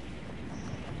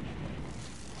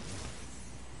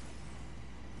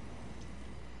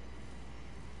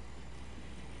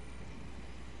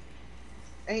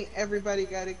 Ain't everybody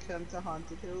gotta come to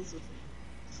Haunted Hills with me?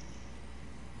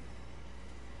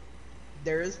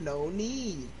 There is no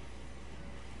need.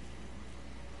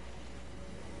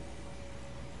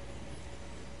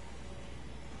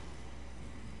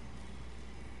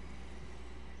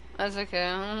 That's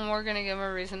okay. We're gonna give him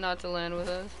a reason not to land with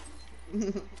us.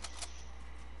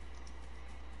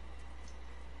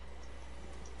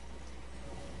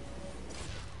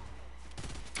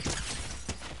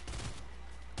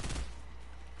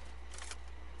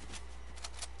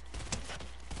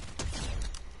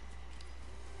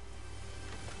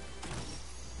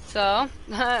 So,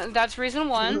 that's reason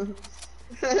one.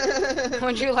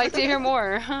 Would you like to hear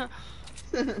more?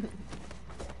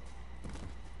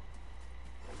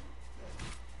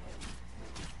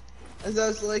 As I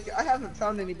was like, I haven't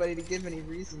found anybody to give any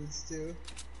reasons to.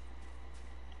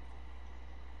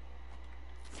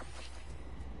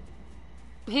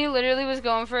 He literally was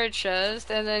going for a chest,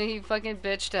 and then he fucking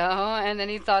bitched out, and then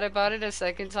he thought about it a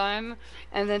second time,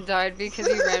 and then died because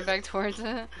he ran back towards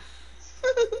it.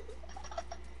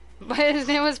 But his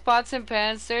name was Pots and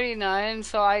Pants 39,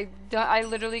 so I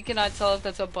literally cannot tell if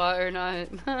that's a bot or not.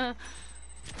 It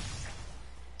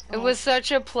Oh. was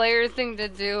such a player thing to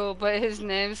do, but his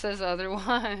name says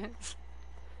otherwise.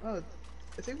 Oh,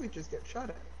 I think we just get shot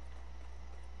at.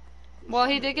 Well,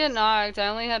 he did get knocked. I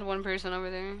only had one person over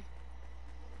there.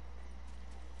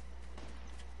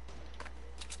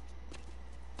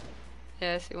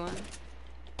 Yeah, I see one.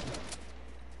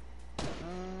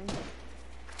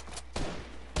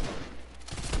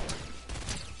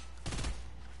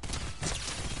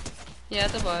 Yeah,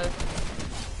 it's a bot.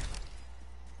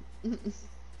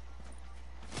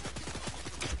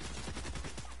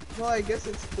 Well, I guess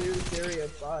it's clear this area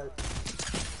of bots.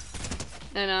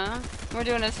 I know. We're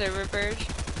doing a server purge.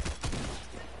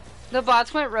 The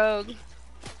bots went rogue.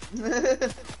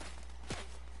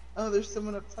 Oh, there's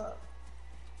someone up top.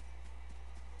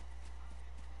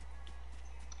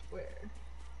 Where?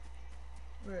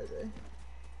 Where are they?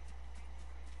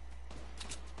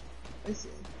 I see.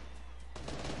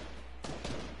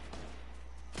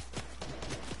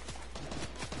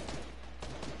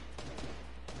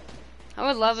 I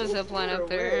would love a zipline up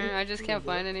there. I just can't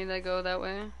find any that go that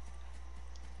way.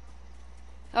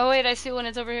 Oh wait, I see one.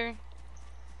 It's over here.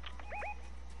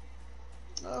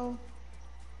 Oh.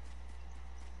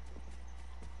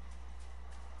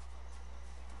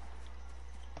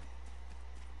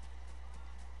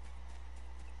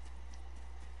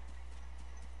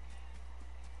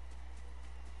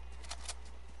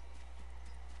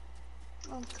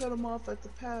 I'll cut him off at the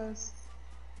pass.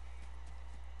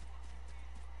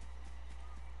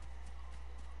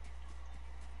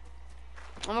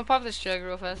 I'm gonna pop this jug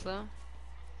real fast though.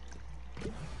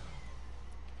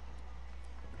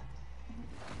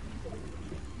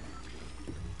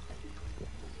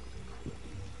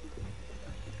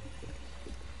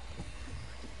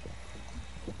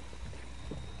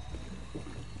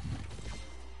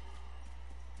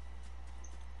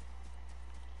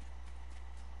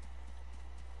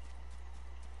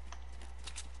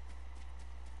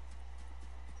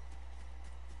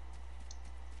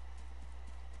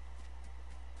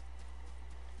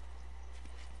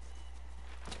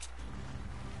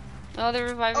 Oh, they're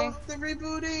reviving. Oh, they're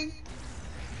rebooting.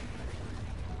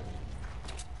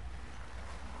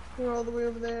 They're all the way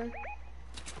over there.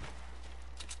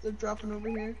 They're dropping over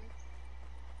here.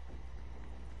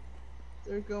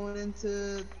 They're going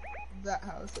into that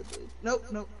house, I believe. Nope,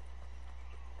 nope.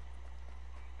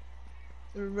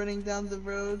 They're running down the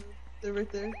road. They're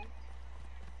right there.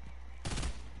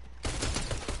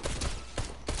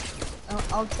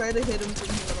 I'll try to hit him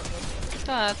from here.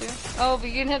 Don't have to. Oh, but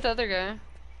you can hit the other guy.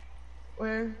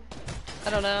 Where? I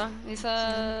don't know. He's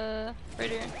right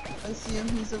here. I see him.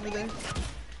 He's over there.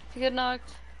 He got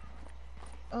knocked.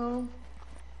 Oh.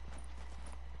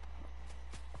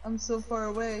 I'm so far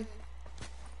away.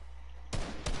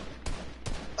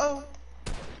 Oh.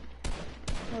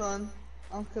 Hold on.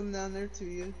 I'll come down there to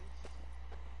you.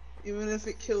 Even if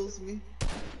it kills me.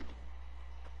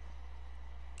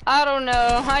 I don't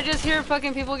know. I just hear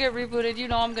fucking people get rebooted. You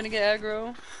know I'm gonna get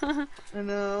aggro. I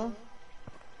know.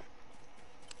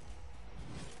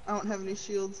 I don't have any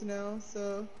shields now,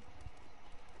 so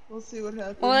we'll see what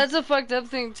happens. Well, that's a fucked up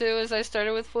thing too, is I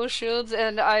started with full shields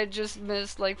and I just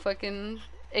missed like fucking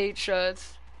 8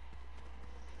 shots.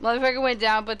 Motherfucker went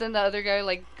down, but then the other guy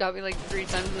like got me like 3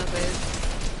 times in the face.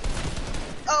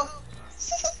 Oh!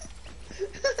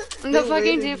 The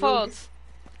fucking defaults.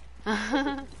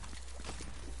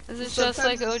 This is just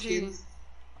like OG. Skins,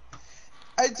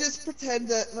 I just pretend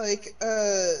that like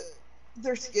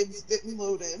their skins didn't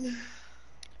load in.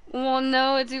 Well,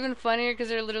 no, it's even funnier because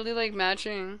they're literally like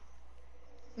matching.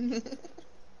 I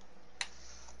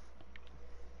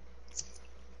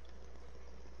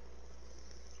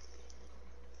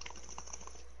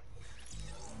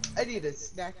need a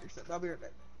snack or something. I'll be right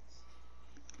back.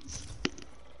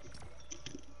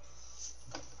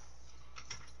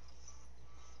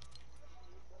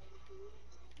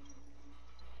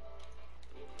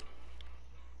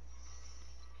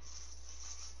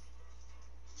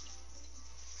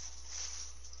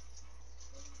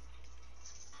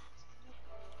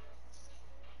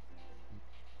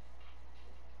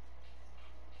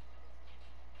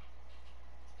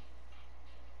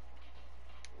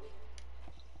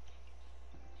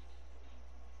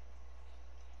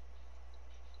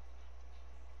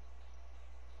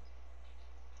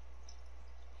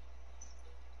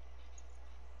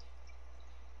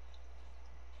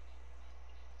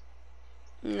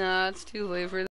 Nah, it's too late for